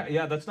dumped It them.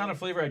 yeah, that's not a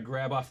flavor I'd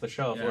grab off the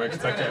shelf Yeah, or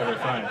expect to ever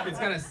find. It's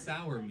got a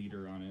sour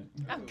meter on it.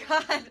 Oh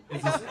God!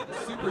 It's a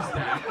super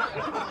stack.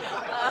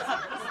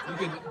 You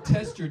can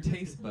test your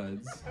taste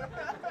buds,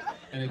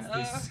 and it's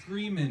the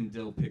screamin'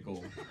 dill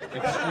pickle,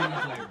 extreme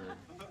flavor.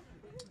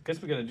 Guess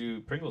we gotta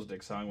do Pringles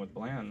Dick song with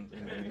Bland. Do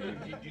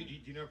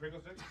you know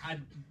Pringles Dick? I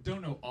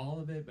don't know all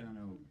of it, but I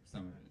know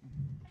some of it.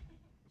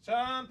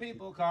 Some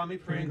people call me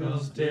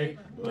Pringles Dick,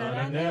 but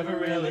I never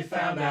really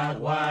found out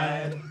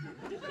why.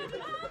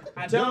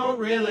 I don't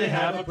really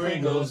have a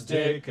Pringles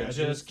Dick, I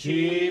just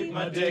keep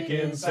my dick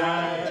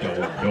inside.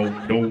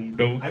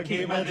 I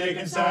keep my dick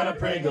inside a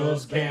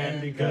Pringles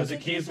can because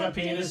it keeps my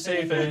penis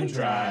safe and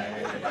dry.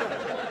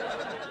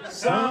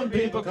 Some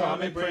people call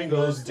me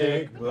Pringles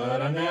Dick,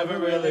 but I never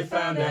really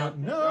found out.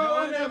 No,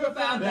 I never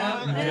found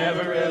out.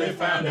 Never really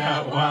found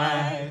out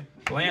why.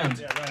 Bland.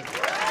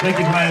 Thank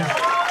you, Bland.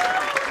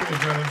 Thank you,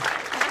 brother.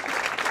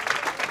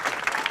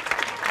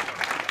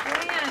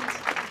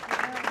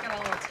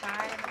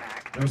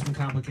 That was some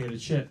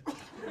complicated shit.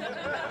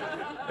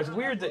 It's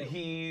weird that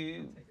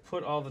he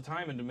put all the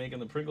time into making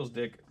the Pringles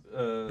Dick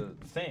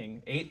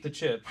thing, ate the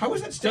chip. How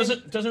is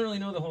that doesn't really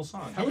know the whole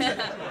song. How is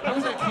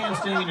that can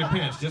staying in your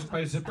pants? Just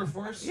by zipper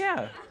force?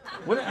 Yeah.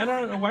 I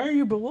don't know. Why are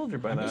you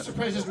bewildered by that? I'm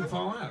surprised it doesn't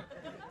fall out.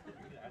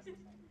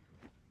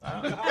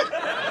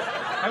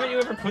 Haven't you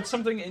ever put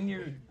something in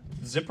your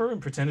zipper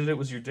and pretended it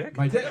was your dick?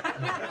 My dick?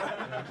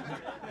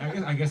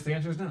 I guess the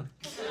answer is no.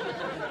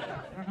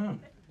 I don't know.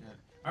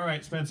 All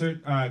right,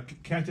 Spencer,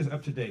 catch us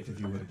up to date, if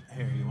you would.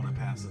 Harry, you want to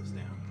pass those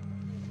down?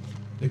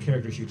 The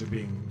character sheets are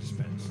being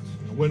dispensed.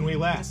 When we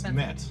last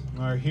met,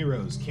 our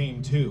heroes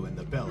came to in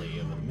the belly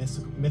of a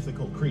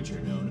mythical creature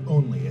known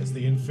only as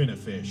the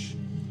Infinifish.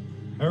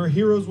 Our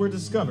heroes were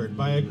discovered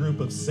by a group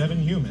of 7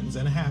 humans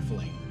and a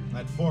halfling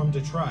that formed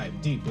a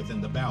tribe deep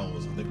within the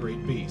bowels of the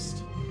great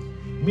beast.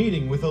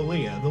 Meeting with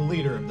Aaliyah, the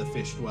leader of the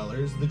fish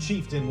dwellers, the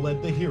chieftain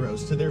led the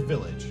heroes to their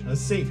village, a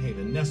safe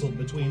haven nestled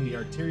between the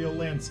arterial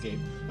landscape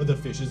of the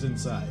fish's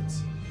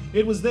insides.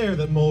 It was there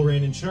that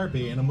Mulrain and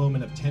Sharpie, in a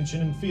moment of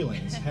tension and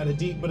feelings, had a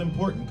deep but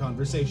important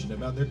conversation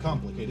about their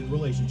complicated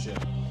relationship.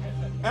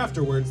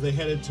 Afterwards, they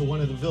headed to one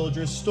of the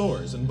villagers'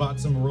 stores and bought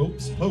some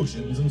ropes,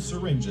 potions, and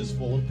syringes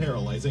full of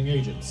paralyzing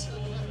agents.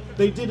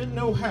 They didn't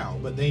know how,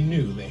 but they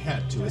knew they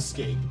had to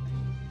escape.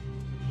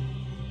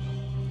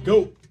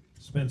 Go!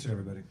 Spencer,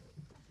 everybody.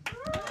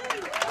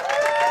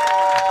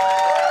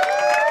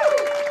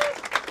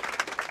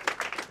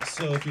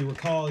 So if you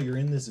recall, you're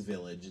in this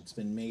village. It's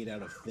been made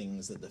out of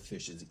things that the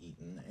fish has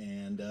eaten.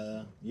 And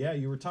yeah,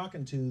 you were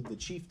talking to the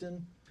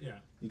chieftain. Yeah.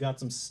 You got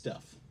some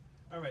stuff.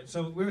 All right,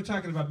 so we were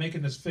talking about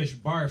making this fish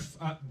barf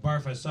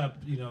us up,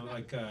 you know,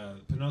 like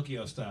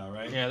Pinocchio style,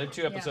 right? Yeah, they're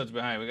 2 episodes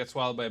behind. We got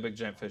swallowed by a big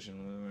giant fish,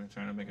 and we were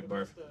trying to make it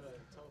barf.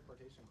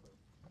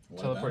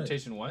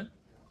 Teleportation what?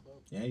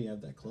 Yeah, you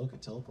have that cloak.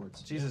 It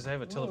teleports. Jesus, I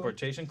have a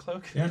teleportation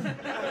cloak? Yeah.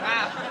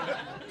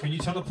 Can you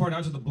teleport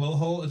out to the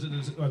blowhole?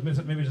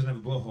 Maybe it doesn't have a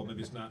blowhole.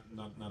 Maybe it's not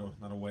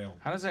a whale.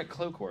 How does that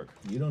cloak work?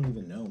 You don't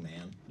even know,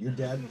 man. Your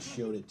dad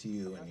showed it to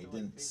you, and you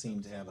didn't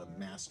seem to have a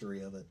mastery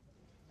of it.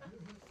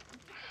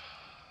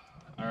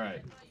 All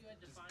right.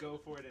 Just go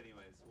for it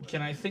anyways.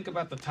 Can I think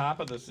about the top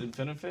of this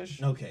infinite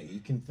fish? Okay, you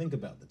can think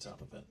about the top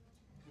of it.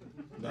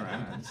 All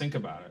right, think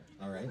about it.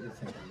 All right, you're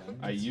thinking about it.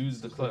 I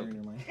use the cloak.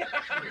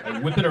 I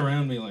whip it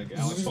around me like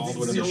Alex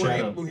Baldwin in the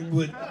shadow.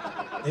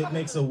 It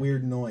makes a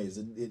weird noise.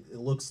 It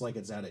looks like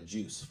it's out of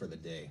juice for the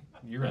day.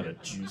 You're out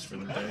of juice for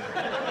the day.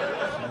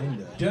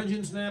 Kinda.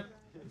 Dungeon snap.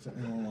 If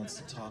anyone wants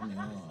to top me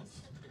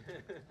off.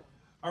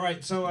 All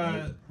right,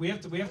 so we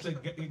have to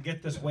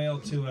get this whale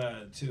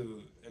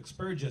to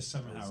expurge us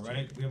somehow,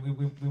 right?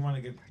 We want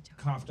to get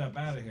coughed up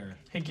out of here.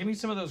 Hey, give me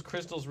some of those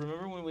crystals.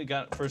 Remember when we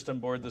got first on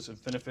board this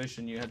Infinifish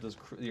and you had those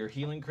your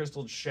healing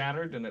crystals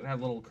shattered and it had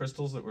little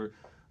crystals that were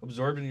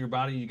absorbed into your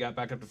body? You got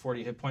back up to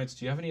 40 hit points.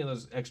 Do you have any of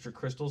those extra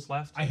crystals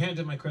left? I hand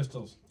him my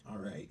crystals. All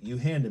right, you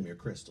hand him your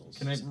crystals.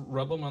 Can I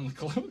rub them on the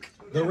cloak?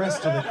 The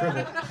rest of the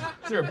crystal.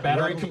 Is there a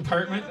battery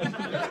compartment?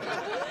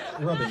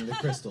 Rubbing the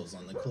crystals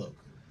on the cloak.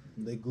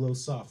 They glow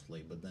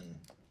softly, but then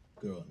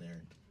grow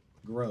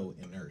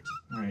inert.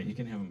 All right, you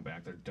can have them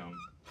back. They're dumb.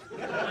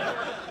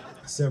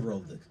 Several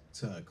of the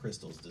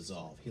crystals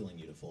dissolve, healing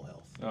you to full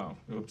health. Oh,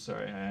 oops,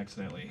 sorry. I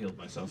accidentally healed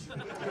myself.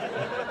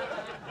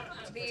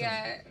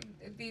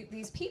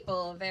 These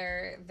people,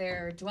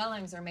 their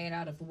dwellings are made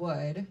out of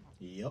wood.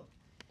 Yep.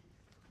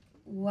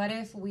 What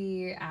if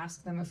we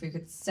asked them if we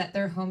could set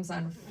their homes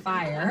on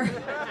fire?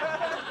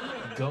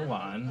 Go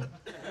on.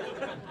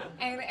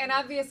 And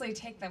obviously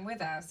take them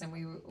with us, and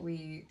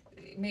we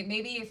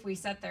maybe if we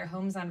set their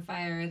homes on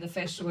fire, the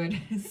fish would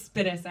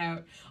spit us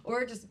out,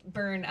 or just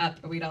burn up,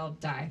 and we'd all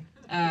die.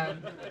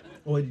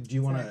 Well, do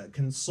you want to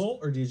consult,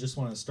 or do you just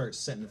want to start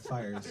setting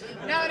fires?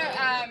 No.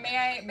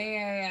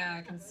 May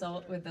I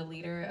consult with the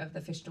leader of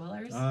the fish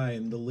dwellers? I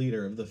am the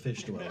leader of the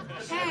fish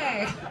dwellers.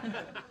 Hey.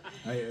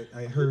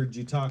 I heard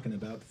you talking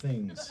about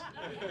things.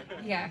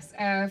 Yes.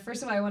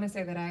 First of all, I want to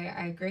say that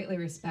I greatly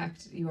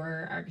respect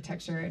your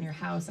architecture and your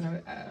house,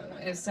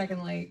 and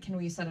secondly, can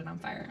we set it on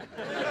fire?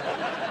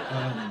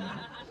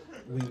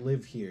 We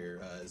live here.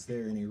 Is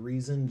there any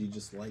reason? Do you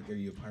just are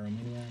you a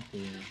pyromaniac? Or?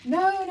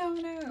 No.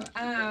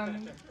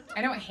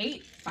 I don't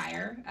hate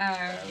fire,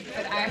 but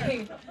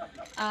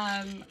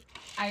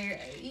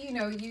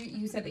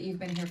you said that you've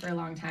been here for a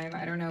long time.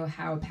 I don't know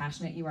how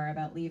passionate you are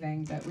about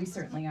leaving, but we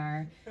certainly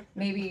are.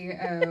 Maybe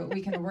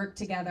we can work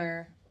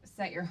together,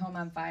 set your home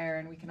on fire,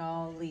 and we can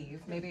all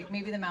leave. Maybe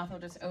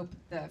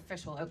the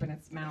fish will open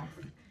its mouth.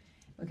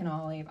 We can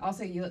all leave.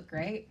 Also, you look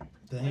great.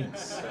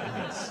 Thanks.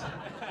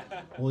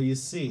 Well, you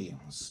see,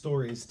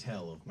 stories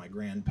tell of my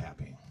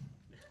grandpappy.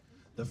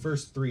 The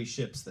first 3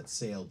 ships that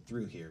sailed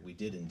through here, we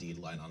did indeed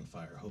light on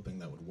fire, hoping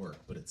that would work,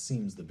 but it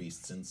seems the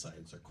beast's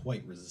insides are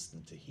quite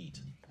resistant to heat.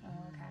 Oh,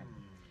 okay.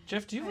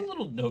 Jeff, do you have a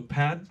little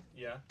notepad?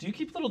 Yeah. Do you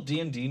keep little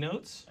D&D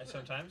notes?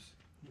 Sometimes.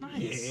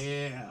 Nice.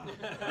 Yeah.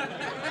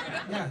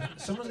 Yeah,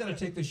 someone's got to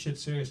take this shit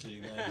seriously,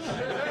 you guys.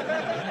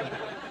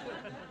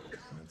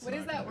 What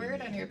is that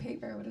word on your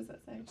paper? What does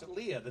that say? It's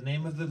Leah, the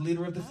name of the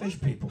leader of the fish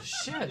people.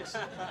 Shit.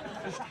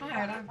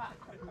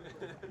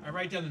 I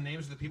write down the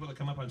names of the people that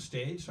come up on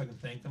stage so I can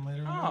thank them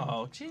later on.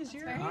 Oh, jeez,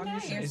 you're on your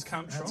shit. It's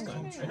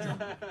comptrolling.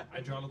 I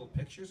draw little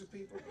pictures of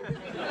people.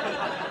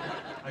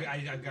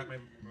 I've got my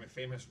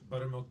famous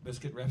buttermilk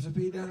biscuit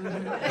recipe down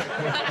there.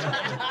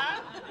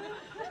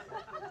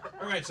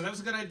 All right, so that was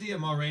a good idea,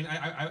 Mulrain.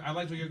 I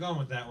liked where you're going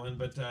with that one,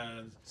 but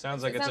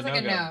sounds like it's a no-go.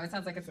 No. It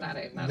sounds like it's not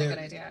a good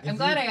idea. I'm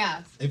glad I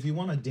asked. If you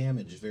want to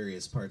damage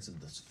various parts of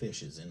this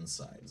fish's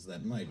insides,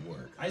 that might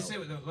work. I say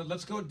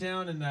let's go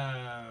down and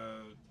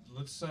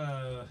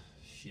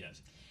shit.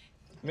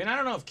 I mean, I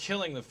don't know if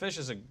killing the fish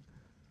is a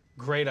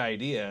great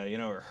idea,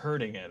 or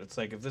hurting it. It's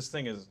like if this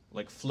thing is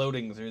like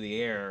floating through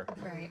the air,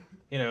 right?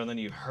 And then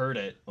you hurt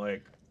it,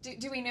 like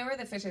Do we know where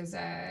the fishes,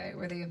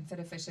 where the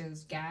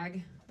amphibifish's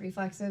gag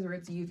reflexes, where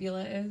its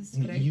uvula is?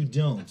 You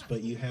don't,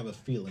 but you have a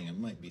feeling it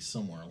might be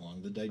somewhere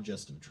along the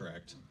digestive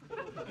tract.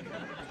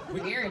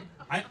 Weird.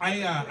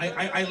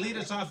 I lead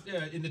us off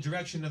in the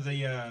direction of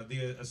the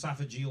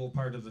esophageal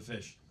part of the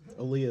fish.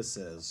 Aaliyah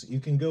says, you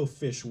can go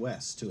fish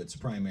west to its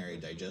primary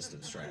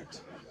digestive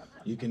tract.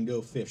 You can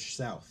go fish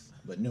south,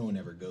 but no one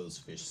ever goes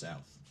fish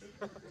south.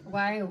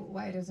 Why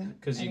doesn't?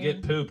 Because you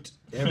get pooped.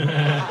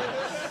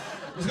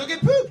 Let's go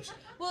get pooped.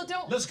 Well,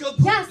 don't. Let's go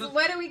poop. Yes.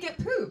 Why do we get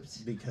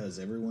pooped? Because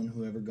everyone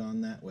who ever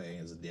gone that way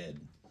is dead.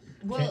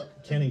 Well,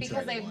 Kenny because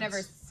tried it they've once.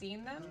 never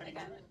seen them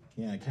again.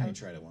 Yeah, Kenny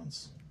tried it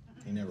once.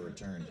 He never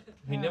returned.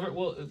 He never.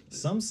 Well,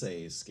 some say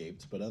he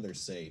escaped, but others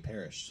say he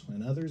perished,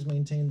 and others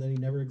maintain that he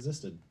never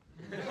existed.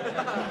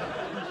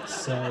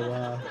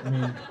 So, I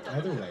mean,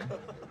 either way.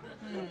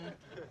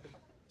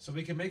 So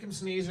we can make him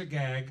sneeze or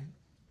gag,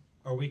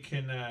 or we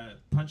can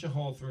punch a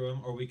hole through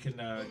him, or we can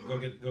go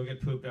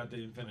get pooped out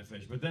the infinite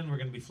fish. But then we're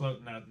going to be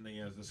floating out in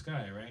the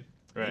sky, right?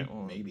 Right.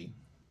 Well, maybe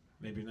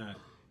not.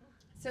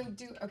 So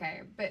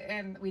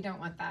and we don't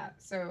want that.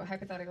 So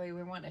hypothetically,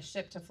 we want a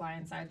ship to fly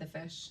inside the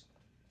fish.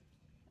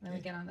 And then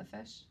we get on the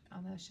fish,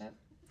 on the ship.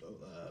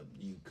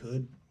 You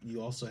could.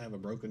 You also have a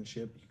broken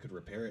ship. You could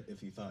repair it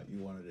if you thought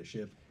you wanted a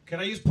ship. Can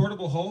I use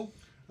portable hole?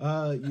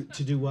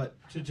 To do what?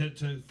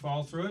 To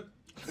fall through it?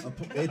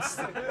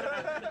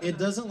 It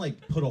doesn't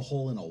like put a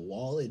hole in a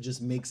wall. It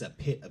just makes a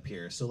pit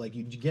appear. So like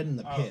you get in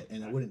the pit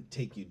and it wouldn't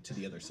take you to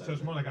the other side. So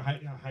it's more like a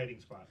hiding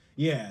spot.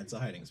 Yeah, it's a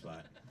hiding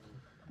spot.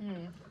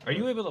 Are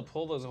you able to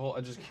pull those whole?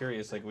 I'm just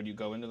curious. Like, when you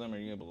go into them, are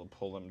you able to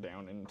pull them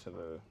down into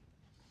the?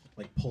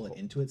 Like pull it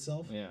into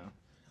itself? Yeah.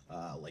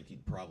 Like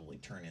you'd probably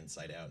turn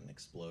inside out and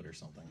explode or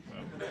something.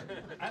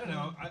 I don't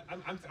know.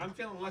 I'm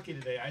feeling lucky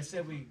today. I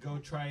said we go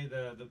try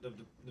the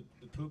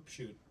poop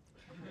shoot.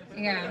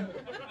 Yeah.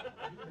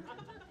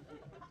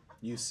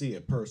 You see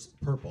a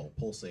purple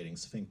pulsating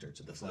sphincter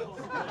to the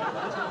south.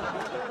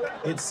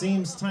 It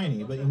seems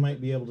tiny, but you might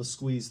be able to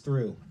squeeze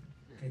through.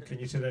 Can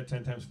you say that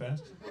 10 times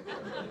fast?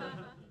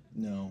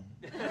 No.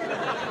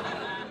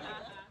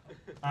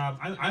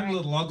 I'm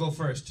little. I'll go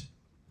first.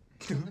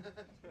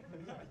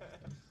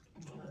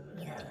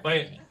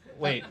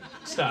 Wait,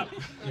 stop.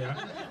 Yeah.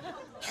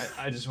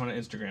 I just want to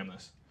Instagram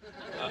this.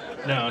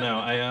 No,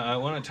 I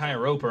want to tie a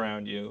rope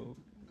around you.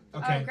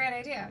 Okay. Oh, great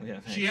idea.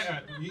 Yeah,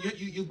 thanks.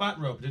 You bought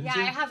rope, didn't you?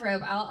 Yeah, I have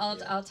rope.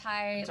 I'll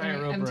tie. Tie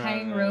a rope I'm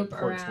tying around, rope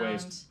Quark's around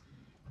waist.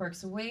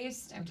 Quark's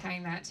waist. I'm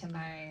tying that to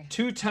my.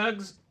 2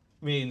 tugs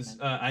means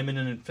I'm in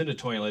an infinite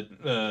toilet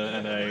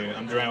and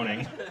I'm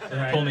drowning.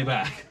 Right. Pull me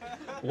back.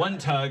 1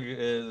 tug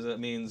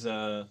means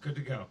good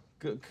to go.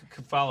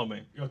 Follow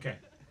me. Okay.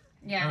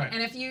 Yeah, Right.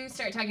 and if you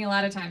start tugging a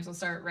lot of times, we'll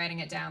start writing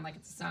it down like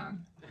it's a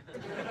song.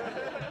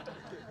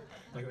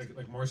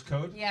 Like Morse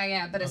code?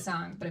 Yeah, but a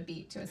song, but a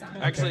beat to a song.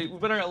 Actually, we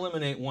better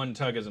eliminate 1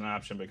 tug as an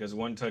option because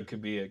 1 tug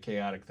could be a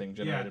chaotic thing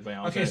generated by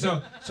all. Okay,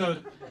 so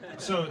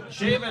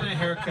shave and a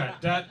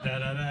haircut.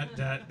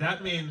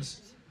 That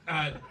means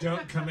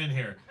don't come in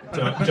here.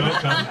 Don't come.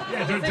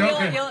 Yeah, don't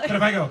come. But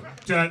if I go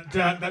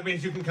that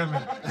means you can come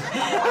in.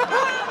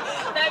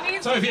 That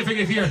means. So if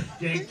you're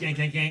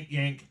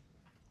yank.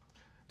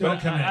 Don't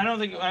come in. I don't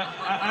think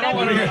I don't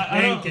want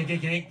want to to.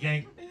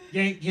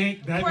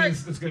 yank. That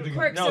means it's good to go.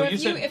 Quark, so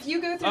if you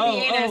go through the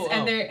anus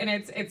and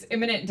it's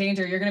imminent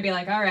danger, you're gonna be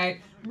like, all right.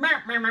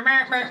 Yeah,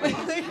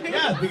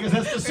 because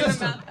that's the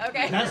system.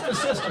 Okay. That's the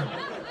system.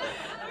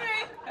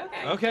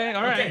 Okay,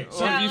 all right. Okay,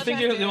 so if you think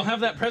you'll have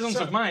that presence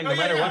of mind no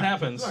matter what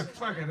happens. Look,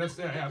 fuck it. That's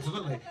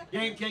absolutely.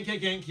 Yank.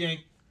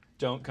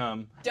 Don't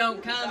come.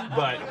 Don't come.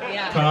 But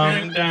yeah.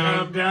 Calm down.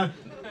 Calm down.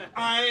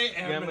 I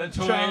am in a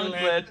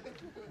toilet.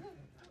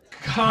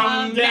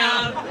 Calm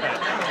down.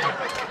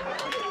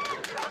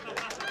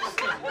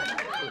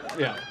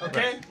 Yeah.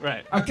 Okay.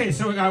 Right. Okay.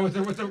 So I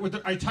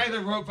tie the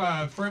rope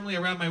firmly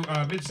around my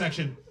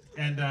midsection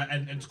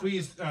and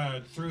squeeze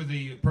through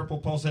the purple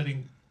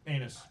pulsating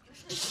anus.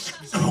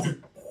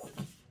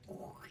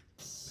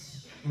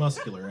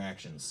 Muscular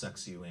action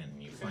sucks you in,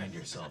 and you find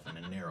yourself in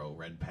a narrow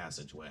red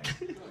passageway.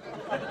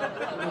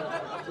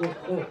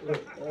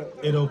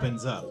 It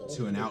opens up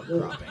to an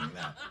outcropping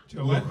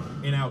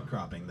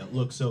that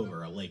looks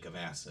over a lake of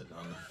acid.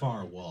 On the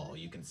far wall,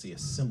 you can see a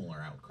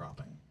similar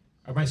outcropping.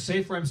 Am I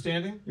safe where I'm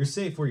standing? You're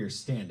safe where you're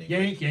standing.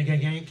 Yank.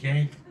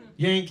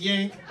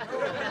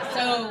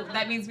 So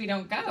that means we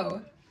don't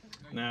go.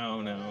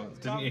 No.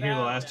 Didn't you hear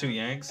the last 2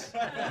 yanks?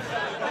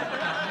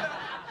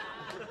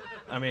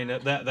 I mean,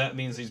 that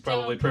means he's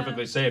probably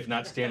perfectly safe,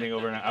 not standing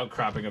over an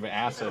outcropping of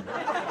acid.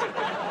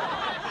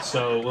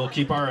 So we'll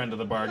keep our end of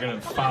the bargain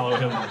and follow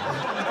him.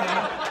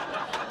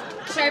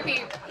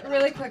 Sharpie,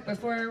 really quick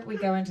before we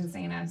go into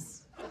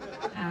Zanus,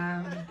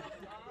 I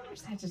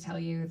just had to tell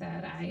you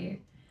that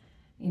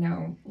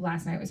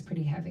last night was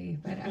pretty heavy,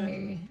 but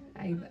I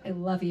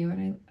love you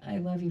and I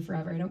love you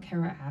forever. I don't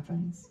care what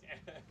happens.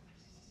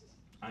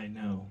 I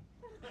know.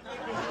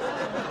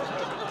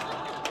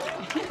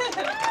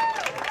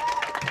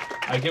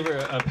 I give her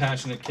a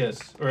passionate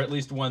kiss, or at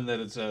least one that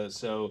it's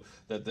so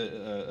that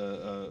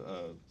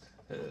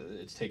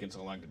it's taken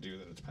so long to do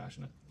that it's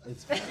passionate.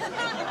 It's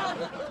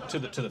to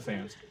the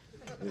fans.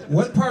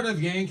 What part of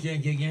yank,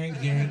 yank, yank, yank,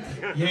 yank,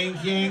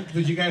 yank, yank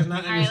did you guys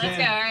not All right, let's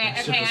understand? go. All right,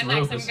 okay, This I'm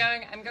rope next. is-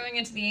 I'm going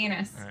into the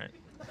anus. All right.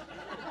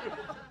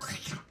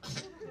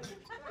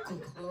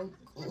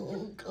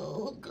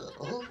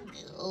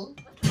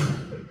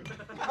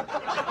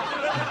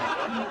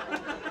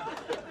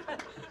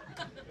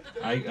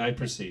 I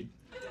proceed.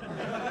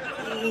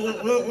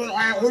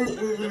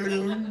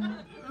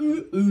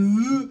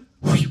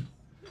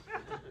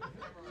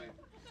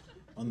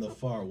 On the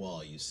far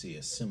wall, you see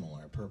a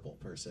similar purple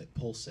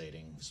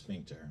pulsating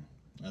sphincter.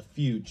 A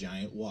few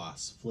giant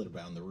wasps flit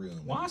around the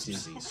room. Wasps? In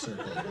dizzy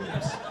circle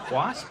loops.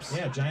 Wasps?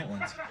 Yeah, giant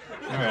ones.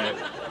 All right.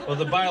 Well,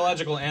 the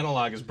biological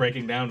analog is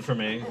breaking down for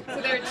me.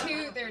 So there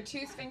are two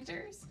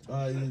sphincters.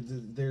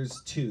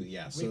 There's two,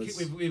 yeah. So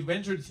We've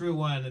entered through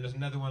one, and there's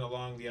another one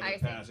along the other I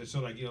see. passage.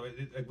 So, like, you know,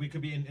 we could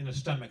be in a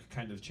stomach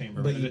kind of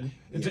chamber. But But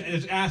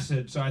it's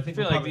acid, so I I think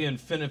feel we'll like the probably...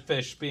 infinite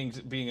fish being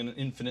an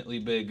infinitely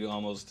big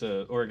almost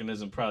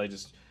organism probably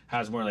just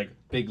has more like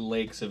big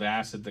lakes of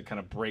acid that kind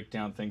of break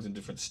down things in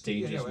different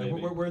stages. Yeah, maybe.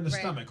 we're in the Right.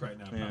 stomach right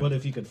now. Yeah. But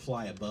if you could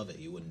fly above it,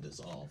 you wouldn't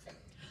dissolve.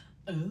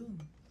 Oh.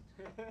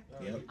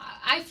 Yep.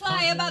 I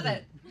fly above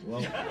it.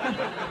 Well,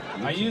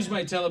 I use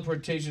my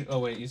teleportation. Oh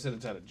wait, you said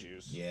it's out of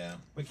juice. yeah.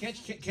 But can't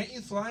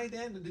you fly,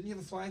 Dan? Didn't you have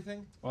a fly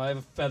thing? Well, I have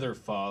a feather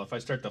fall. If I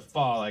start to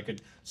fall, I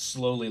could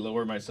slowly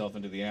lower myself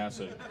into the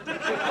acid.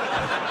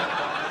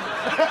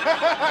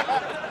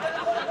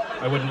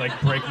 I wouldn't like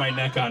break my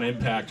neck on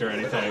impact or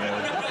anything.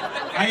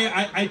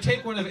 I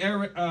take one of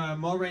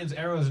Mulrain's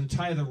arrows and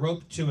tie the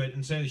rope to it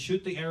and say,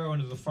 shoot the arrow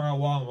into the far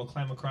wall and we'll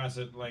climb across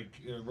it like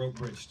rope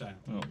bridge style.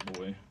 Oh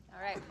boy.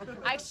 All right.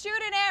 I shoot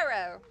an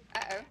arrow.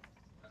 Uh-oh.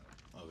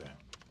 Okay.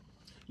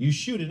 You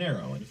shoot an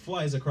arrow and it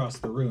flies across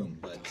the room,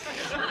 but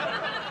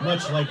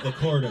much like the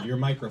cord of your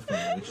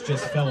microphone, which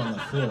just fell on the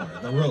floor,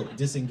 the rope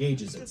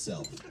disengages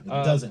itself. It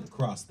doesn't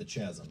cross the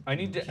chasm. I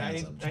need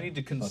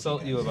to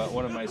consult you about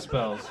one of my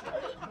spells.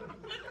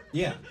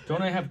 Yeah.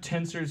 Don't I have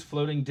Tensor's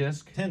floating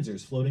disc?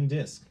 Tensor's floating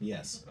disc,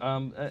 yes.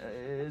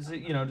 Is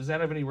it, does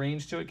that have any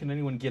range to it? Can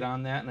anyone get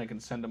on that and I can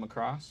send them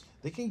across?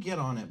 They can get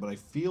on it, but I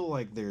feel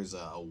like there's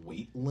a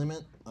weight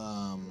limit.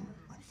 I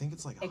think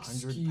it's like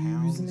 100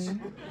 pounds.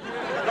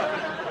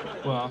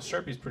 Well,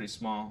 Sharpie's pretty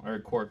small, or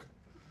Quark.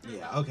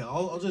 Yeah, okay.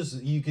 I'll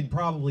just, you could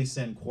probably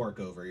send Quark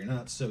over. You're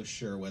not so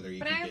sure whether you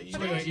can get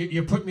Wait,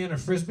 you put me on a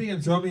frisbee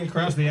and throw me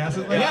across the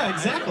acid lake? Yeah,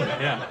 exactly.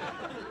 Yeah.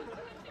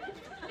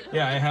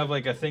 Yeah, I have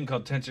like a thing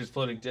called Tensor's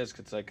floating disc.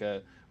 It's like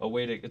a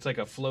way to, it's like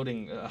a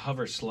floating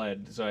hover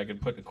sled, so I can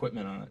put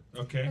equipment on it.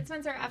 Okay. But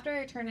Spencer, after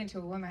I turn into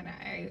a woman,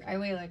 I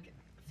weigh like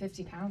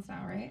 50 pounds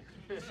now, right?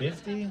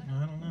 50? I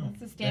don't know.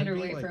 That's the standard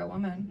weight for a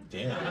woman.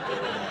 Damn.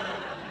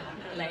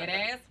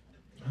 Ladies.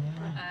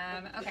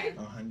 Okay.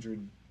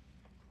 100.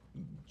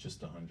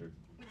 Just 100.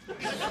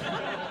 Don't you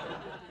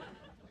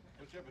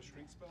have a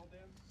shrink spell, Dan?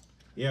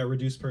 Yeah,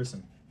 reduce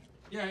person.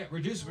 Yeah,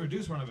 reduce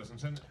one of us and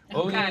send.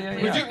 Oh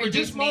yeah.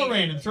 Reduce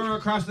Mulrain and throw her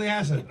across the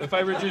acid. If I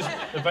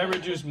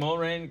reduce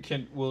Mulrain,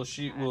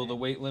 will the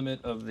weight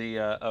limit of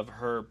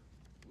the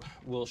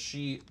will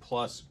she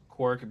plus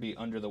Quark be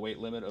under the weight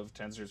limit of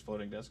Tensor's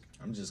floating disc?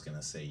 I'm just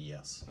gonna say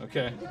yes.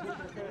 Okay.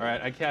 All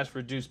right. I cast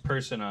reduce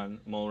person on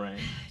Mulrain.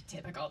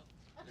 Typical.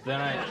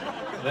 Then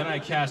I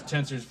cast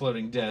Tensor's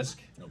floating disc.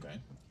 Okay.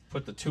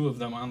 Put the two of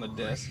them on the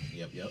disc.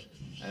 Yep.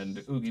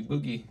 And oogie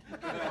boogie.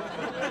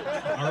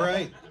 All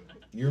right.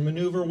 Your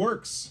maneuver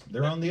works.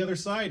 They're on the other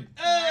side.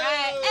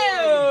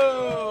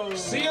 Oh!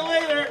 See you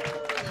later.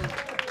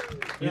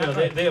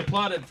 They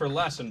applauded for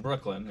less in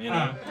Brooklyn. They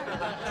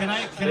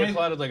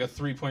applauded like a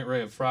 3-point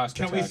ray of frost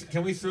attack.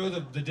 Can we throw the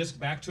disc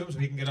back to him so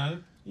he can get on it?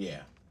 Yeah.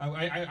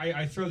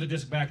 I throw the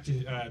disc back to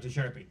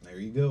Sharpie. There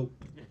you go.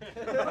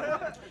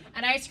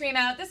 And I scream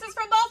out, "This is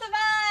from both of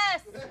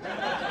us!"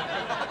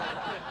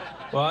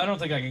 Well, I don't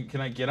think I can. Can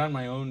I get on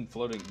my own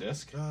floating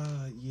disc?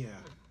 Yeah.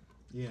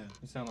 You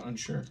sound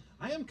unsure.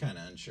 I am kind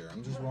of unsure.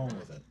 I'm just rolling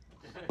with it.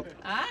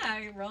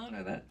 You're rolling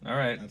with it. All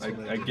right,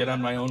 I get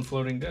on my own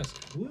floating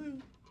disc.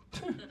 Woo.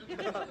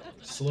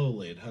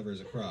 Slowly, it hovers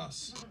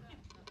across.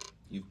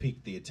 You've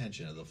piqued the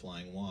attention of the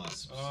flying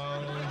wasps.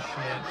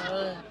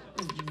 Oh,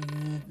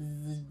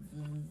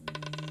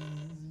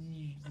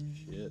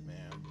 Shit,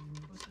 man.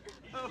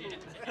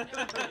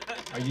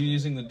 Are you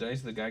using the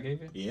dice the guy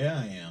gave you? Yeah,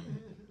 I am.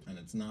 And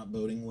it's not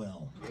boding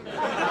well.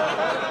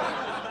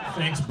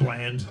 Thanks,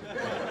 Bland.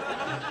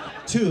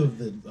 Two of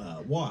the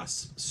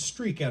wasps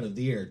streak out of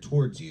the air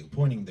towards you,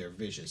 pointing their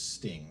vicious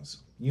stings.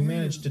 You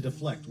manage to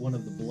deflect one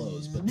of the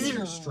blows, but the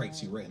other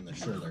strikes you right in the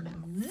shoulder.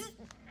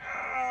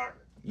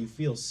 You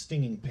feel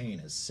stinging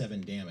pain as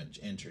 7 damage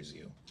enters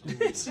you.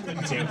 Enters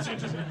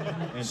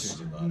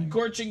your body.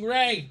 Scorching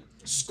ray!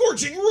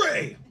 Scorching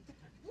ray!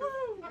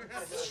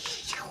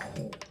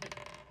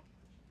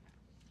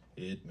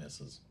 It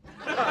misses.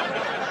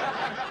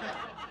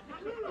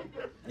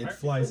 It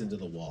flies into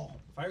the wall.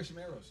 Fire some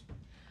arrows.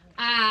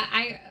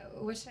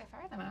 What should I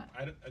fire them at?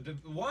 The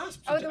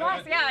wasps. Oh, the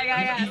wasps.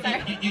 Yeah.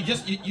 Sorry.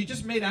 You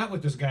just made out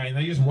with this guy, and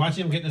now you're just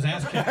watching him getting his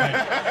ass kicked.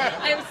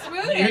 I'm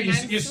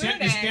You're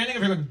standing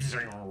over going.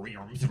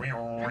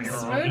 I'm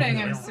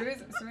swooning. I'm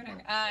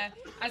swooning.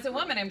 As a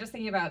woman, I'm just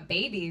thinking about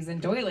babies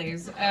and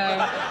doilies.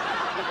 I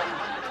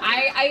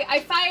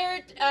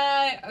fired.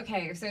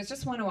 Okay, so it's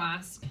just one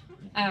wasp.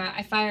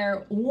 I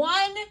fire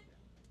one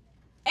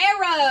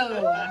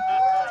arrow.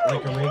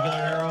 Like a regular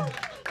arrow?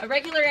 A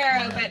regular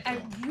arrow, but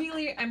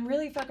I'm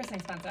really focusing,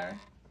 Spencer.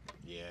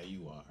 Yeah,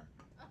 you are.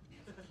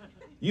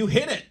 You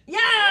hit it!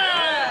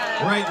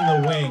 Yeah! Right in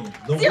the wing.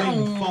 The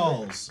wing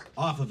falls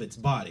off of its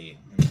body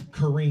and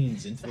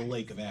careens into the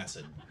lake of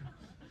acid.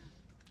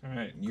 All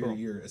right,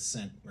 Your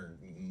ascent or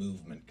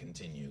movement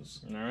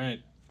continues. All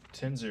right,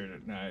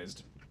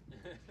 Tensorized.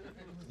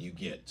 You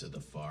get to the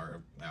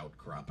far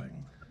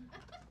outcropping.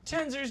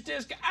 Tensor's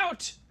disc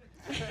out!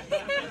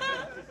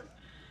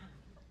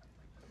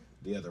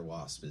 The other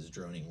wasp is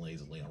droning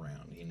lazily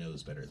around. He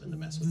knows better than to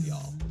mess with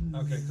y'all.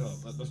 Okay, cool.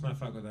 Let's not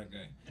fuck with that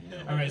guy. No.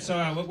 All right, so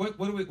what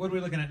are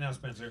we looking at now,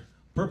 Spencer?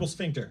 Purple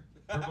sphincter.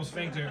 Purple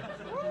sphincter.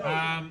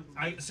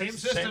 Same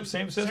system.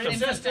 Same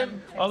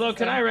system. Although,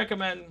 can I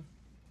recommend?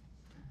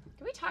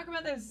 Can we talk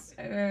about those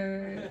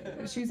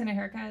shoes and a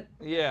haircut?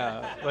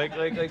 Yeah, like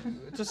it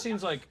just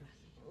seems like.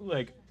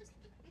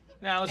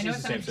 Now let's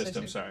use the same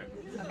system. Sorry.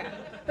 Okay,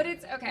 but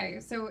it's okay.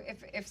 So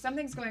if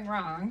something's going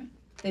wrong,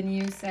 then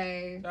you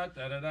say.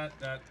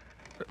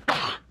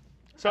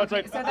 So it's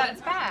like. So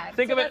that's bad.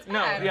 Think so of it. No,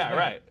 bad. yeah,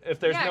 right.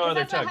 If there's no other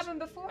that's what tugs. happened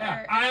before.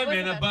 Yeah, I'm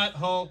in a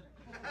butthole.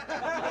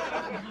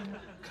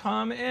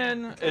 Come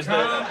in.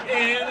 Come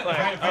in.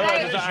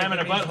 I'm in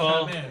a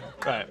butthole.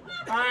 Right.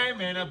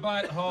 I'm in a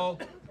butthole.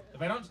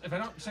 If I don't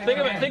say.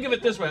 Think of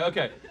it this way.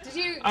 Okay. Did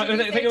you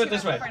think of it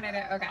this way.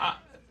 Okay.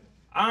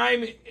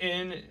 I'm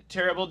in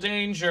terrible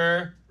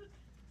danger.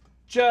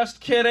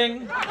 Just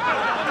kidding.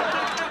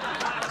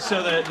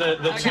 So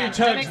the two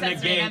tugs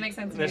negate. That makes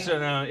sense to me. So,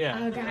 yeah.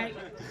 Oh God,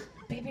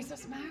 baby's so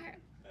smart.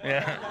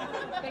 Yeah.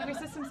 Baby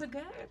system's so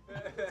good.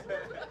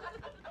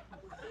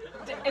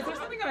 Is there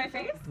something on my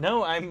face?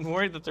 No, I'm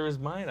worried that there was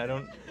mine.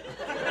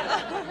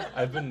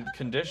 I've been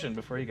conditioned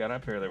before he got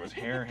up here. There was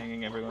hair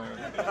hanging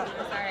everywhere.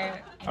 Sorry.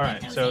 All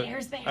right, so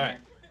all right.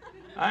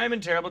 I'm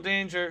in terrible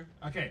danger.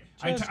 Okay.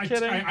 Just I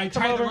kidding.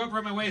 tie the rope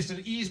around my waist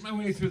and ease my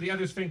way through the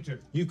other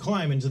sphincter. You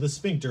climb into the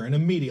sphincter and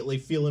immediately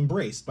feel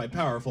embraced by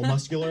powerful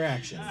muscular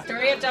action.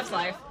 Story of Jeff's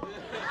life.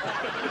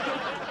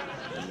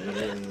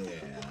 Yeah.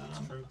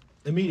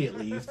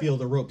 Immediately, you feel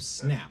the rope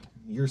snap.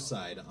 Your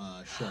side,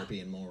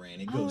 Sharpie and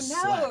Mulrain. It goes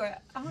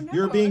slack. Oh no!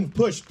 You're being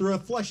pushed through a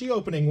fleshy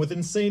opening with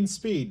insane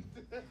speed.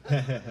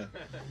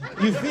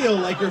 You feel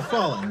like you're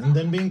falling, and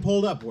then being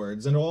pulled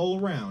upwards and all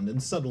around,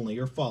 and suddenly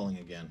you're falling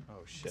again.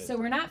 Oh shit! So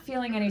we're not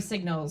feeling any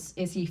signals.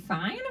 Is he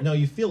fine? No,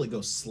 you feel it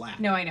go slack.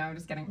 No, I know. I'm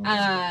just kidding.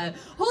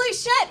 Holy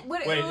shit!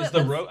 Wait, is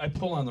the rope? I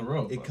pull on the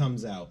rope. It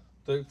comes out.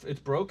 It's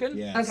broken?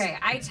 Yes. Okay,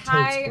 I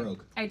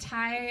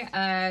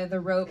tie the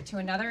rope to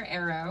another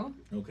arrow.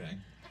 Okay.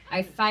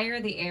 I fire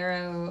the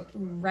arrow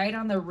right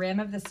on the rim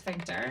of the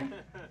sphincter.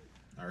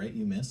 All right,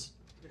 you miss.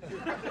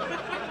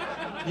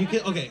 You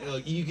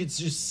could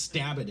just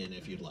stab it in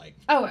if you'd like.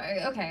 Oh,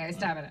 okay, I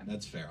stab it in.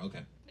 That's fair.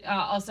 Okay.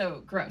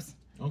 Also, gross.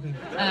 Okay.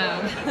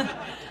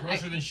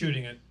 Grosser than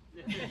shooting it.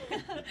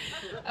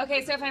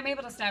 Okay, so if I'm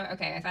able to stab it,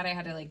 okay, I thought I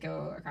had to like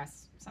go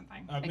across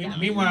something.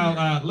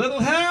 Meanwhile, little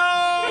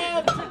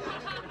help!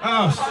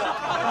 Oh.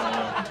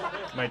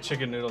 My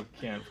chicken noodle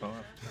can't fall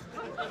off.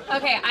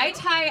 Okay, I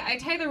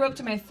tie the rope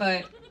to my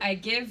foot. I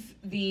tie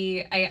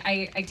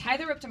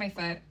the rope to my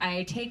foot.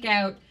 I take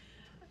out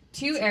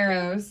 2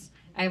 arrows.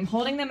 I'm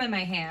holding them in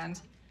my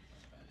hand,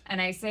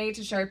 and I say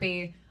to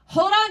Sharpie,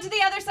 "Hold on to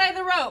the other side of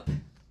the rope."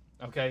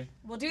 Okay.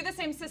 We'll do the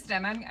same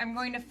system. I'm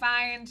going to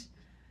find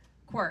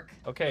Quark.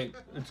 Okay,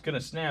 it's gonna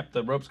snap.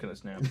 The rope's gonna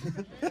snap.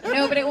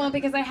 No, but it won't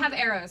because I have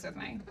arrows with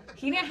me.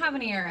 He didn't have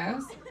any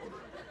arrows.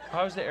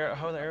 How are the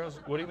arrows?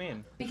 What do you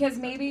mean? Because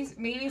maybe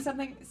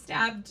something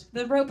stabbed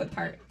the rope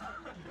apart,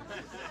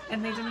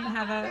 and they didn't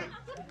have a.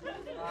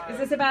 Is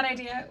this a bad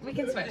idea? We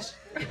can switch.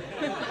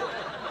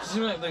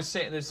 They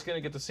say it's gonna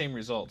get the same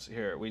results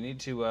here. We need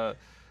to.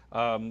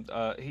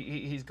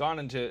 He's gone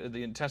into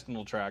the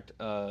intestinal tract.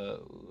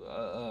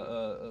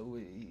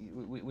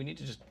 We need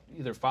to just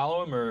either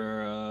follow him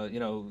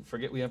or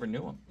forget we ever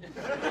knew him.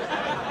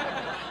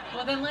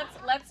 Well then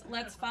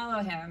let's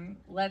follow him.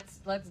 Let's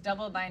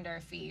double bind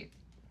our feet,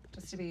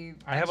 just to be.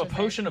 I have a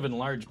potion of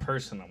enlarged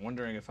person. I'm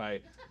wondering if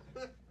I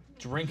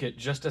drink it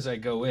just as I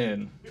go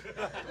in.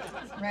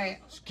 Right.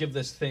 Just give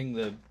this thing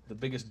the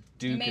biggest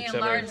duke You may it's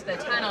enlarge ever.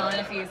 the tunnel, and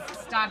if he's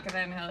stuck,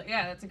 then he'll.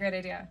 Yeah, that's a great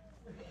idea.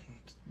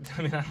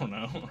 I mean, I don't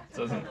know. It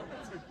doesn't.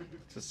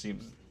 It just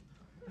seems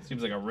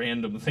like a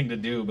random thing to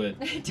do, but.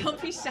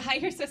 Don't be shy.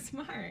 You're so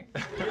smart.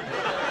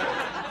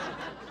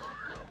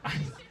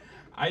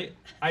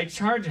 I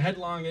charge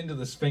headlong into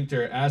the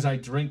sphincter as I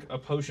drink a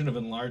potion of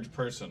enlarged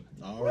person.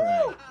 All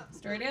right.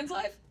 Story Dan's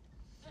life.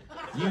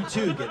 You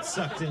too get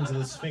sucked into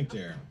the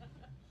sphincter.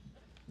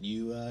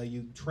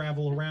 You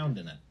travel around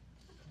in it.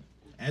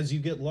 As you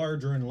get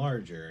larger and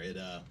larger,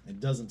 it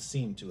doesn't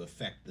seem to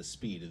affect the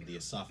speed of the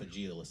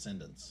esophageal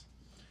ascendance.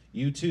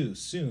 You too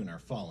soon are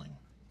falling.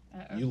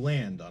 You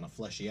land on a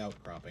fleshy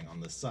outcropping on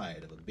the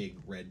side of a big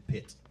red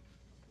pit.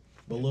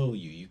 Below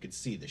you, you could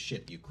see the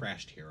ship you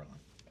crashed here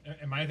on.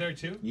 Am I there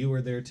too? You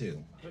were there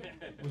too.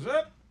 What's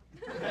up?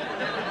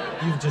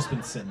 You've just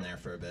been sitting there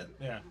for a bit.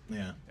 Yeah.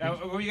 Yeah.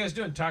 What were you guys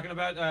doing? Talking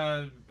about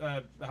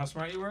how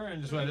smart you were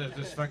and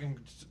just fucking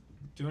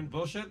doing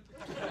bullshit?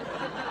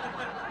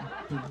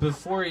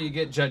 Before you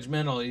get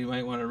judgmental, you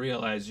might want to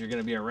realize you're going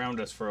to be around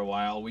us for a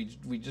while. We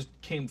just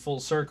came full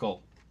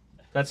circle.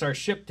 That's our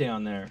ship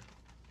down there.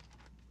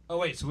 Oh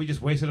wait, so we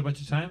just wasted a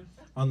bunch of time?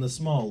 On the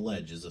small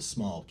ledge is a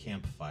small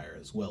campfire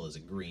as well as a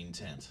green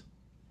tent.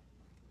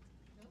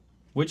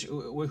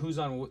 Who's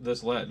on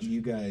this ledge?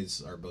 You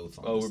guys are both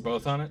on. Oh, we're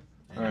both on it?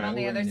 I'm on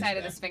the other side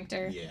of the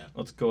sphincter. Yeah.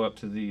 Let's go up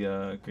to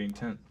the green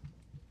tent.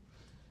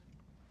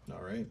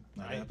 All right,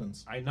 that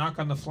happens. I knock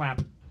on the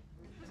flap.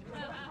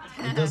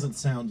 It doesn't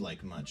sound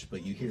like much,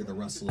 but you hear the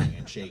rustling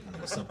and shaking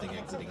of something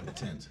exiting the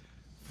tent.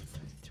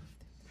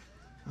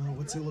 Oh,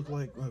 what's he look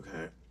like?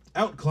 Okay.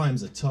 Out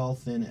climbs a tall,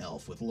 thin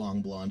elf with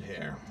long blonde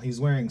hair.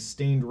 He's wearing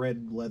stained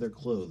red leather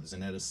clothes,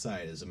 and at his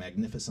side is a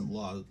magnificent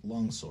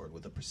longsword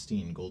with a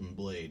pristine golden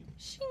blade.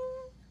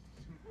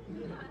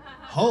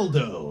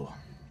 Haldo,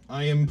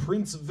 I am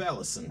Prince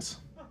Valicent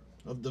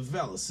of the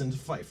Valicent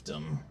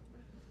fiefdom.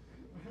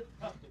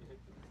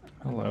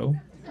 Hello.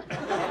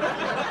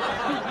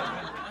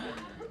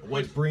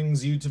 What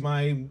brings you to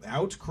my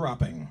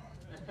outcropping?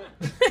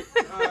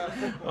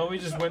 Oh, we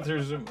just went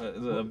through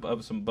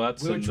some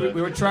butts.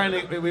 We were trying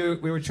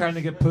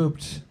to get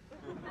pooped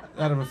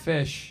out of a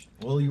fish.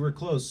 Well, you were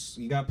close.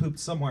 You got pooped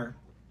somewhere.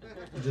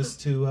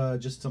 Just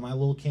to my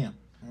little camp.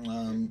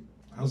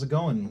 How's it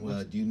going?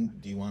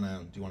 Do you want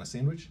a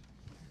sandwich?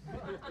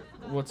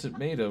 What's it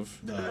made of?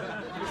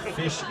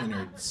 Fish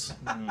innards.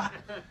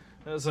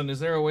 Listen, is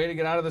there a way to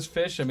get out of this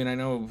fish? I mean, I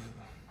know.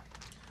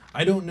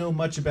 I don't know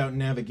much about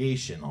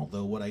navigation,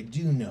 although what I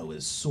do know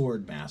is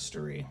sword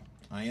mastery.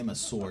 I am a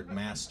sword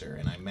master,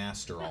 and I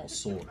master all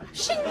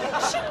swords.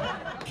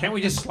 Can't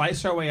we just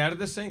slice our way out of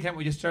this thing? Can't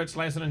we just start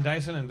slicing and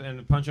dicing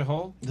and punch a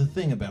hole? The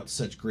thing about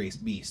such great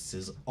beasts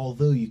is,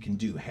 although you can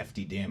do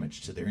hefty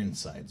damage to their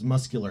insides,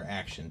 muscular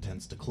action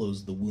tends to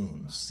close the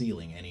wounds,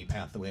 sealing any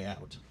pathway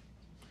out.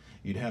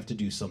 You'd have to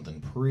do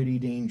something pretty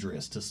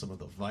dangerous to some of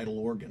the vital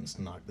organs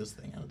to knock this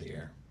thing out of the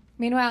air.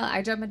 Meanwhile,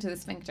 I jump into the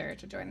sphincter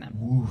to join them.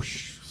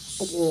 Whoosh.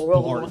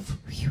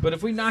 Splorf. But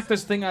if we knock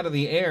this thing out of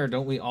the air,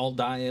 don't we all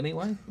die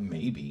anyway?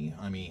 Maybe.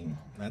 I mean,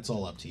 that's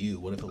all up to you.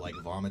 What if it, like,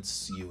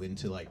 vomits you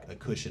into, like, a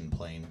cushion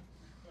plane?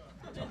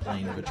 A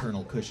plane of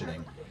eternal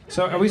cushioning.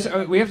 So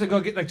we have to go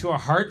get, like, to a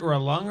heart or a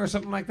lung or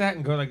something like that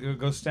and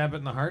go stab it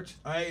in the heart?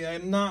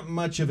 I'm not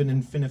much of an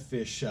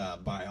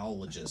infinifish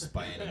biologist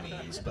by any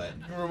means, but...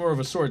 You're more of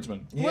a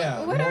swordsman.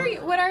 Yeah.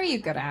 What are you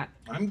good at?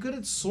 I'm good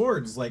at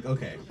swords. Like,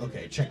 okay,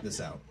 check this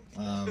out.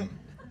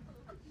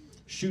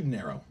 Shoot an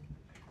arrow.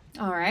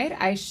 All right,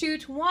 I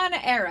shoot one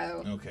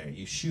arrow. Okay,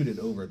 you shoot it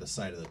over the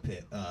side of the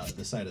pit.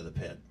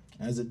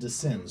 As it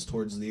descends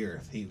towards the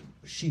earth,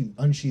 she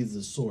unsheathes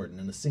his sword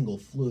and in a single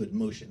fluid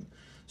motion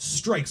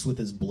strikes with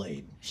his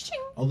blade. Shing.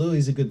 Although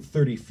he's a good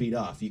 30 feet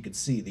off, you could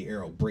see the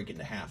arrow break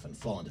into half and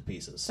fall into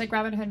pieces. It's like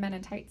Robin Hood Men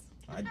in Tights.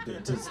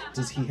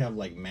 Does he have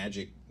like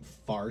magic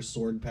far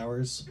sword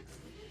powers?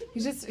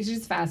 He's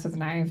just fast with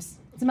knives.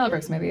 It's a Mel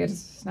Brooks movie.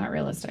 It's not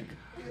realistic.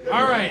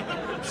 All right,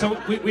 so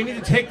we need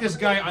to take this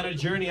guy on a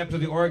journey up to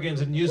the organs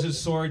and use his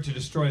sword to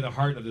destroy the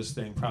heart of this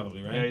thing,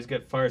 probably, right? Yeah, he's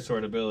got fire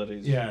sword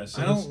abilities. Yeah,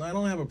 so I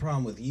don't have a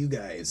problem with you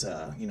guys,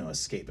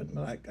 escaping,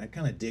 but I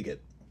kind of dig it.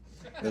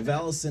 The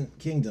Valicent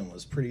Kingdom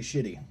was pretty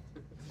shitty.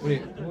 Wait,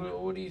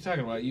 what are you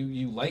talking about?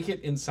 You like it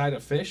inside a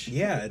fish?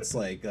 Yeah, it's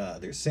like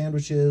there's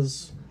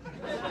sandwiches.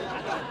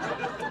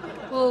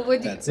 Well,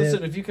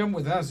 listen, if you come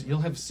with us,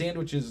 you'll have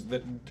sandwiches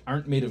that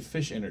aren't made of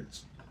fish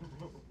innards.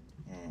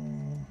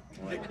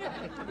 Like,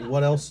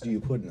 what else do you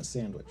put in a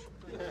sandwich?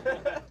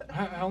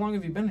 How long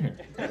have you been here?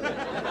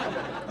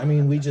 I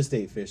mean, we just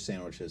ate fish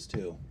sandwiches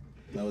too.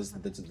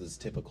 That's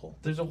typical.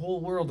 There's a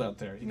whole world out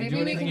there. You Maybe can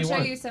do anything we can you show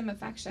want. you some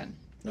affection.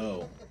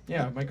 Oh.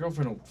 Yeah, my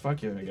girlfriend will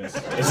fuck you, I guess.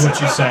 Is what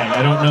she's saying.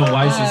 I don't know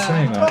why she's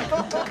saying that.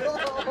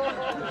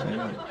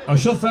 Oh,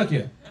 she'll fuck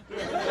you.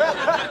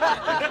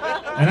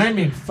 And I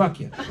mean fuck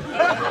you.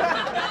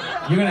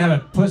 You're gonna have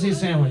a pussy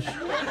sandwich.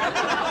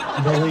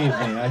 Believe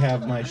me, I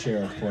have my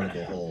share of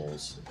portable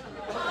holes.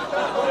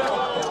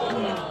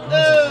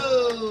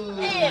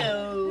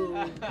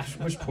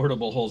 I wish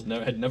portable holes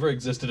had never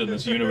existed in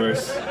this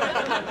universe.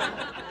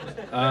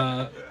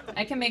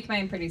 I can make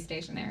mine pretty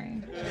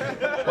stationary.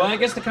 Well, I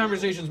guess the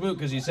conversation's moot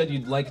because you said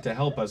you'd like to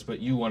help us, but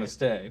you want to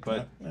stay.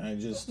 But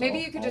Maybe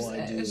you could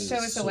just show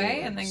us the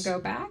way and then go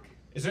back.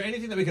 Is there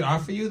anything that we could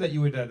offer you that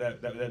you would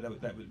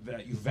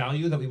that you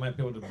value that we might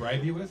be able to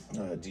bribe you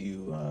with? Do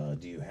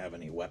you have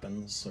any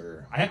weapons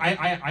or?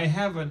 I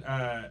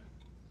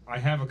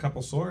have a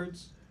couple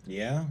swords.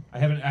 Yeah. I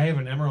have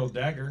an emerald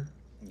dagger.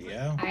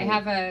 Yeah. I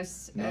have a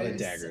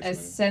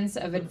sense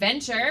of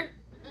adventure.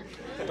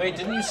 Wait,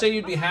 didn't you say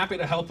you'd be happy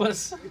to help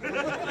us?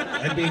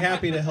 I'd be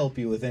happy to help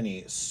you with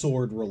any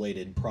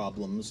sword-related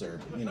problems or,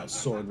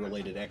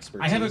 sword-related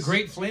expertise. I have a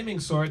great flaming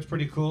sword. It's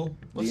pretty cool.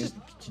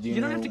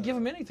 You don't have to give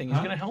him anything. He's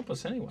going to help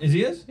us anay. Is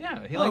he is?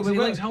 Yeah, he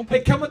likes helping.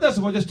 Hey, come with us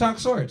and we'll just talk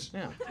swords.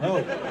 Yeah. Oh,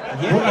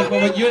 yeah.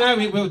 Well, you and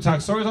I, we'll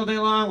talk swords all day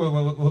long.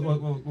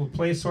 We'll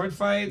play sword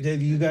fight.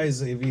 Have you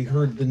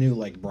heard the new,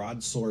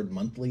 Broadsword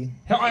Monthly?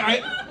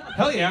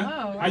 Hell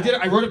yeah.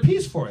 I wrote a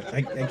piece for it.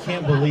 I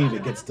can't believe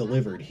it gets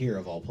delivered here,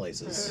 of all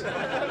places.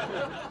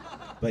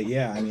 But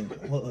yeah,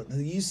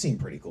 you seem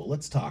pretty cool.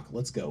 Let's talk.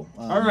 Let's go.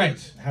 All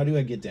right. How do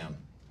I get down?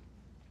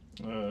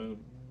 Well,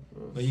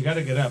 you got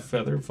to get up.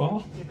 Feather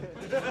fall.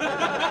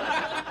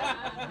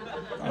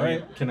 All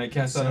right. Can I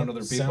cast that on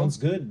other people? Sounds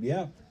good.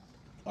 Yeah.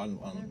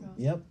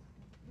 Yep.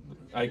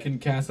 I can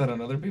cast that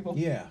on other people?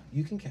 Yeah,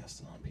 you can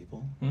cast it on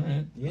people. All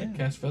right. Yeah. I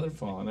cast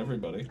Featherfall on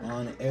everybody.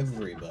 On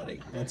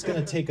everybody. It's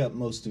going to take up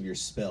most of your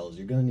spells.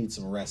 You're going to need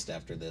some rest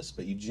after this,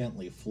 but you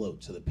gently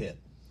float to the pit.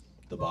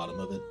 The bottom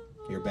of it.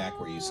 You're back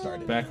where you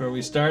started. Back where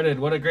we started.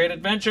 What a great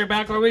adventure.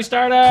 Back where we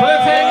started.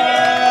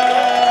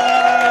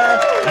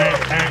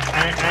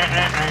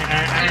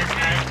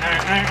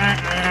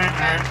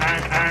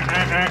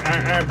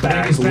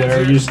 Back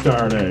where you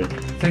started.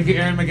 Thank you,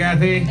 Aaron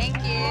McGathy. Thank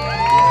you.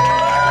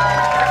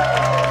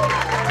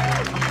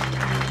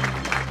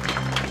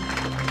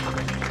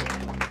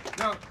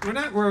 No, we're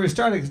not where we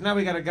started because now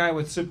we got a guy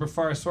with super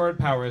far sword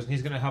powers and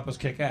he's going to help us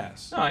kick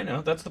ass. No, I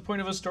know. That's the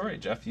point of a story,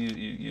 Jeff.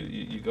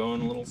 You go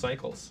in little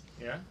cycles.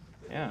 Yeah?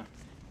 Yeah.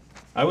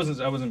 I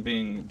wasn't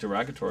being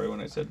derogatory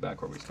when I said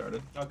back where we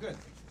started. Oh, good.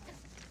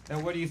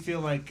 And what do you feel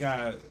like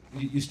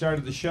you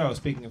started the show,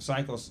 speaking of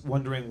cycles,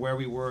 wondering where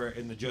we were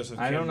in the Joseph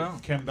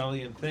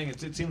Campbellian thing? It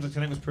seems like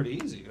tonight was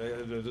pretty easy.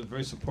 It was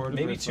very supportive.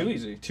 Maybe too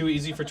easy. Too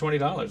easy for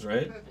 $20,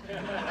 right?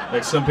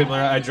 Like some people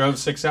I drove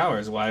 6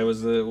 hours. Why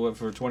was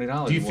for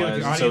 $20? Do you feel Why like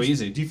is the it so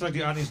easy? Do you feel like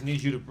the audience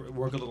needs you to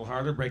work a little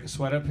harder, break a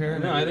sweat up here?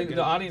 No, I think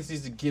the audience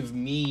needs to give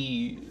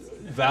me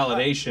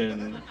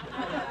validation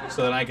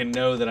so that I can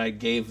know that I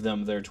gave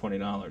them their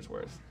 $20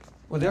 worth.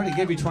 Well, they already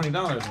gave you $20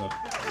 though.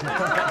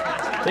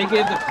 They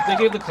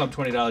gave the club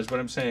 $20, but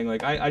I'm saying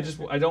I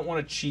don't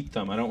want to cheat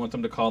them. I don't want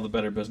them to call the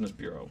Better Business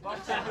Bureau.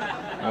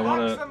 I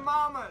want to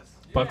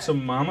buck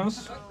some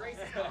mamas.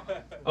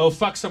 Oh,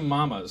 fuck some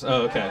mamas.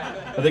 Oh, okay.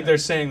 I think they're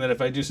saying that if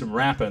I do some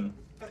rapping,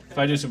 if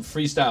I do some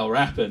freestyle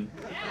rapping,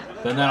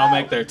 then that'll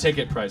make their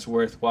ticket price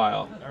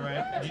worthwhile. All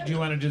right. Do you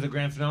want to do the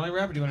grand finale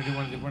rap, or do you want to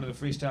do one of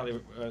the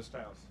freestyle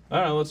styles?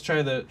 I don't know. Let's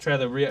try the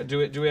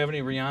do we have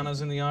any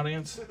Rihannas in the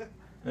audience?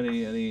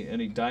 Any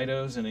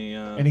Didos?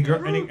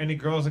 Any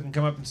girls that can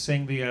come up and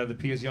sing the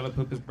Pea is yellow,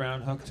 poop is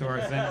brown hook to our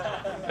thing?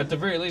 At the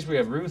very least, we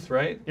have Ruth,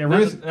 right? Yeah,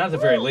 Ruth. Not at the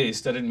very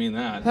least. I didn't mean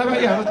that. How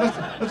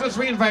about let's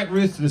re-invite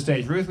Ruth to the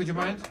stage. Ruth, would you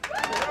mind?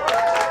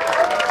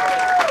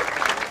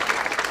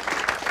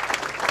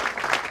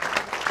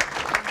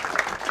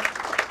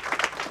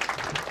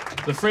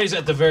 The phrase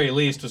 "at the very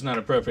least" was not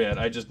appropriate.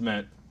 I just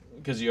meant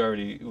because you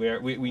already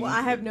we. Well, I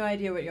have no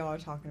idea what y'all are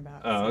talking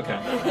about. Oh, okay.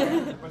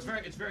 Well,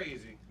 it's very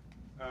easy.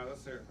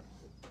 Let's hear.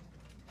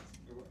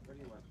 What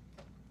do you want?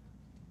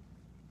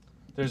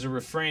 There's a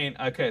refrain.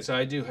 Okay, so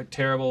I do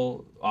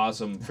terrible,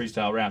 awesome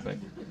freestyle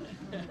rapping,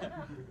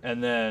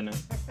 and then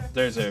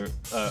there's a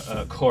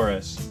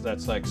chorus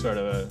that's like sort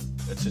of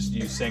it's just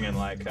you singing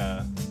like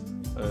the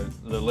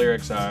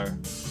lyrics are.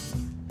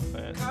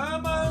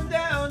 Come on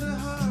down to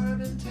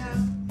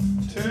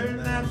Harmontown, turn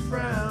that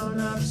frown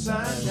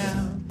upside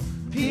down.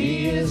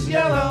 Pea is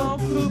yellow,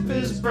 poop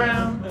is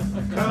brown.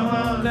 Come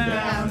on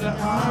down to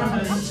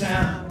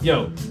Harmontown.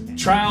 Yo,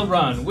 trial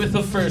run with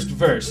the first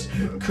verse.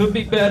 Could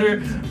be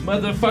better,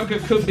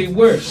 motherfucker, could be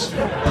worse.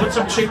 Put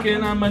some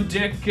chicken on my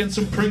dick and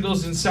some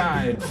Pringles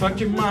inside. Fuck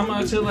your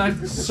mama till I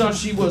saw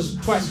she was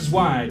twice as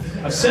wide.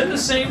 I've said the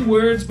same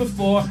words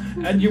before,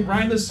 and you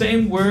rhyme the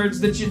same words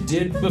that you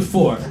did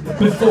before.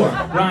 Before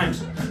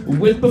rhymes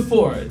with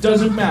before. It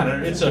doesn't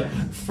matter. It's a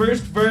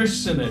first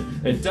verse, and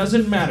it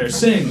doesn't matter.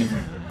 Sing.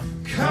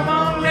 Come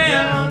on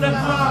down to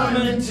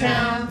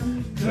Harmontown,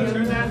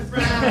 turn that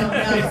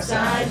frown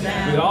upside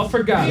down. We all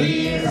forgot it.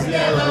 Pea is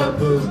yellow,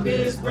 poop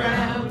is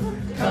brown.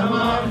 Come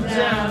on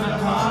down to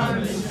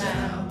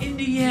Harmontown.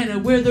 Indiana,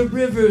 where the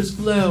rivers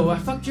flow. I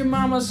fucked your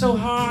mama so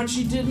hard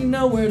she didn't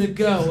know where to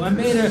go. I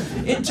made her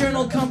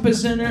internal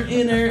compass in her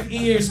inner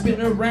ear,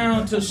 spin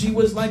around till she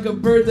was like a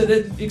bird that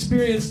had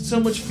experienced so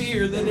much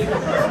fear that it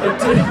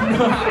didn't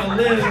know how to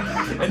live,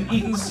 and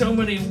eaten so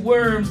many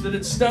worms that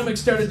its stomach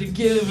started to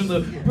give, and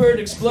the bird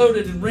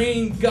exploded and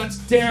rained guts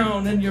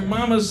down, and your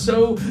mama's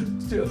so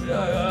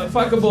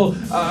fuckable.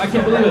 I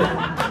can't believe it.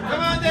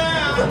 Come on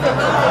down.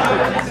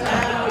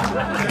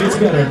 It's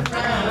better.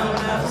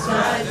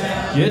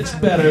 Gets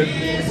better.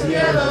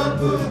 Yellow,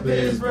 poop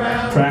is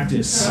brown.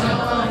 Practice. Come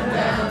on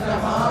down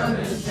to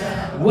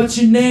Harmontown. What's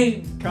your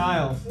name?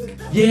 Kyle.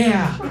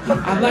 Yeah,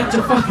 I'd like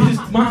to fuck his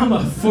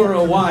mama for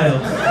a while.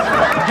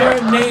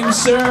 Your name,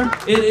 sir?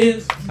 It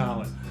is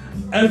Colin.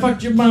 I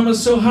fucked your mama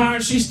so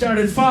hard she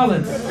started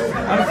falling.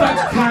 I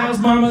fucked Kyle's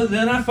mama,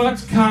 then I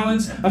fucked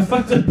Colin's. I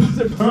fucked their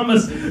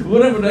mamas.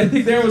 Whatever, I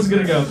think there was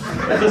gonna go.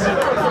 It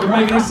doesn't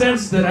make any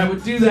sense that I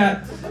would do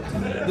that.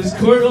 This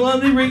cord will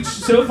only reach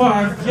so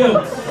far.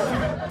 Yo,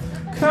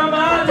 come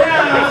on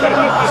down.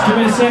 Just give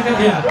me a second.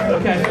 Yeah,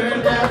 okay.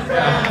 Turn that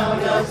frown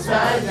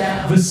upside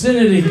down.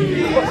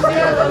 Vicinity.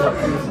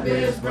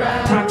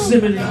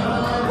 Proximity.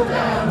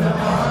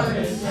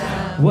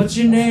 What's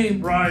your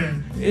name?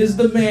 Ryan. Is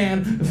the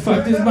man who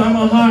fucked his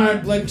mama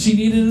hard like she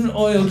needed an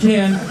oil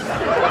can.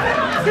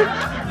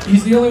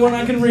 He's the only one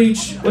I can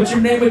reach. What's your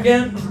name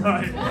again?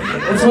 Ryan.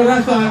 That's what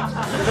I thought.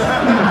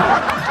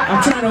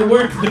 I'm trying to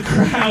work the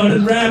crowd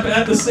and rap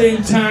at the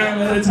same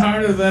time, and it's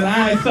harder than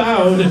I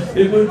thought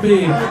it would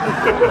be.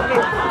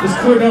 This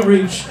chord don't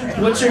reach.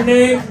 What's your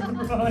name?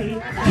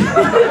 Ryan.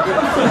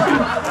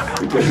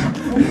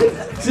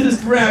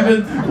 Just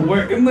rapping,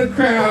 working the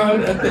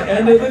crowd at the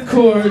end of the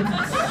chord.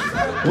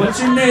 What's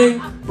your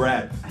name?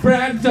 Brad.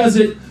 Brad does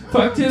it.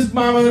 Fucked his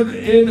mama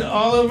in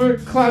all of her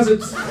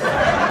closets.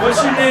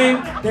 What's your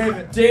name?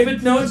 David.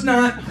 David? No, it's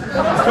not.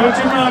 Fucked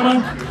your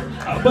mama.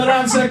 But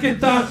on second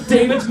thought,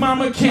 David's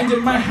mama came to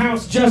my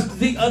house just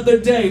the other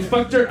day.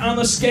 Fucked her on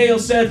the scale,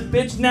 said,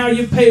 bitch, now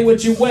you pay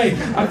what you weigh.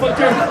 I fucked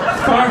her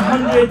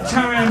 400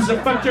 times. I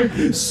fucked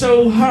her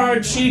so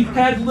hard she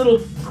had little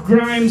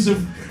grimes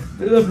of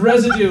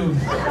residue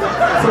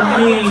from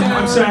me.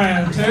 I'm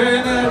sorry.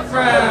 Turn that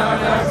frown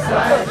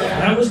upside down.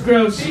 That was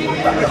gross. It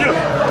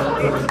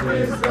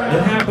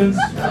happens.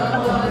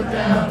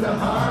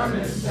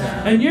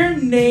 And your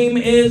name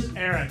is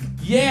Eric.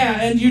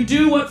 Yeah, and you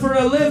do what for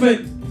a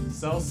living?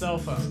 Sell cell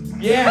phones.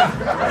 Yeah.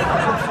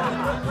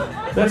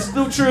 That's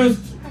the truth.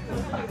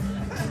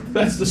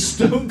 That's the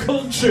stone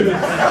cold truth.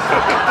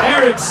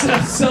 Eric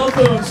sells cell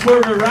phones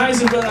for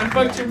Verizon, but I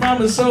fucked your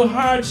mama so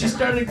hard she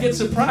started to get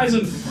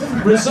surprising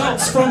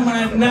results from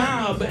my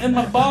knob and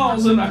my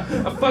balls, and I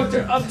fucked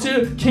her up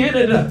to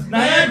Canada,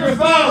 Niagara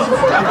Falls.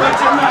 I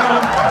fucked your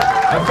mama.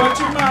 I fucked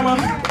your mama.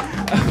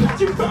 I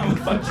fucked your mama.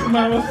 Fucked your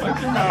mama.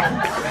 Fucked your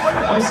mama.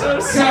 I'm so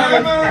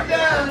sorry. Come on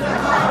down to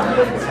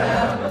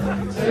Harmontown.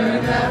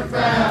 Turn that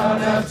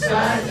frown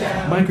upside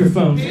down.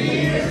 Microphone. He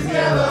is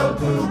yellow,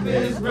 poop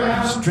is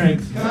brown.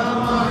 Strength. Come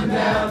on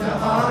down to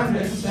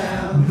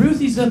Harmontown.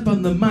 Ruthie's up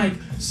on the mic,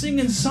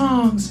 singing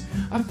songs.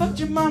 I fucked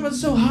your mama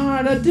so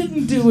hard, I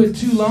didn't do it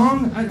too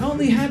long. I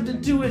only had to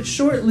do it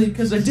shortly,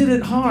 cause I did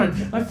it hard.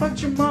 I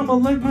fucked your mama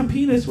like my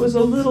penis was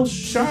a little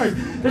shard.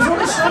 There's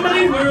only so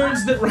many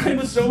words that rhyme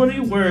with so many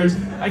words.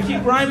 I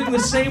keep rhyming the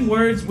same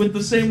words with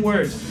the same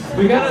words.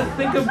 We gotta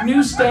think of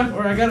new stuff,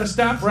 or I gotta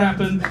stop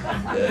rapping.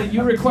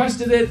 You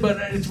requested it, but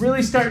it's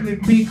really starting to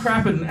be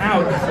crapping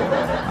out.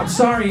 I'm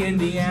sorry,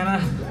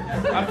 Indiana.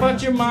 I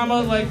fucked your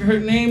mama like her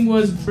name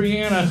was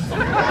Brianna.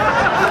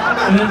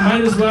 And it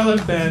might as well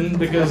have been,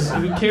 because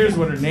who cares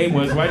what her name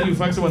was? Why do you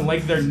fuck someone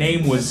like their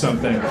name was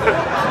something?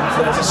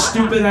 That's a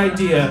stupid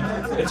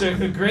idea. It's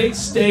a great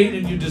state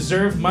and you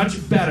deserve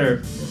much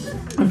better.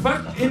 I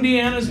fucked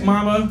Indiana's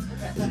mama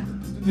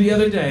the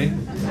other day.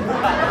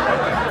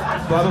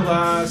 Blah, blah,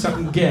 blah,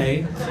 something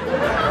gay.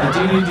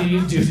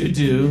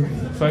 Do.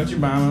 Fucked your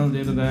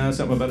mama,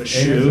 something about a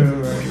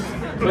shoe.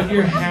 Put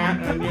your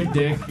hat on your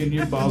dick and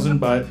your balls and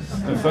butt.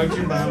 I fucked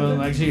your mama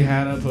like she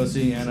had a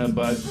pussy and a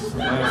butt.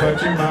 I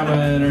fucked your mama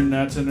and her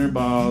nuts and her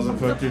balls. I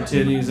fucked her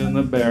titties in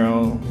the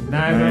barrel.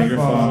 Niagara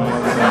Falls.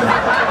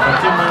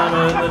 Fucked your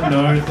mama in the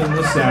north and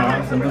the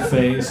south and the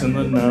face and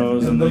the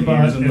nose and the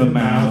ears and the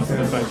mouth.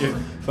 I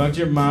fucked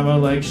your mama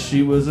like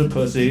she was a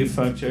pussy.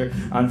 Fucked her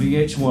on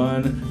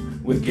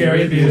VH1 with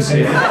Gary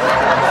Busey.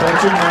 I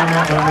fucked your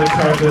mama on the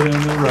carpet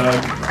and the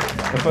rug.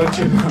 I fucked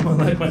your mama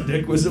like my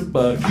dick was a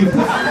bug.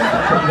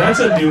 That's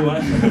a new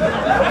one.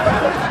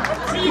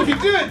 So you can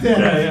do it then.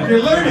 Yeah.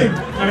 You're learning.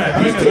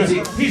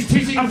 Okay. He's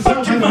teaching I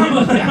fucked your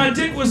mama like my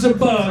dick was a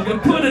bug. I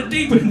put it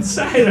deep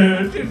inside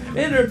her,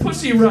 in her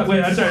pussy rug.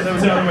 Wait, I'm sorry, that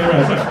was the other way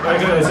around.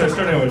 Sorry,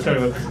 start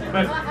over.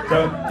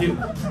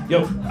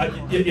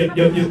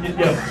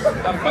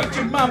 I fucked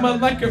your mama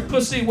like her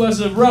pussy was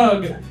a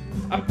rug.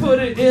 I put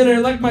it in her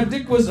like my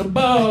dick was a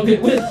bug.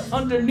 It went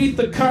underneath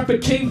the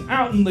carpet, came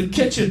out in the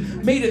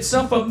kitchen, made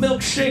itself a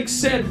milkshake,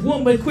 said,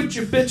 woman, quit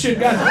your bitching.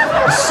 Got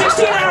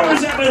 16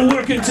 hours I've been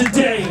working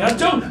today. I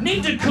don't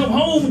need to come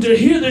home to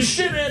hear the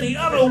shit any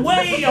other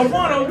way. I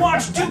want to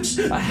watch Dukes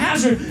of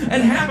Hazzard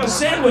and have a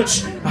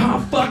sandwich. Oh,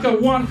 fuck, I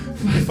want...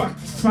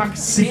 Fuck,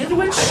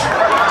 sandwich?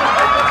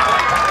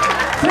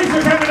 Thanks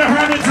for coming to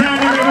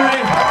Harmontown,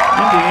 everybody.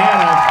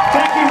 Indiana.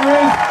 Thank you,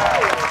 Ruth.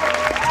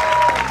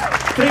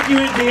 Thank you,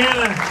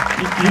 Indiana.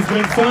 You've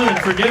been fun and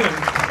forgiving.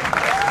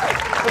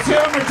 Let's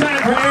hear one more time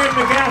for Aaron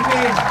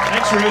McGaffey.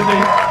 Thanks,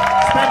 Ruthie.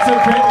 Spencer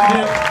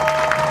Crittenden.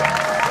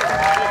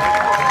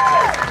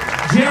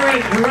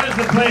 Jared, who runs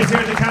the place here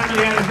at the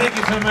Comedy Attic. Thank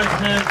you so much,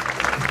 man.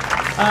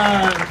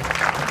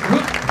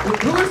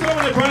 Who was the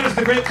woman that brought us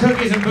the great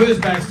cookies and booze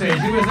backstage?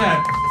 Who was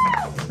that?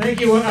 Thank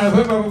you.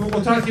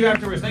 We'll talk to you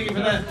afterwards. Thank you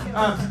for that.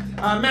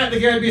 Matt, the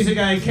Gary Busey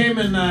guy,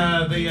 Cayman,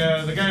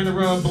 the guy in the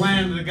row,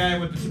 Bland, the guy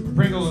with the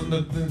Pringles and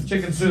the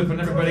chicken soup,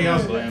 and everybody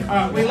else. We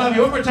love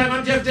you. One more time,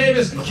 I'm Jeff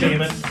Davis.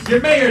 Cayman.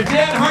 Your mayor,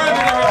 Dan Harmon,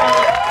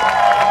 everybody.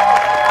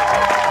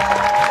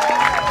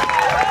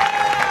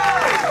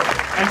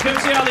 And come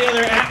see all the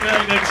other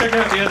check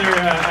out the other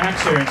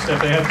acts here and stuff.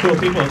 They have cool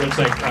people. It looks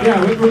like.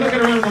 Yeah, we're looking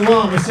around the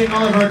lawn. We're seeing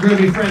all of our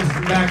groovy friends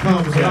from back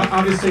home. So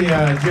obviously,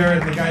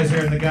 Jared and the guys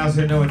here and the gals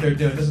here know what they're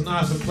doing. This is an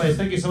awesome place.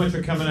 Thank you so much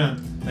for coming out.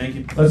 Thank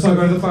you. Let's all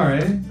go to the bar,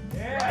 eh?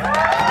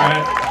 All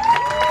right.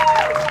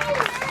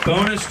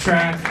 Bonus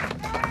track.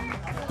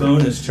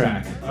 Bonus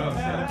track.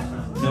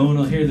 No one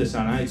will hear this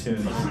on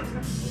iTunes.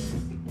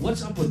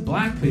 What's up with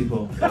black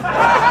people?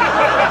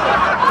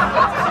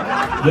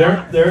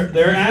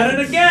 They're at it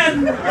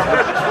again.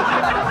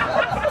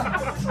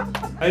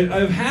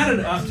 I've had it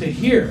up to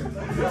here.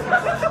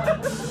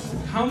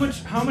 How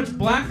much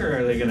blacker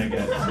are they gonna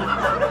get?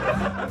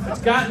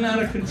 It's gotten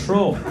out of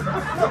control.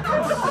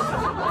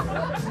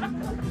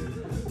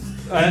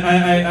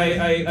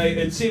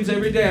 It seems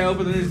every day I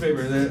open the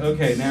newspaper.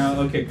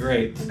 Okay,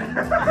 great.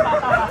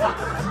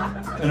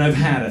 And I've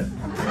had it.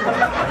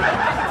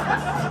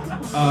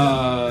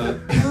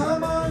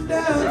 Come on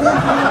down to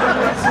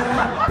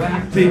Harmontown.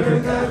 Black people.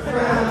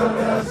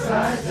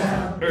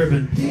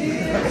 Urban.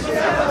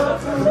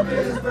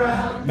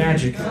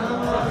 Magic.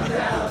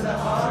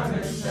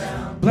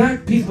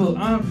 Black people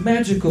are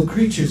magical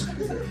creatures,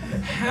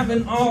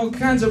 having all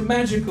kinds of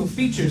magical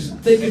features.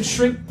 They can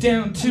shrink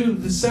down to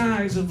the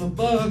size of a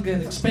bug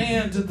and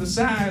expand to the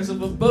size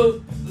of a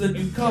boat that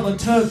you call a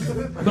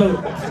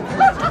tugboat.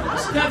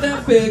 It's not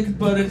that big,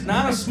 but it's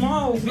not a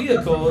small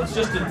vehicle. It's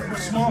just a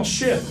small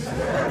ship.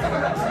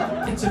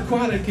 It's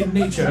aquatic in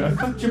nature. I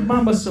fucked your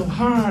mama so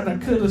hard I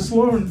could have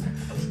sworn.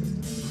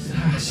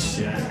 Ah,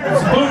 shit.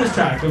 It's a bonus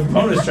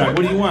track.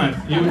 What do you want?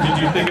 Did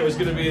you think it was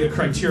going to be a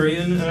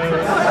Criterion?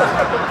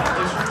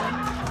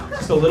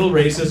 Just a little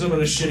racism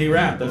and a shitty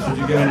rap. That's what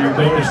you get on your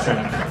bonus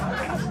track.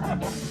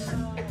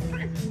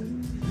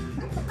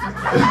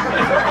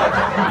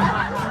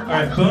 All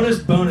right,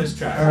 bonus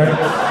track. All right,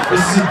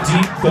 this is a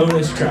deep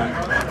bonus track.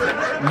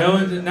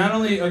 Not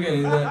only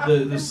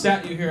the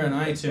set you hear on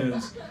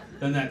iTunes.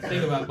 Then that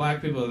thing about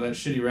black people, that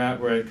shitty rap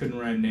where I couldn't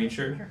rhyme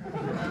nature.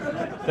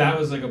 That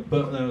was like a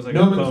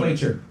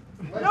nomenclature.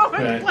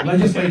 Right.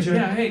 Legislature.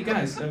 Yeah, hey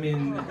guys, I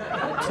mean,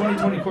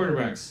 2020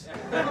 quarterbacks.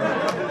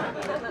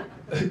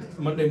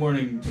 Monday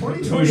morning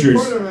 2020 Hoosiers.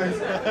 quarterbacks.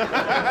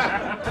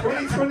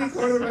 2020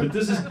 quarterbacks. But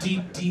this is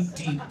deep,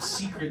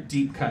 secret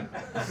deep cut.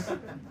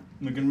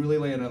 We can really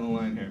lay it on the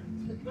line here.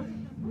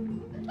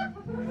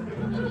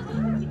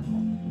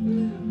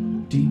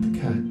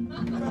 Deep cut,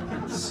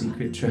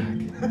 secret track,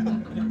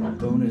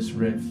 bonus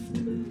riff.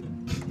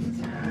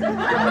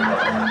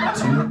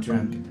 Too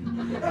drunk,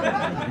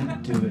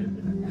 can't do it,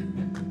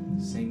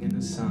 singing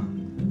a song.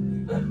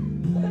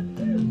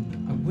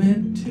 I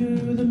went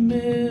to the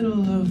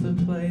middle of the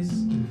place,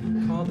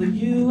 called the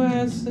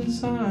U.S. and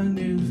saw a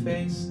new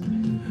face,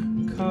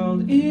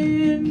 called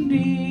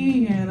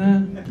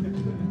Indiana.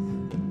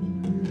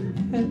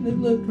 And it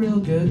looked real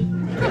good.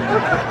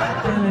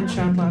 And it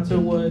chopped lots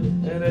of wood.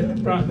 And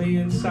it brought me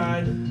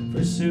inside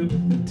for soup.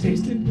 It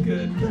tasted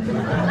good.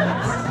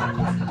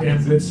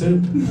 Damn good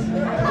soup.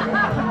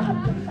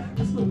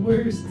 It's the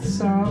worst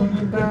song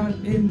about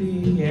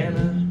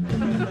Indiana.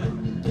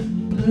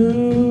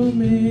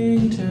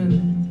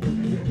 Bloomington.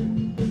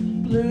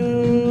 I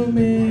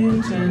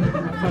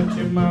fucked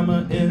your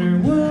mama in her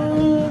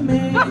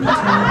Bloomington.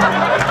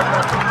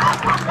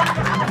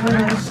 And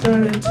I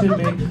started to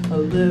make a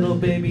little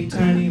baby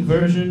tiny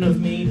version of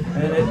me,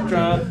 and it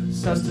draws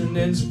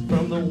sustenance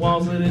from the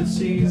walls that it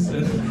sees,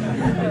 and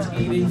it's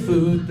eating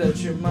food that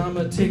your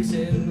mama takes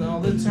in all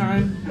the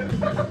time.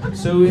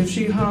 So if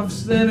she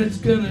huffs, then it's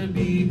gonna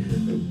be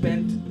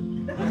bent.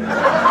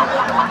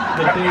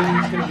 The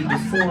baby's gonna be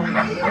deformed.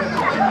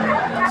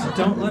 So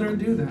don't let her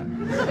do that.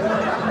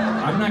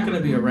 I'm not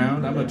gonna be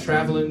around. I'm a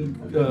traveling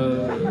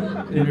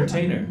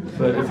entertainer.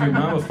 But if your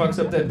mama fucks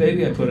up that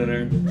baby I put in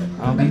her,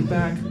 I'll be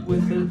back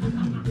with the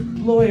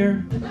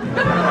lawyer,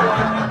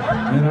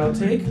 and I'll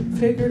take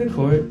her to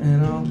court,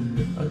 and I'll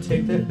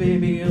take that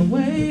baby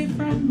away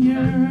from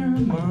your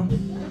mom.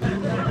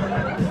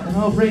 And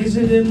I'll raise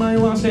it in my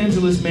Los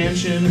Angeles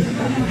mansion.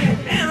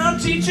 And I'll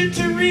teach it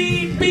to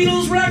read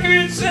Beatles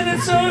records,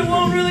 and so it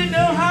won't really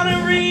know how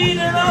to read.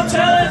 And I'll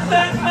tell it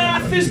that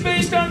math is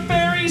based on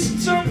fairies in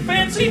some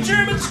fancy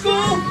German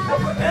school.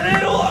 And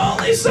it'll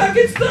only suck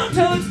its thumb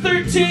till it's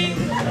 13.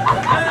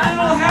 And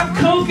it'll have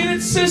coke in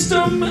its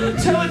system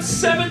until it's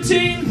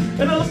 17.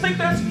 And it'll think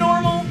that's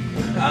normal.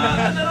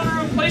 And then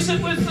I'll replace it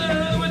with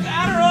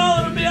Adderall,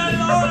 and it'll be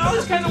all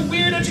these kinds of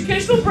weird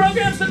educational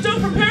programs that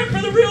don't prepare it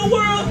for the real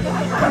world.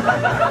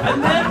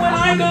 And then when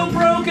I go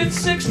broke at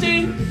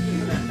 60,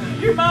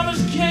 your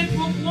mama's kid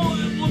will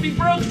be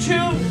broke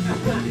too.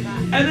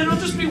 And then it'll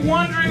just be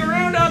wandering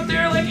around out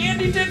there like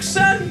Andy Dick's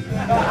son.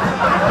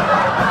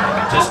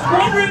 Just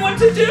wondering what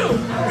to do.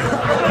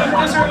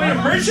 Is there a way to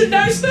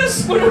merchandise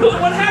this?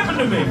 What happened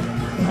to me?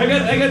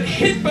 I got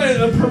hit by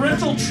a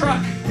parental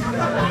truck.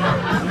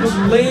 Just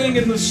laying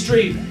in the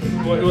street,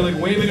 like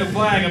waving a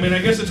flag. I mean, I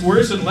guess it's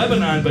worse in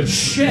Lebanon, but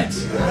shit.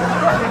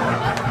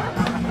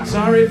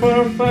 Sorry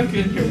for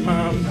fucking your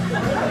mom.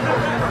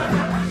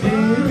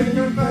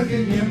 For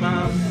fucking your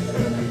mom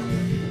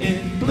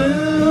in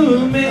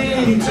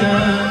Bloomington.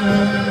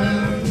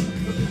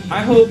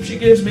 I hope she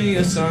gives me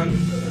a son.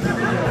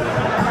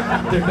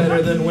 They're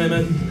better than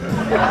women.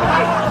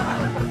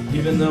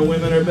 Even though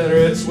women are better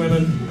at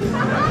swimming,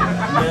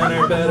 men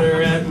are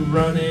better at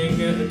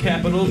running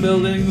Capitol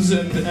buildings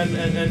and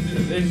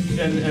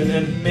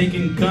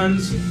making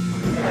guns.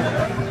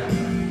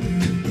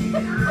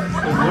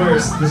 The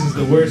worst. This is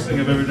the worst thing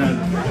I've ever done.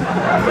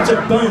 It's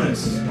a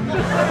bonus.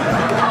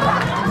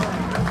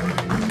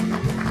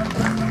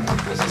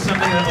 This is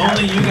something that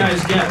only you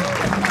guys get.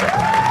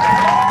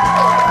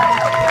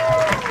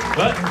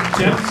 But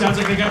Jeff, sounds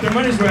like they got their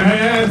money's worth.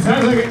 Yeah, it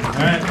sounds like it. All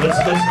right, let's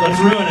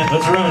ruin it.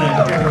 Let's ruin it.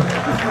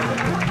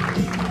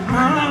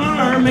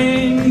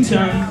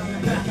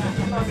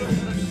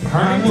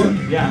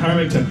 Harmontown. Yeah,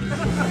 Harmontown.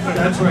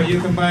 That's where you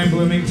combine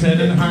Bloomington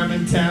and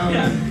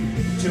Harmontown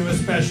to a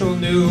special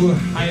new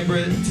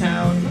hybrid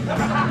town.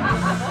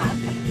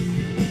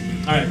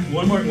 All right,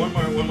 one more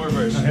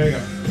verse. Oh, here we go.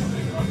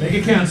 Make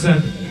it count,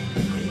 son.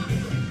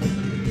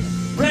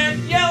 Red,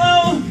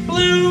 yellow,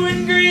 blue,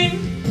 and green.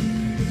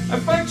 I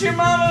fucked your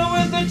mama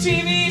with the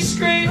TV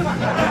screen.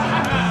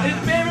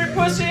 It made her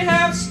pussy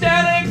have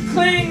static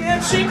cling,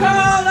 and she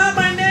called out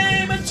my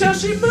name until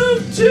she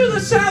moved to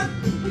the south.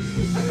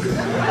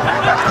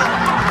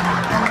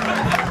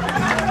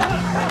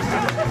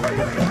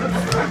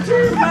 Fucked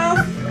her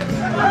mouth.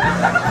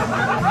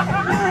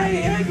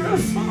 Niagara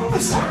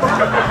Falls.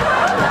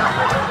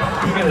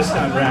 We gotta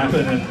stop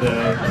rapping and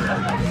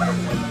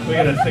we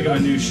gotta think of a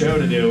new show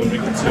to do when we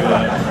get to.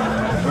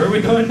 Where are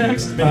we going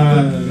next?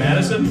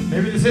 Madison?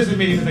 Maybe this is a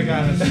meeting with the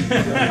goddess.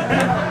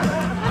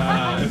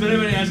 If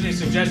anybody has any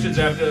suggestions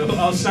after,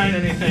 I'll sign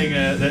anything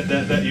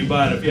that you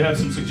bought. If you have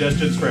some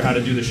suggestions for how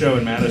to do the show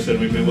in Madison,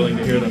 we'd be willing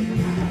to hear them.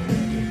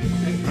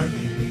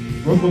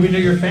 We'll be near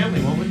your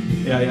family, won't we?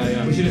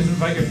 Yeah. We should just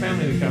invite your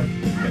family to come.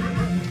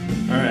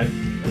 All right.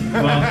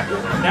 Well,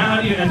 now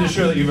how do you end a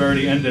show that you've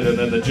already ended, and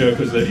then the joke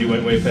was that you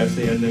went way past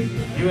the ending?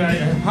 You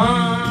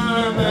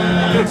Harmontown.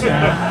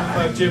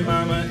 Fucked your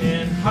mama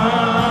in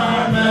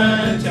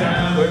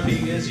Harmontown, where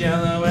pee is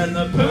yellow and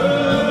the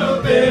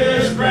poop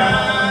is brown.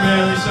 I'm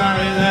really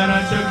sorry that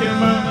I took your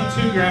mama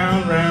to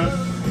ground round.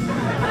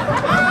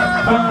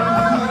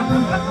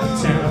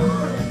 Harmontown.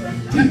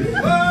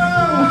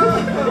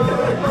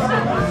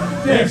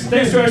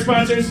 Thanks to our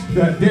sponsors.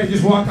 Dan,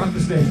 just walk off the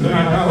stage. Okay,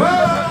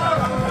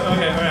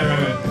 all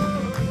right.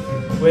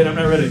 Wait, I'm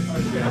not ready.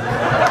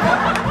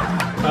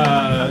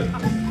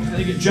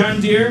 Thank you, John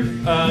Deere,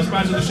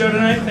 sponsored the show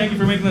tonight. Thank you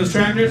for making those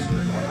tractors.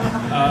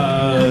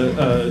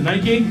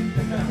 Nike,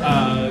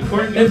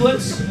 corn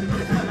niblets.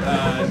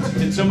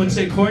 Did someone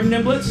say corn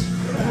niblets?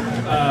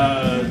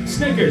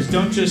 Snickers,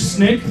 don't just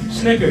snick,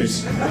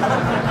 Snickers.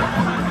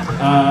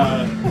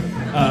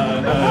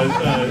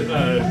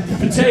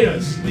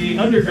 Potatoes, the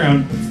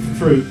underground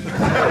fruit.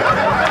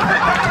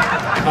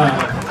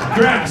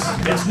 Grass,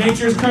 it's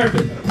nature's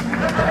carpet.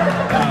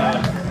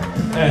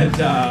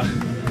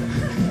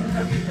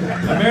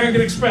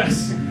 American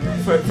Express,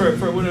 for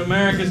when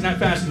America's not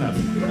fast enough.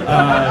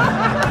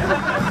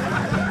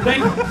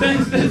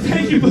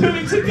 Thank you,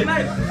 Bloomington. Good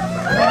night.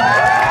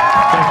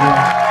 Thank you.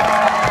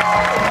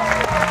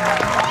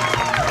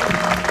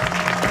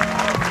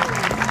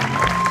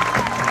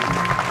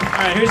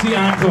 All right, here's the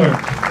encore.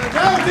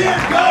 Go, Dan,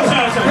 go!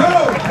 Sorry. Go!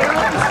 Get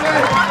off the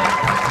stage!